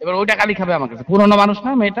 এবার ওইটা গালি খাবে আমার কাছে। পুরোনো মানুষ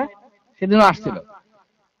না মেয়েটা, সেদিনও আসছিল।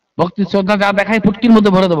 ভক্তি শ্রদ্ধা যা দেখায় ফুটকির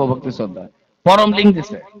মধ্যে ভরে দেবো ভক্তি শ্রদ্ধা। পরম লিঙ্ক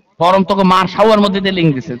দিছে, পরম তোকে মার শাওয়ার মধ্যে দিয়ে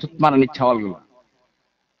লিঙ্ক দিছে, চোখ মারানি ছাওয়াল গুলো।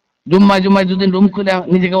 জুম্মায় জুম্মায় দুদিন রুম খুলে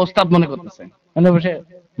নিজেকে ওস্তাদ মনে করতেছে, মানে বসে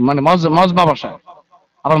মানে মজমা বসায়,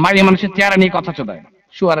 আবার মাইয়া মানুষের চেহারা নিয়ে কথা চোদায়,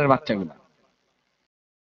 শুয়ারের বাচ্চাগুলো।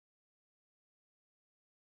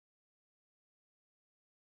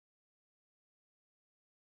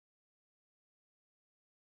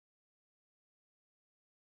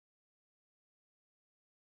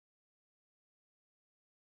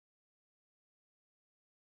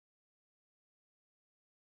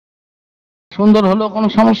 সুন্দর হলেও কোনো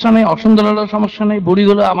সমস্যা নেই, অসুন্দর হলেও সমস্যা নেই, বুড়ি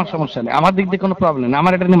হলেও আমার সমস্যা নেই। আমার দিক দিয়ে কোনো প্রবলেম নেই,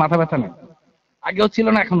 আমার এটা নিয়ে মাথা ব্যথা নেই। আগেও ছিল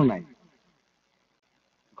না, এখনো নাই।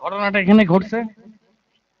 ঘটনাটা এখানে ঘটছে,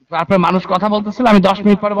 তারপরে মানুষ কথা বলতেছিল, আমি 10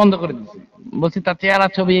 মিনিট পরে বন্ধ করে দিচ্ছি। বলছি তার চেহারা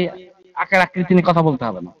ছবি আকার আকৃতি নিয়ে কথা বলতে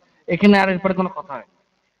হবে না এখানে। আর এরপরে কোনো কথা হয়,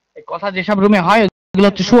 এই কথা যেসব রুমে হয় এগুলো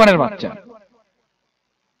হচ্ছে শুয়ারের বাচ্চা,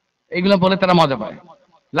 এইগুলো বলে তারা মজা পায়।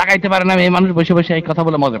 লাগাইতে পারে না, এই মানুষ বসে বসে এই কথা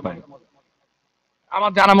বলে মজা পায়।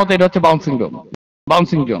 আমার জানার মতো এটা হচ্ছে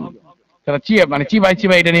বাউন্সিং জোন। তারা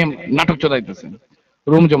চিবাই এটা নিয়ে নাটক চলাইতেছে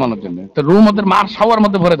রুম জমানোর জন্য। তো রুম ওদের মার শাওয়ার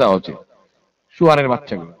মধ্যে ভরে দেওয়া উচিত, শুয়ারের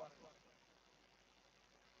বাচ্চাগুলো।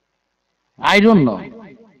 আই ডোন্ট নো,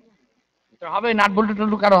 হবে নাট বল্টু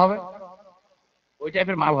টল্টু কারো হবে, ওই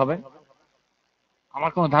টাইপের মা হবে,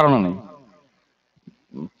 আমার কোনো ধারণা নেই।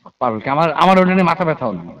 পারবে কি? আমার ওটা নিয়ে মাথা ব্যথা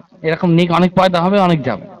হলো। এরকম নিক অনেক পয়দা হবে, অনেক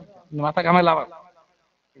যাবে, মাথা কামায় লাভ আছে।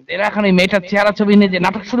 কিন্তু এরা এখন এই মেয়েটার চেহারা ছবি নিয়ে যে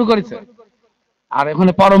নাটক শুরু করেছে, আর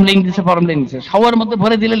এখানে পরম লিঙ্ক দিছে, সবার মধ্যে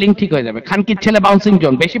ভরে দিলে লিঙ্ক ঠিক হয়ে যাবে। খানকির ছেলে বাউন্সিং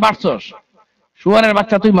জোন, বেশি বাড়ছস, শুয়ারের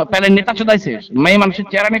বাচ্চা, তুই প্যালের নেতা চোদাইছিস, মেয়ে মানুষের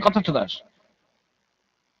চেহারা নিয়ে কথা চোদাস,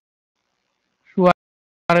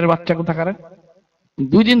 শুয়ারের বাচ্চা কোথাকার।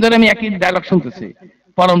 2 দিন ধরে আমি একই ডায়লগ শুনতেছি,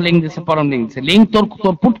 পরম লিঙ্ক দিছে, লিঙ্ক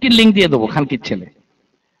তোর পুটকির লিঙ্ক দিয়ে দেবো খানকির ছেলে।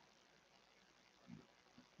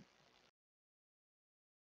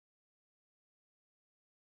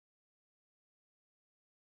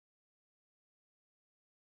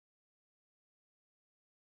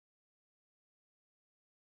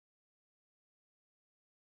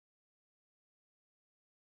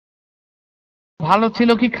 ভালো ছিল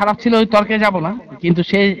কি খারাপ ছিল ওই তর্কে যাব না, কিন্তু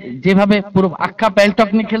সে যেভাবে পুরো আক্কা বেলটক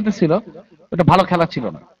নিয়ে খেলতেছিল, ওটা ভালো খেলা ছিল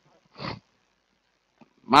না।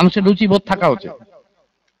 মানুষের রুচিবোধ থাকা উচিত।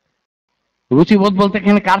 রুচিবোধ বলতে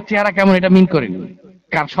এখানে কার চেহারা কেমন এটা মিন করিনি,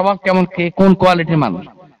 কার স্বভাব কেমন, কে কোন কোয়ালিটির মানুষ।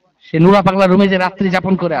 সে নুরা পাগলা রুমে যে রাত্রি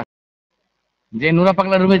যাপন করে আসে, যে নুরা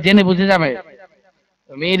পাগলা রুমে জেনে বুঝে যাবে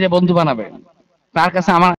মেয়েরে বন্ধু বানাবে, তার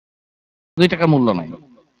কাছে আমার 2 টাকা মূল্য নাই।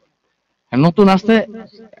 নতুন আসতে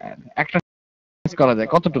একটা করা যায়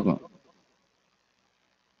কতটুকু।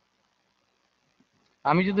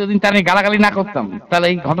 আমি যদি ওদিন তার গালাগালি না করতাম, তাহলে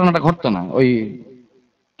এই ঘটনাটা ঘটতো না। ওই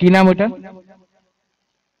কি নাম ওইটা,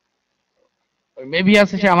 ওই মেবি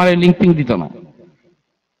আছে, সে আমার লিঙ্ক পিং দিত না।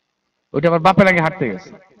 ওইটা আবার বাপের আগে হাঁটতে গেছে।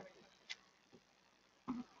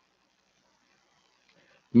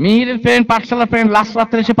 মিহিরের ফ্রেন্ড, পাঠশালা ফ্রেন্ড, লাস্ট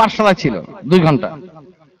রাত্রে এসে পাঠশালা ছিল 2 ঘন্টা।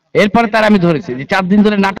 এরপরে তার আমি ধরেছি যে 4 দিন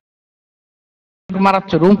ধরে নাটক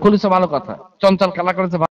মারাচ্ছ, রুম খুলেছ ভালো কথা, চঞ্চল খেলা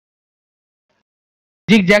করেছে,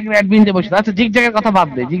 জিগ জ্যাগের অ্যাডমিন দিয়ে বসে। আচ্ছা জিগ জ্যাগের কথা বাদ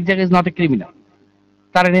দে, জিগ জ্যাগ ইজ নট এ ক্রিমিনাল,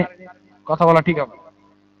 তার নিয়ে কথা বলা ঠিক হবে।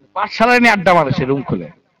 পাঠশালায় নিয়ে আড্ডা মারে সে রুম খুলে,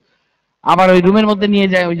 আবার ওই রুমের মধ্যে নিয়ে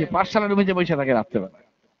যায়, ওই যে পাঠশালা রুমে যে বসে থাকে রাত্রেবেলা।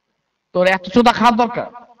 তোর এত চোদা খাওয়ার দরকার,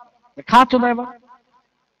 খা চোদা এবার।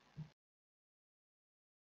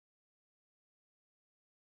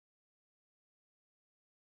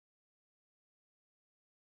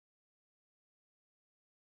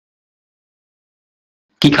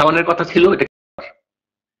 কি খাওয়ানোর কথা ছিল এটা?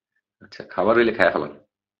 আচ্ছা, খাবার হইলে খায় ফেলাম।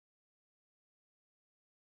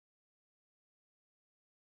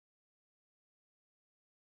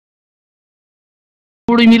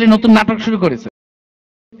 পুরো মিলে নতুন নাটক শুরু করেছে,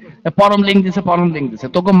 পরম লিঙ্ক দিছে।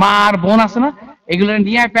 তোকে মা আর বোন আছে না, এগুলো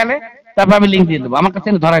নিয়ে পেলে, তারপর আমি লিঙ্ক দিয়ে দেবো, আমার কাছে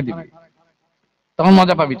এনে ধরাই দিবি, তখন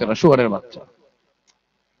মজা পাবি তোরা শুয়ারের বাচ্চা।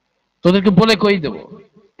 তোদেরকে বলে কই দেবো,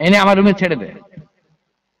 এনে আমার রুমে ছেড়ে দে।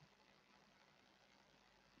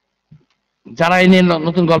 যারা এনে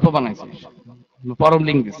নতুন গল্প বানাইছে, পরম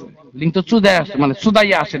লিঙ্ক দিছে, লিঙ্ক তো চুদাই আসে, মানে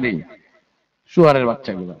চুদাইয়া আসে লিঙ্ক, শুয়ারের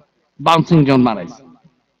বাচ্চাগুলো বাউন্সিং জোন মারাইছে।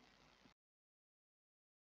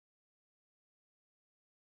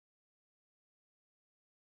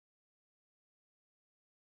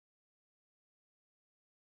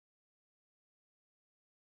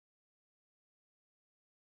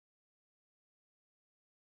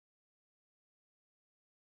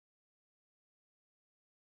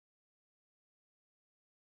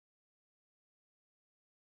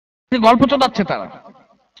 গল্প চোদাচ্ছে তারা,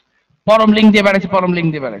 পরম লিঙ্ক দিয়ে বেড়াইছে।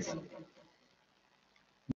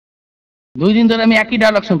 2 দিন ধরে আমি একই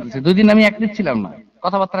ডায়লগ শুনতেছি, 2 দিন আমি অ্যাক্টিভ ছিলাম না,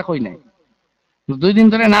 কথাবার্তা কই নাই। 2 দিন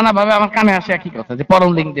ধরে নানা ভাবে আমার কানে আসে একই কথা, যে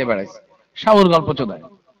পরম লিঙ্ক দিয়ে বেড়াইছে, শাওর গল্প চোদায়।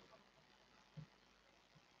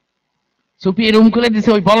 সুপি রুম খুলে দিছে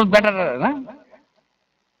ওই বলদ ব্যাটার না,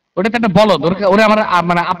 ওটা তো একটা বলদ, ওরে আমার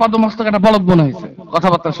মানে আপাত মস্তক একটা বলদ মনে হয়েছে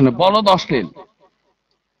কথাবার্তা শুনে, বলদ অশ্লীল।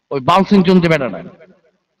 ওই বাউন্সিং জোন যে ব্যাটারা,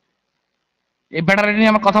 এই ব্যাটারি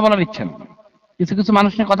নিয়ে আমার কথা বলার ইচ্ছা নেই। কিছু কিছু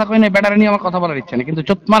মানুষ নিয়ে কথা কই না, ব্যাটারি নিয়ে আমার কথা বলার ইচ্ছা নেই, কিন্তু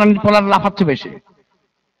চোতমারানি পোলার লাফাচ্ছে বেশি।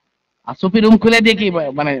 আর সুপি রুম খুলে দিয়ে কি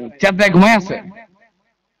মানে চেদ্রায় ঘুমায় আছে?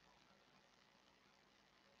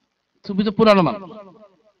 সুপি তো পুরানো মানুষ,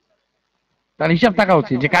 তার হিসাব থাকা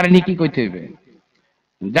উচিত যে কারে নিয়ে কি কইতে হইবে,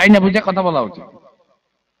 যাই না বুঝে কথা বলা উচিত।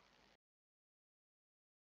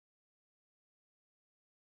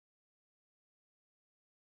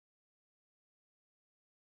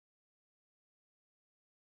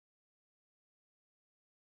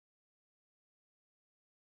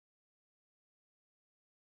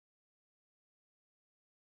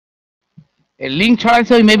 লিঙ্ক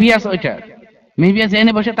ছড়াইছে ওই মেভিয়াস ওইটা, মেবিয়াস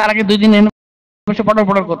এনে বসে তার আগে 2 দিন এনে বসে পটর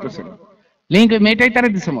পটর করতেছিল। লিঙ্ক ওই মেয়েটাই তারে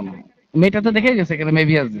দিছে মনে হয়, মেয়েটা তো দেখে গেছে এখানে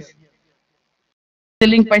মেবিয়াস দিছে।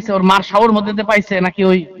 লিঙ্ক পাইছে ওর মার শাওর মধ্যে দিয়ে পাইছে নাকি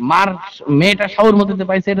ওই মার মেয়েটা শাওর মধ্যে দিয়ে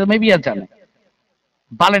পাইছে এটা মেবিয়াস জানে।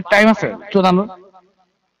 বালের টাইম আছে চোদানোর,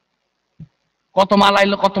 কত মাল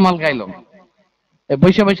আইলো কত মাল গাইলো,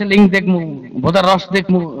 বৈশে বৈশে লিঙ্ক দেখমু ভোদার রস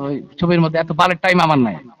দেখমু ওই ছবির মধ্যে, এত বালের টাইম আমার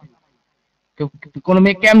নাই। কোন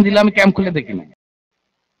মেয়ে ক্যাম দিলে আমি ক্যাম খুলে দেখি না,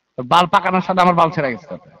 বাল পাকানোর সাথে আমার বাল ছেড়ে গেছে।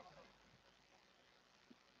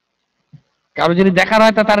 কারো যদি দেখার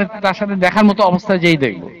হয় তা তার সাথে দেখার মতো অবস্থায় যেই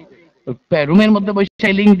দেখবো। রুমের মধ্যে বসে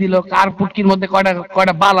লিঙ্ক দিল কার পুটকির মধ্যে কয়টা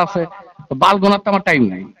কয়টা বাল আছে, বাল গোনার তো আমার টাইম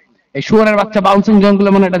নাই। এই শুয়ারের বাচ্চা বাউন্সিং জন গুলো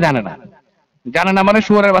মানে এটা জানে না, জানে না মানে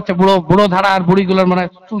শুয়ারের বাচ্চা বুড়ো বুড়ো ধারা আর বুড়ি গুলোর মানে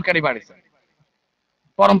চুলকারি বাড়িছে,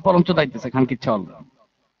 পরম পরম চোদাইতেছে খান কিচ্ছা হল।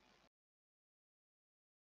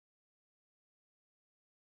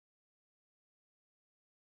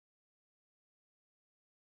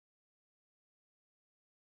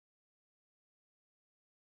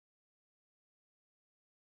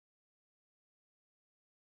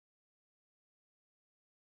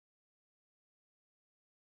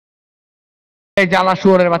 জ্বালা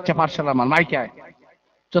শুয়ারের বাচ্চা পার্সেল আমার মাইকে আয়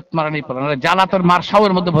চোত মারা নেই পড়া, জ্বালা তোর মার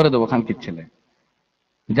শাওয়ের মধ্যে ভরে দেবো খান কিচ্ছেলে।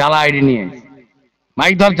 জ্বালা আইডি নিয়ে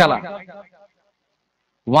মাইক ধর জ্বালা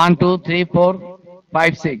 1 2 3 4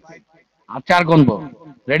 5 6 আর 4 গুনবো,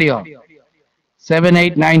 রেডি হ 7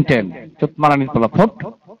 8 9 10 চোত মারা নেই পড়া ফুট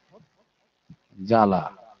জ্বালা।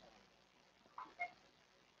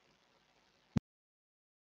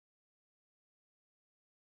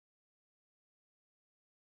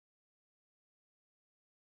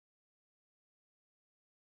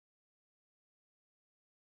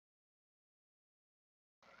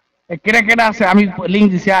 কেডা কেডা আছে আমি লিঙ্ক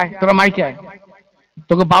দিছি, আয় তোরা মাইকে আয়,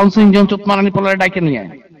 তোকে বাউন্সিং জন চুতমারানি পোলার ডাইকে নিয়ে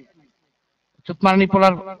আয়। চুতমারানি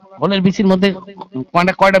পোলার হোলের বিচির মধ্যে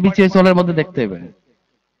কয়টা কয়টা বিচি হয়েছে হোলের মধ্যে দেখতে হবে।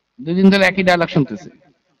 2 দিন ধরে একই ডায়লগ শুনতেছি।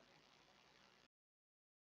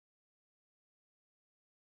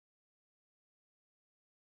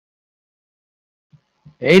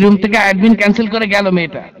 এই রুম থেকে অ্যাডমিন ক্যান্সেল করে গেল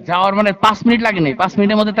মেয়েটা, যাওয়ার মানে 5 মিনিট লাগে নাই, 5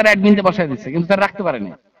 মিনিটের মধ্যে তারা অ্যাডমিনতে বসায় দিচ্ছে, কিন্তু তারা রাখতে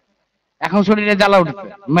পারেনি। এখন শরীরে জ্বালা উঠেছে,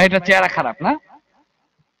 মেয়েটার চেহারা খারাপ না,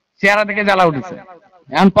 চেহারা থেকে জ্বালা উঠেছে,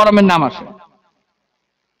 এখন পরমের নাম আসে।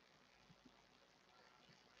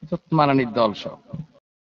 মারানির দল সব।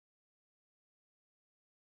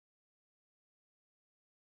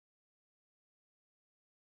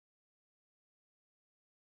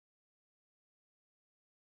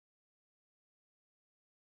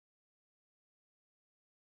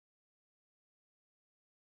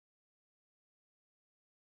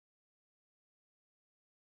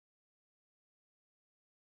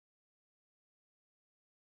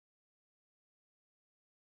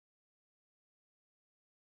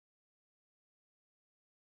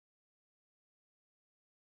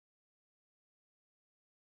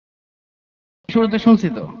 শুরুতে শুনছি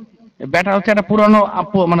তো ব্যাটা হচ্ছে একটা পুরানো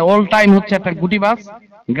মানে ওল্ড টাইম হচ্ছে একটা গুটিবাস,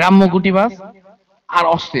 গ্রাম্য গুটিবাস আর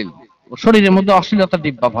অশ্লীল, শরীরের মধ্যে অশ্লীলতার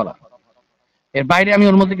ডিব্বা ভরা, এর বাইরে আমি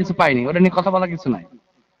ওর মধ্যে কিছু পাইনি, ওটা নিয়ে কথা বলা কিছু নাই।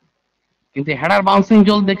 কিন্তু হেডার বাউন্সিং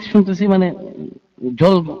জল দেখে শুনতেছি মানে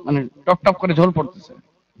ঝোল মানে টপ টপ করে ঝোল পড়তেছে,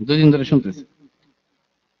 2 দিন ধরে শুনতেছি।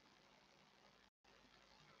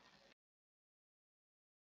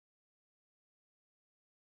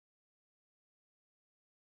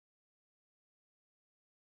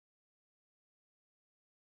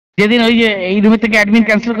 যেদিন ওই যে এই রুমে থেকে অ্যাডমিন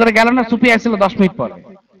ক্যান্সেল করে গেল না, সুপি আসছিল 10 মিনিট পরে,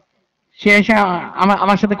 সে এসে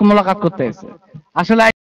আমার সাথে মোলাকাত করতে এসে, আসলে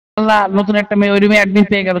আল্লাহ নতুন একটা মেয়ে ওই রুমে অ্যাডমিন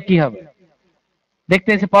পেয়ে গেল কি হবে, দেখতে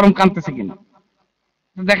এসে পরম কাঁদতেছে কিনা,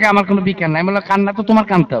 দেখে আমার কোনো বিজ্ঞান নাই, বললো কান্না তো তোমার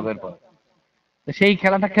কাঁদতে হবে। এরপর সেই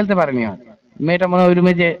খেলাটা খেলতে পারেনি হয়তো মেয়েটা, মনে হয় ওই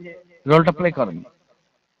রুমে যে রোলটা প্লে করেনি।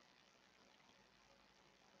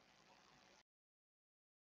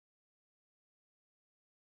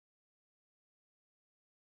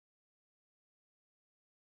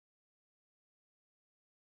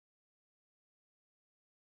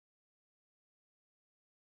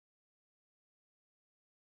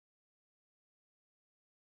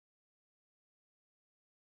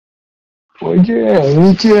 ওই যে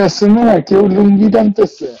নিচে আছে না কেউ লুঙ্গি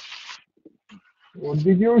টানতেছে, ওর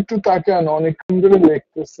দিকেও একটু তাকান, অনেকক্ষণ ধরে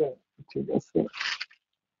দেখতেছে। ঠিক আছে,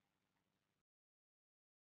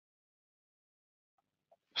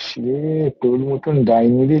 সে তোর মতন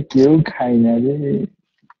ডাইনিরে কেউ খায় না রে,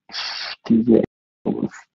 কি যে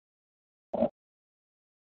অবস্থা।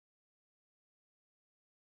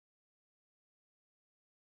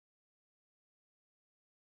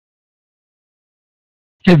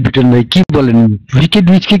 বিটন ভাই কি বলেন, উইকেট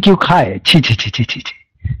উইচকে কেউ খায়? ছি ছি ছি ছি ছি ছি,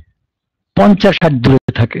 50 হাত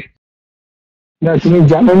দূরে থাকে। না তুমি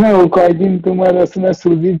জানো না ও কয়েকদিন তোমার আছে না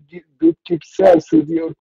সুজির দুধ টিপছে আর সুজি ও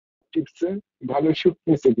টিপছে, ভালো সুখ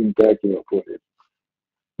নিছে কিন্তু একে অপরের,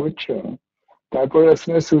 বুঝছো? তারপর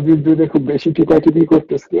আসলে সুজির দুধে খুব বেশি টিপাটিপি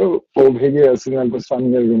করতেছিল, ও ভেঙে আসলে একবার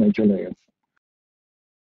সামনের রুমে চলে গেছে।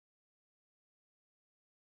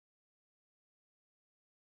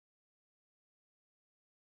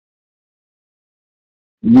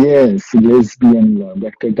 ইয়েস, লেসবিয়ান লাভ,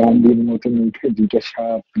 একটা ডান্ডির মতন উঠে দুইটা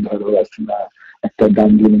সাপ ধরো আছে না একটা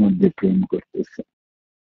ডান্ডির মধ্যে প্রেম করতেছে,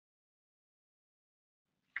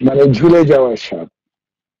 মানে ঝুলে যাওয়া সাপ,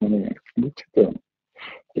 মানে বুঝছো তো,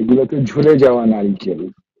 এগুলো তো ঝুলে যাওয়া নারিকেল,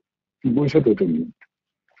 বুঝো তো তুমি,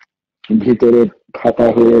 ভিতরে ফাটা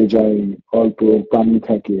হয়ে যায়, অল্প পানি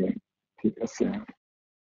থাকে, ঠিক আছে?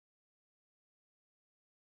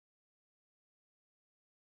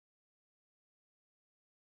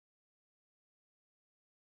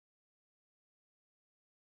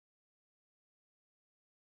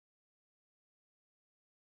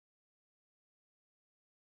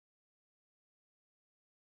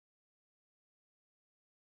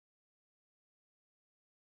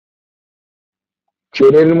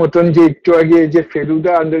 চোরের মতন যে একটু আগে যে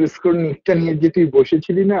ফেলুদা আন্ডারস্কোর নিকটা নিয়ে যে তুই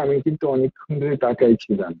বসেছিলি না, আমি কিন্তু অনেকক্ষণ ধরে তাকাই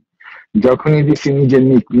ছিলাম, যখনই দিছি নিজের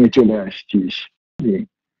নিক নিয়ে চলে আসছিস,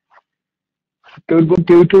 তোর বোন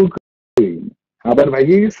কেউ কেউ আবার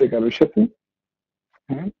ভাগিয়ে গেছে কারোর সাথে,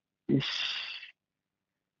 হ্যাঁ? ইস,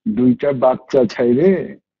 দুইটা বাচ্চা ছাইরে,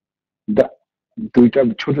 দা- দুইটা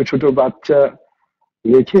ছোট ছোট বাচ্চা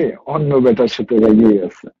রেখে অন্য বেটার সাথে ভাগিয়ে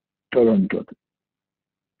গেছে টরন্টোতে,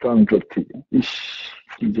 টরন্টোর থেকে। ইস,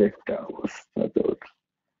 কি যে একটা অবস্থা তোর,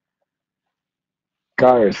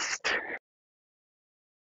 কার্সড।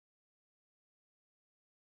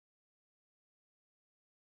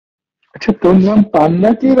 আচ্ছা তোর নাম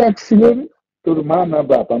পান্না কে রাখছিল রে? তোর মা না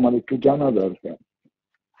বাপ, আমার একটু জানা দরকার।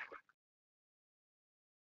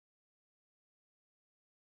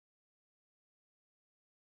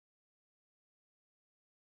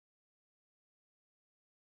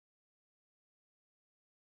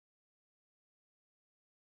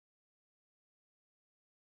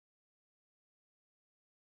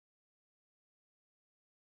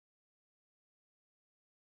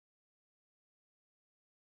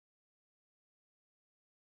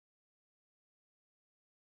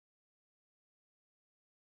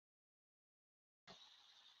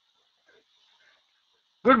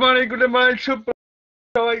 গুড মর্নিং, গুড মর্নিং,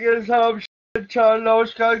 সবাইকে সালাম, শুভেচ্ছা,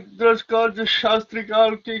 নমস্কার, নমস্কার, শাস্ত্রীকাল,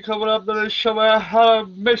 কি খবর আপনাদের সবাই? হ্যাঁ,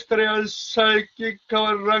 মিস্ত্রি কি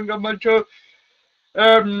খবর? রঙ্গমঞ্চ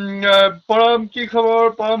পরম, কি খবর?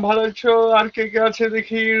 পরম ভালো আছো? আর কে কে আছে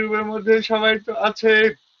দেখি রুমের মধ্যে? সবাই তো আছে।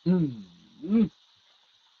 হুম, হুম।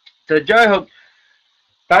 তো যাই হোক,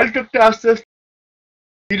 প্যালটুকটা আস্তে আস্তে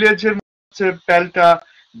ভিলেজের মধ্যে, প্যালটা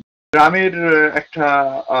গ্রামের একটা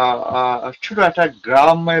ছোট একটা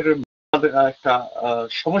গ্রামের একটা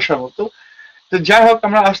সমস্যার মতো। তো যাই হোক,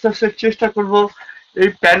 আমরা আস্তে আস্তে চেষ্টা করব এই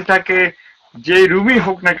প্যালটাকে, যে রুমই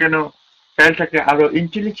হোক না কেন, প্যালটাকে আরো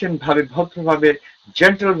ইন্টেলিজেন্ট ভাবে, ভদ্রভাবে,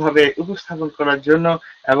 জেন্টল ভাবে উপস্থাপন করার জন্য।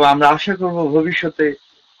 এবং আমরা আশা করব ভবিষ্যতে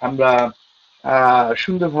আমরা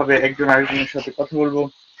সুন্দরভাবে একজন আরেকজনের সাথে কথা বলবো,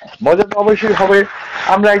 মজা তো অবশ্যই হবে।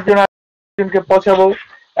 আমরা একজন আরেকজনকে পচাবো,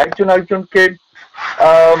 একজন আরেকজনকে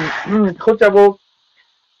খোঁচাবো।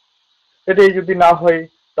 এটাই যদি না হয়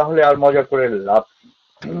তাহলে আর মজা করে লাভ কি?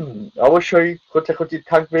 অবশ্যই খোঁচাখুচি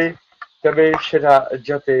থাকবে, তবে সেটা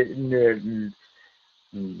যাতে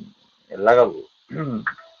লাগাবো,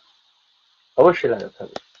 অবশ্যই লাগাতে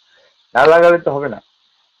হবে, না লাগালে তো হবে না,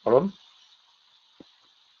 কারণ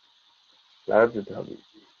লাগাতে তো হবে।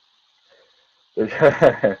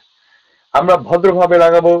 আমরা ভদ্রভাবে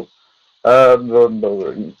লাগাবো।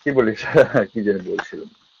 কি বলিস, কি যেন বলছিলাম,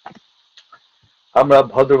 আমরা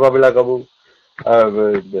ভদ্রভাবে লাগাবো,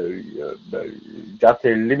 যাতে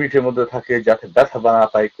লিমিটের মধ্যে থাকে, যাতে ব্যথা না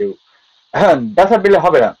পায় কেউ। হ্যাঁ, ব্যথা পেলে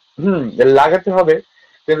হবে না, লাগাতে হবে,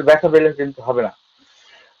 কিন্তু ব্যথা পেলে কিন্তু হবে না।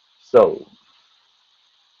 সো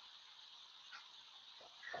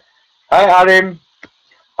হাই আরএম,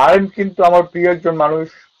 আরএম কিন্তু আমার প্রিয় একজন মানুষ।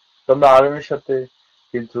 তোমরা আরএম এর সাথে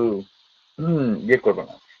কিন্তু ইয়ে করবে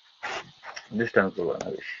না, ডিস্টার্ব করবে না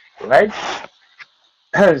বেশি, রাইট?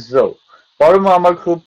 সো পরম আমার খুব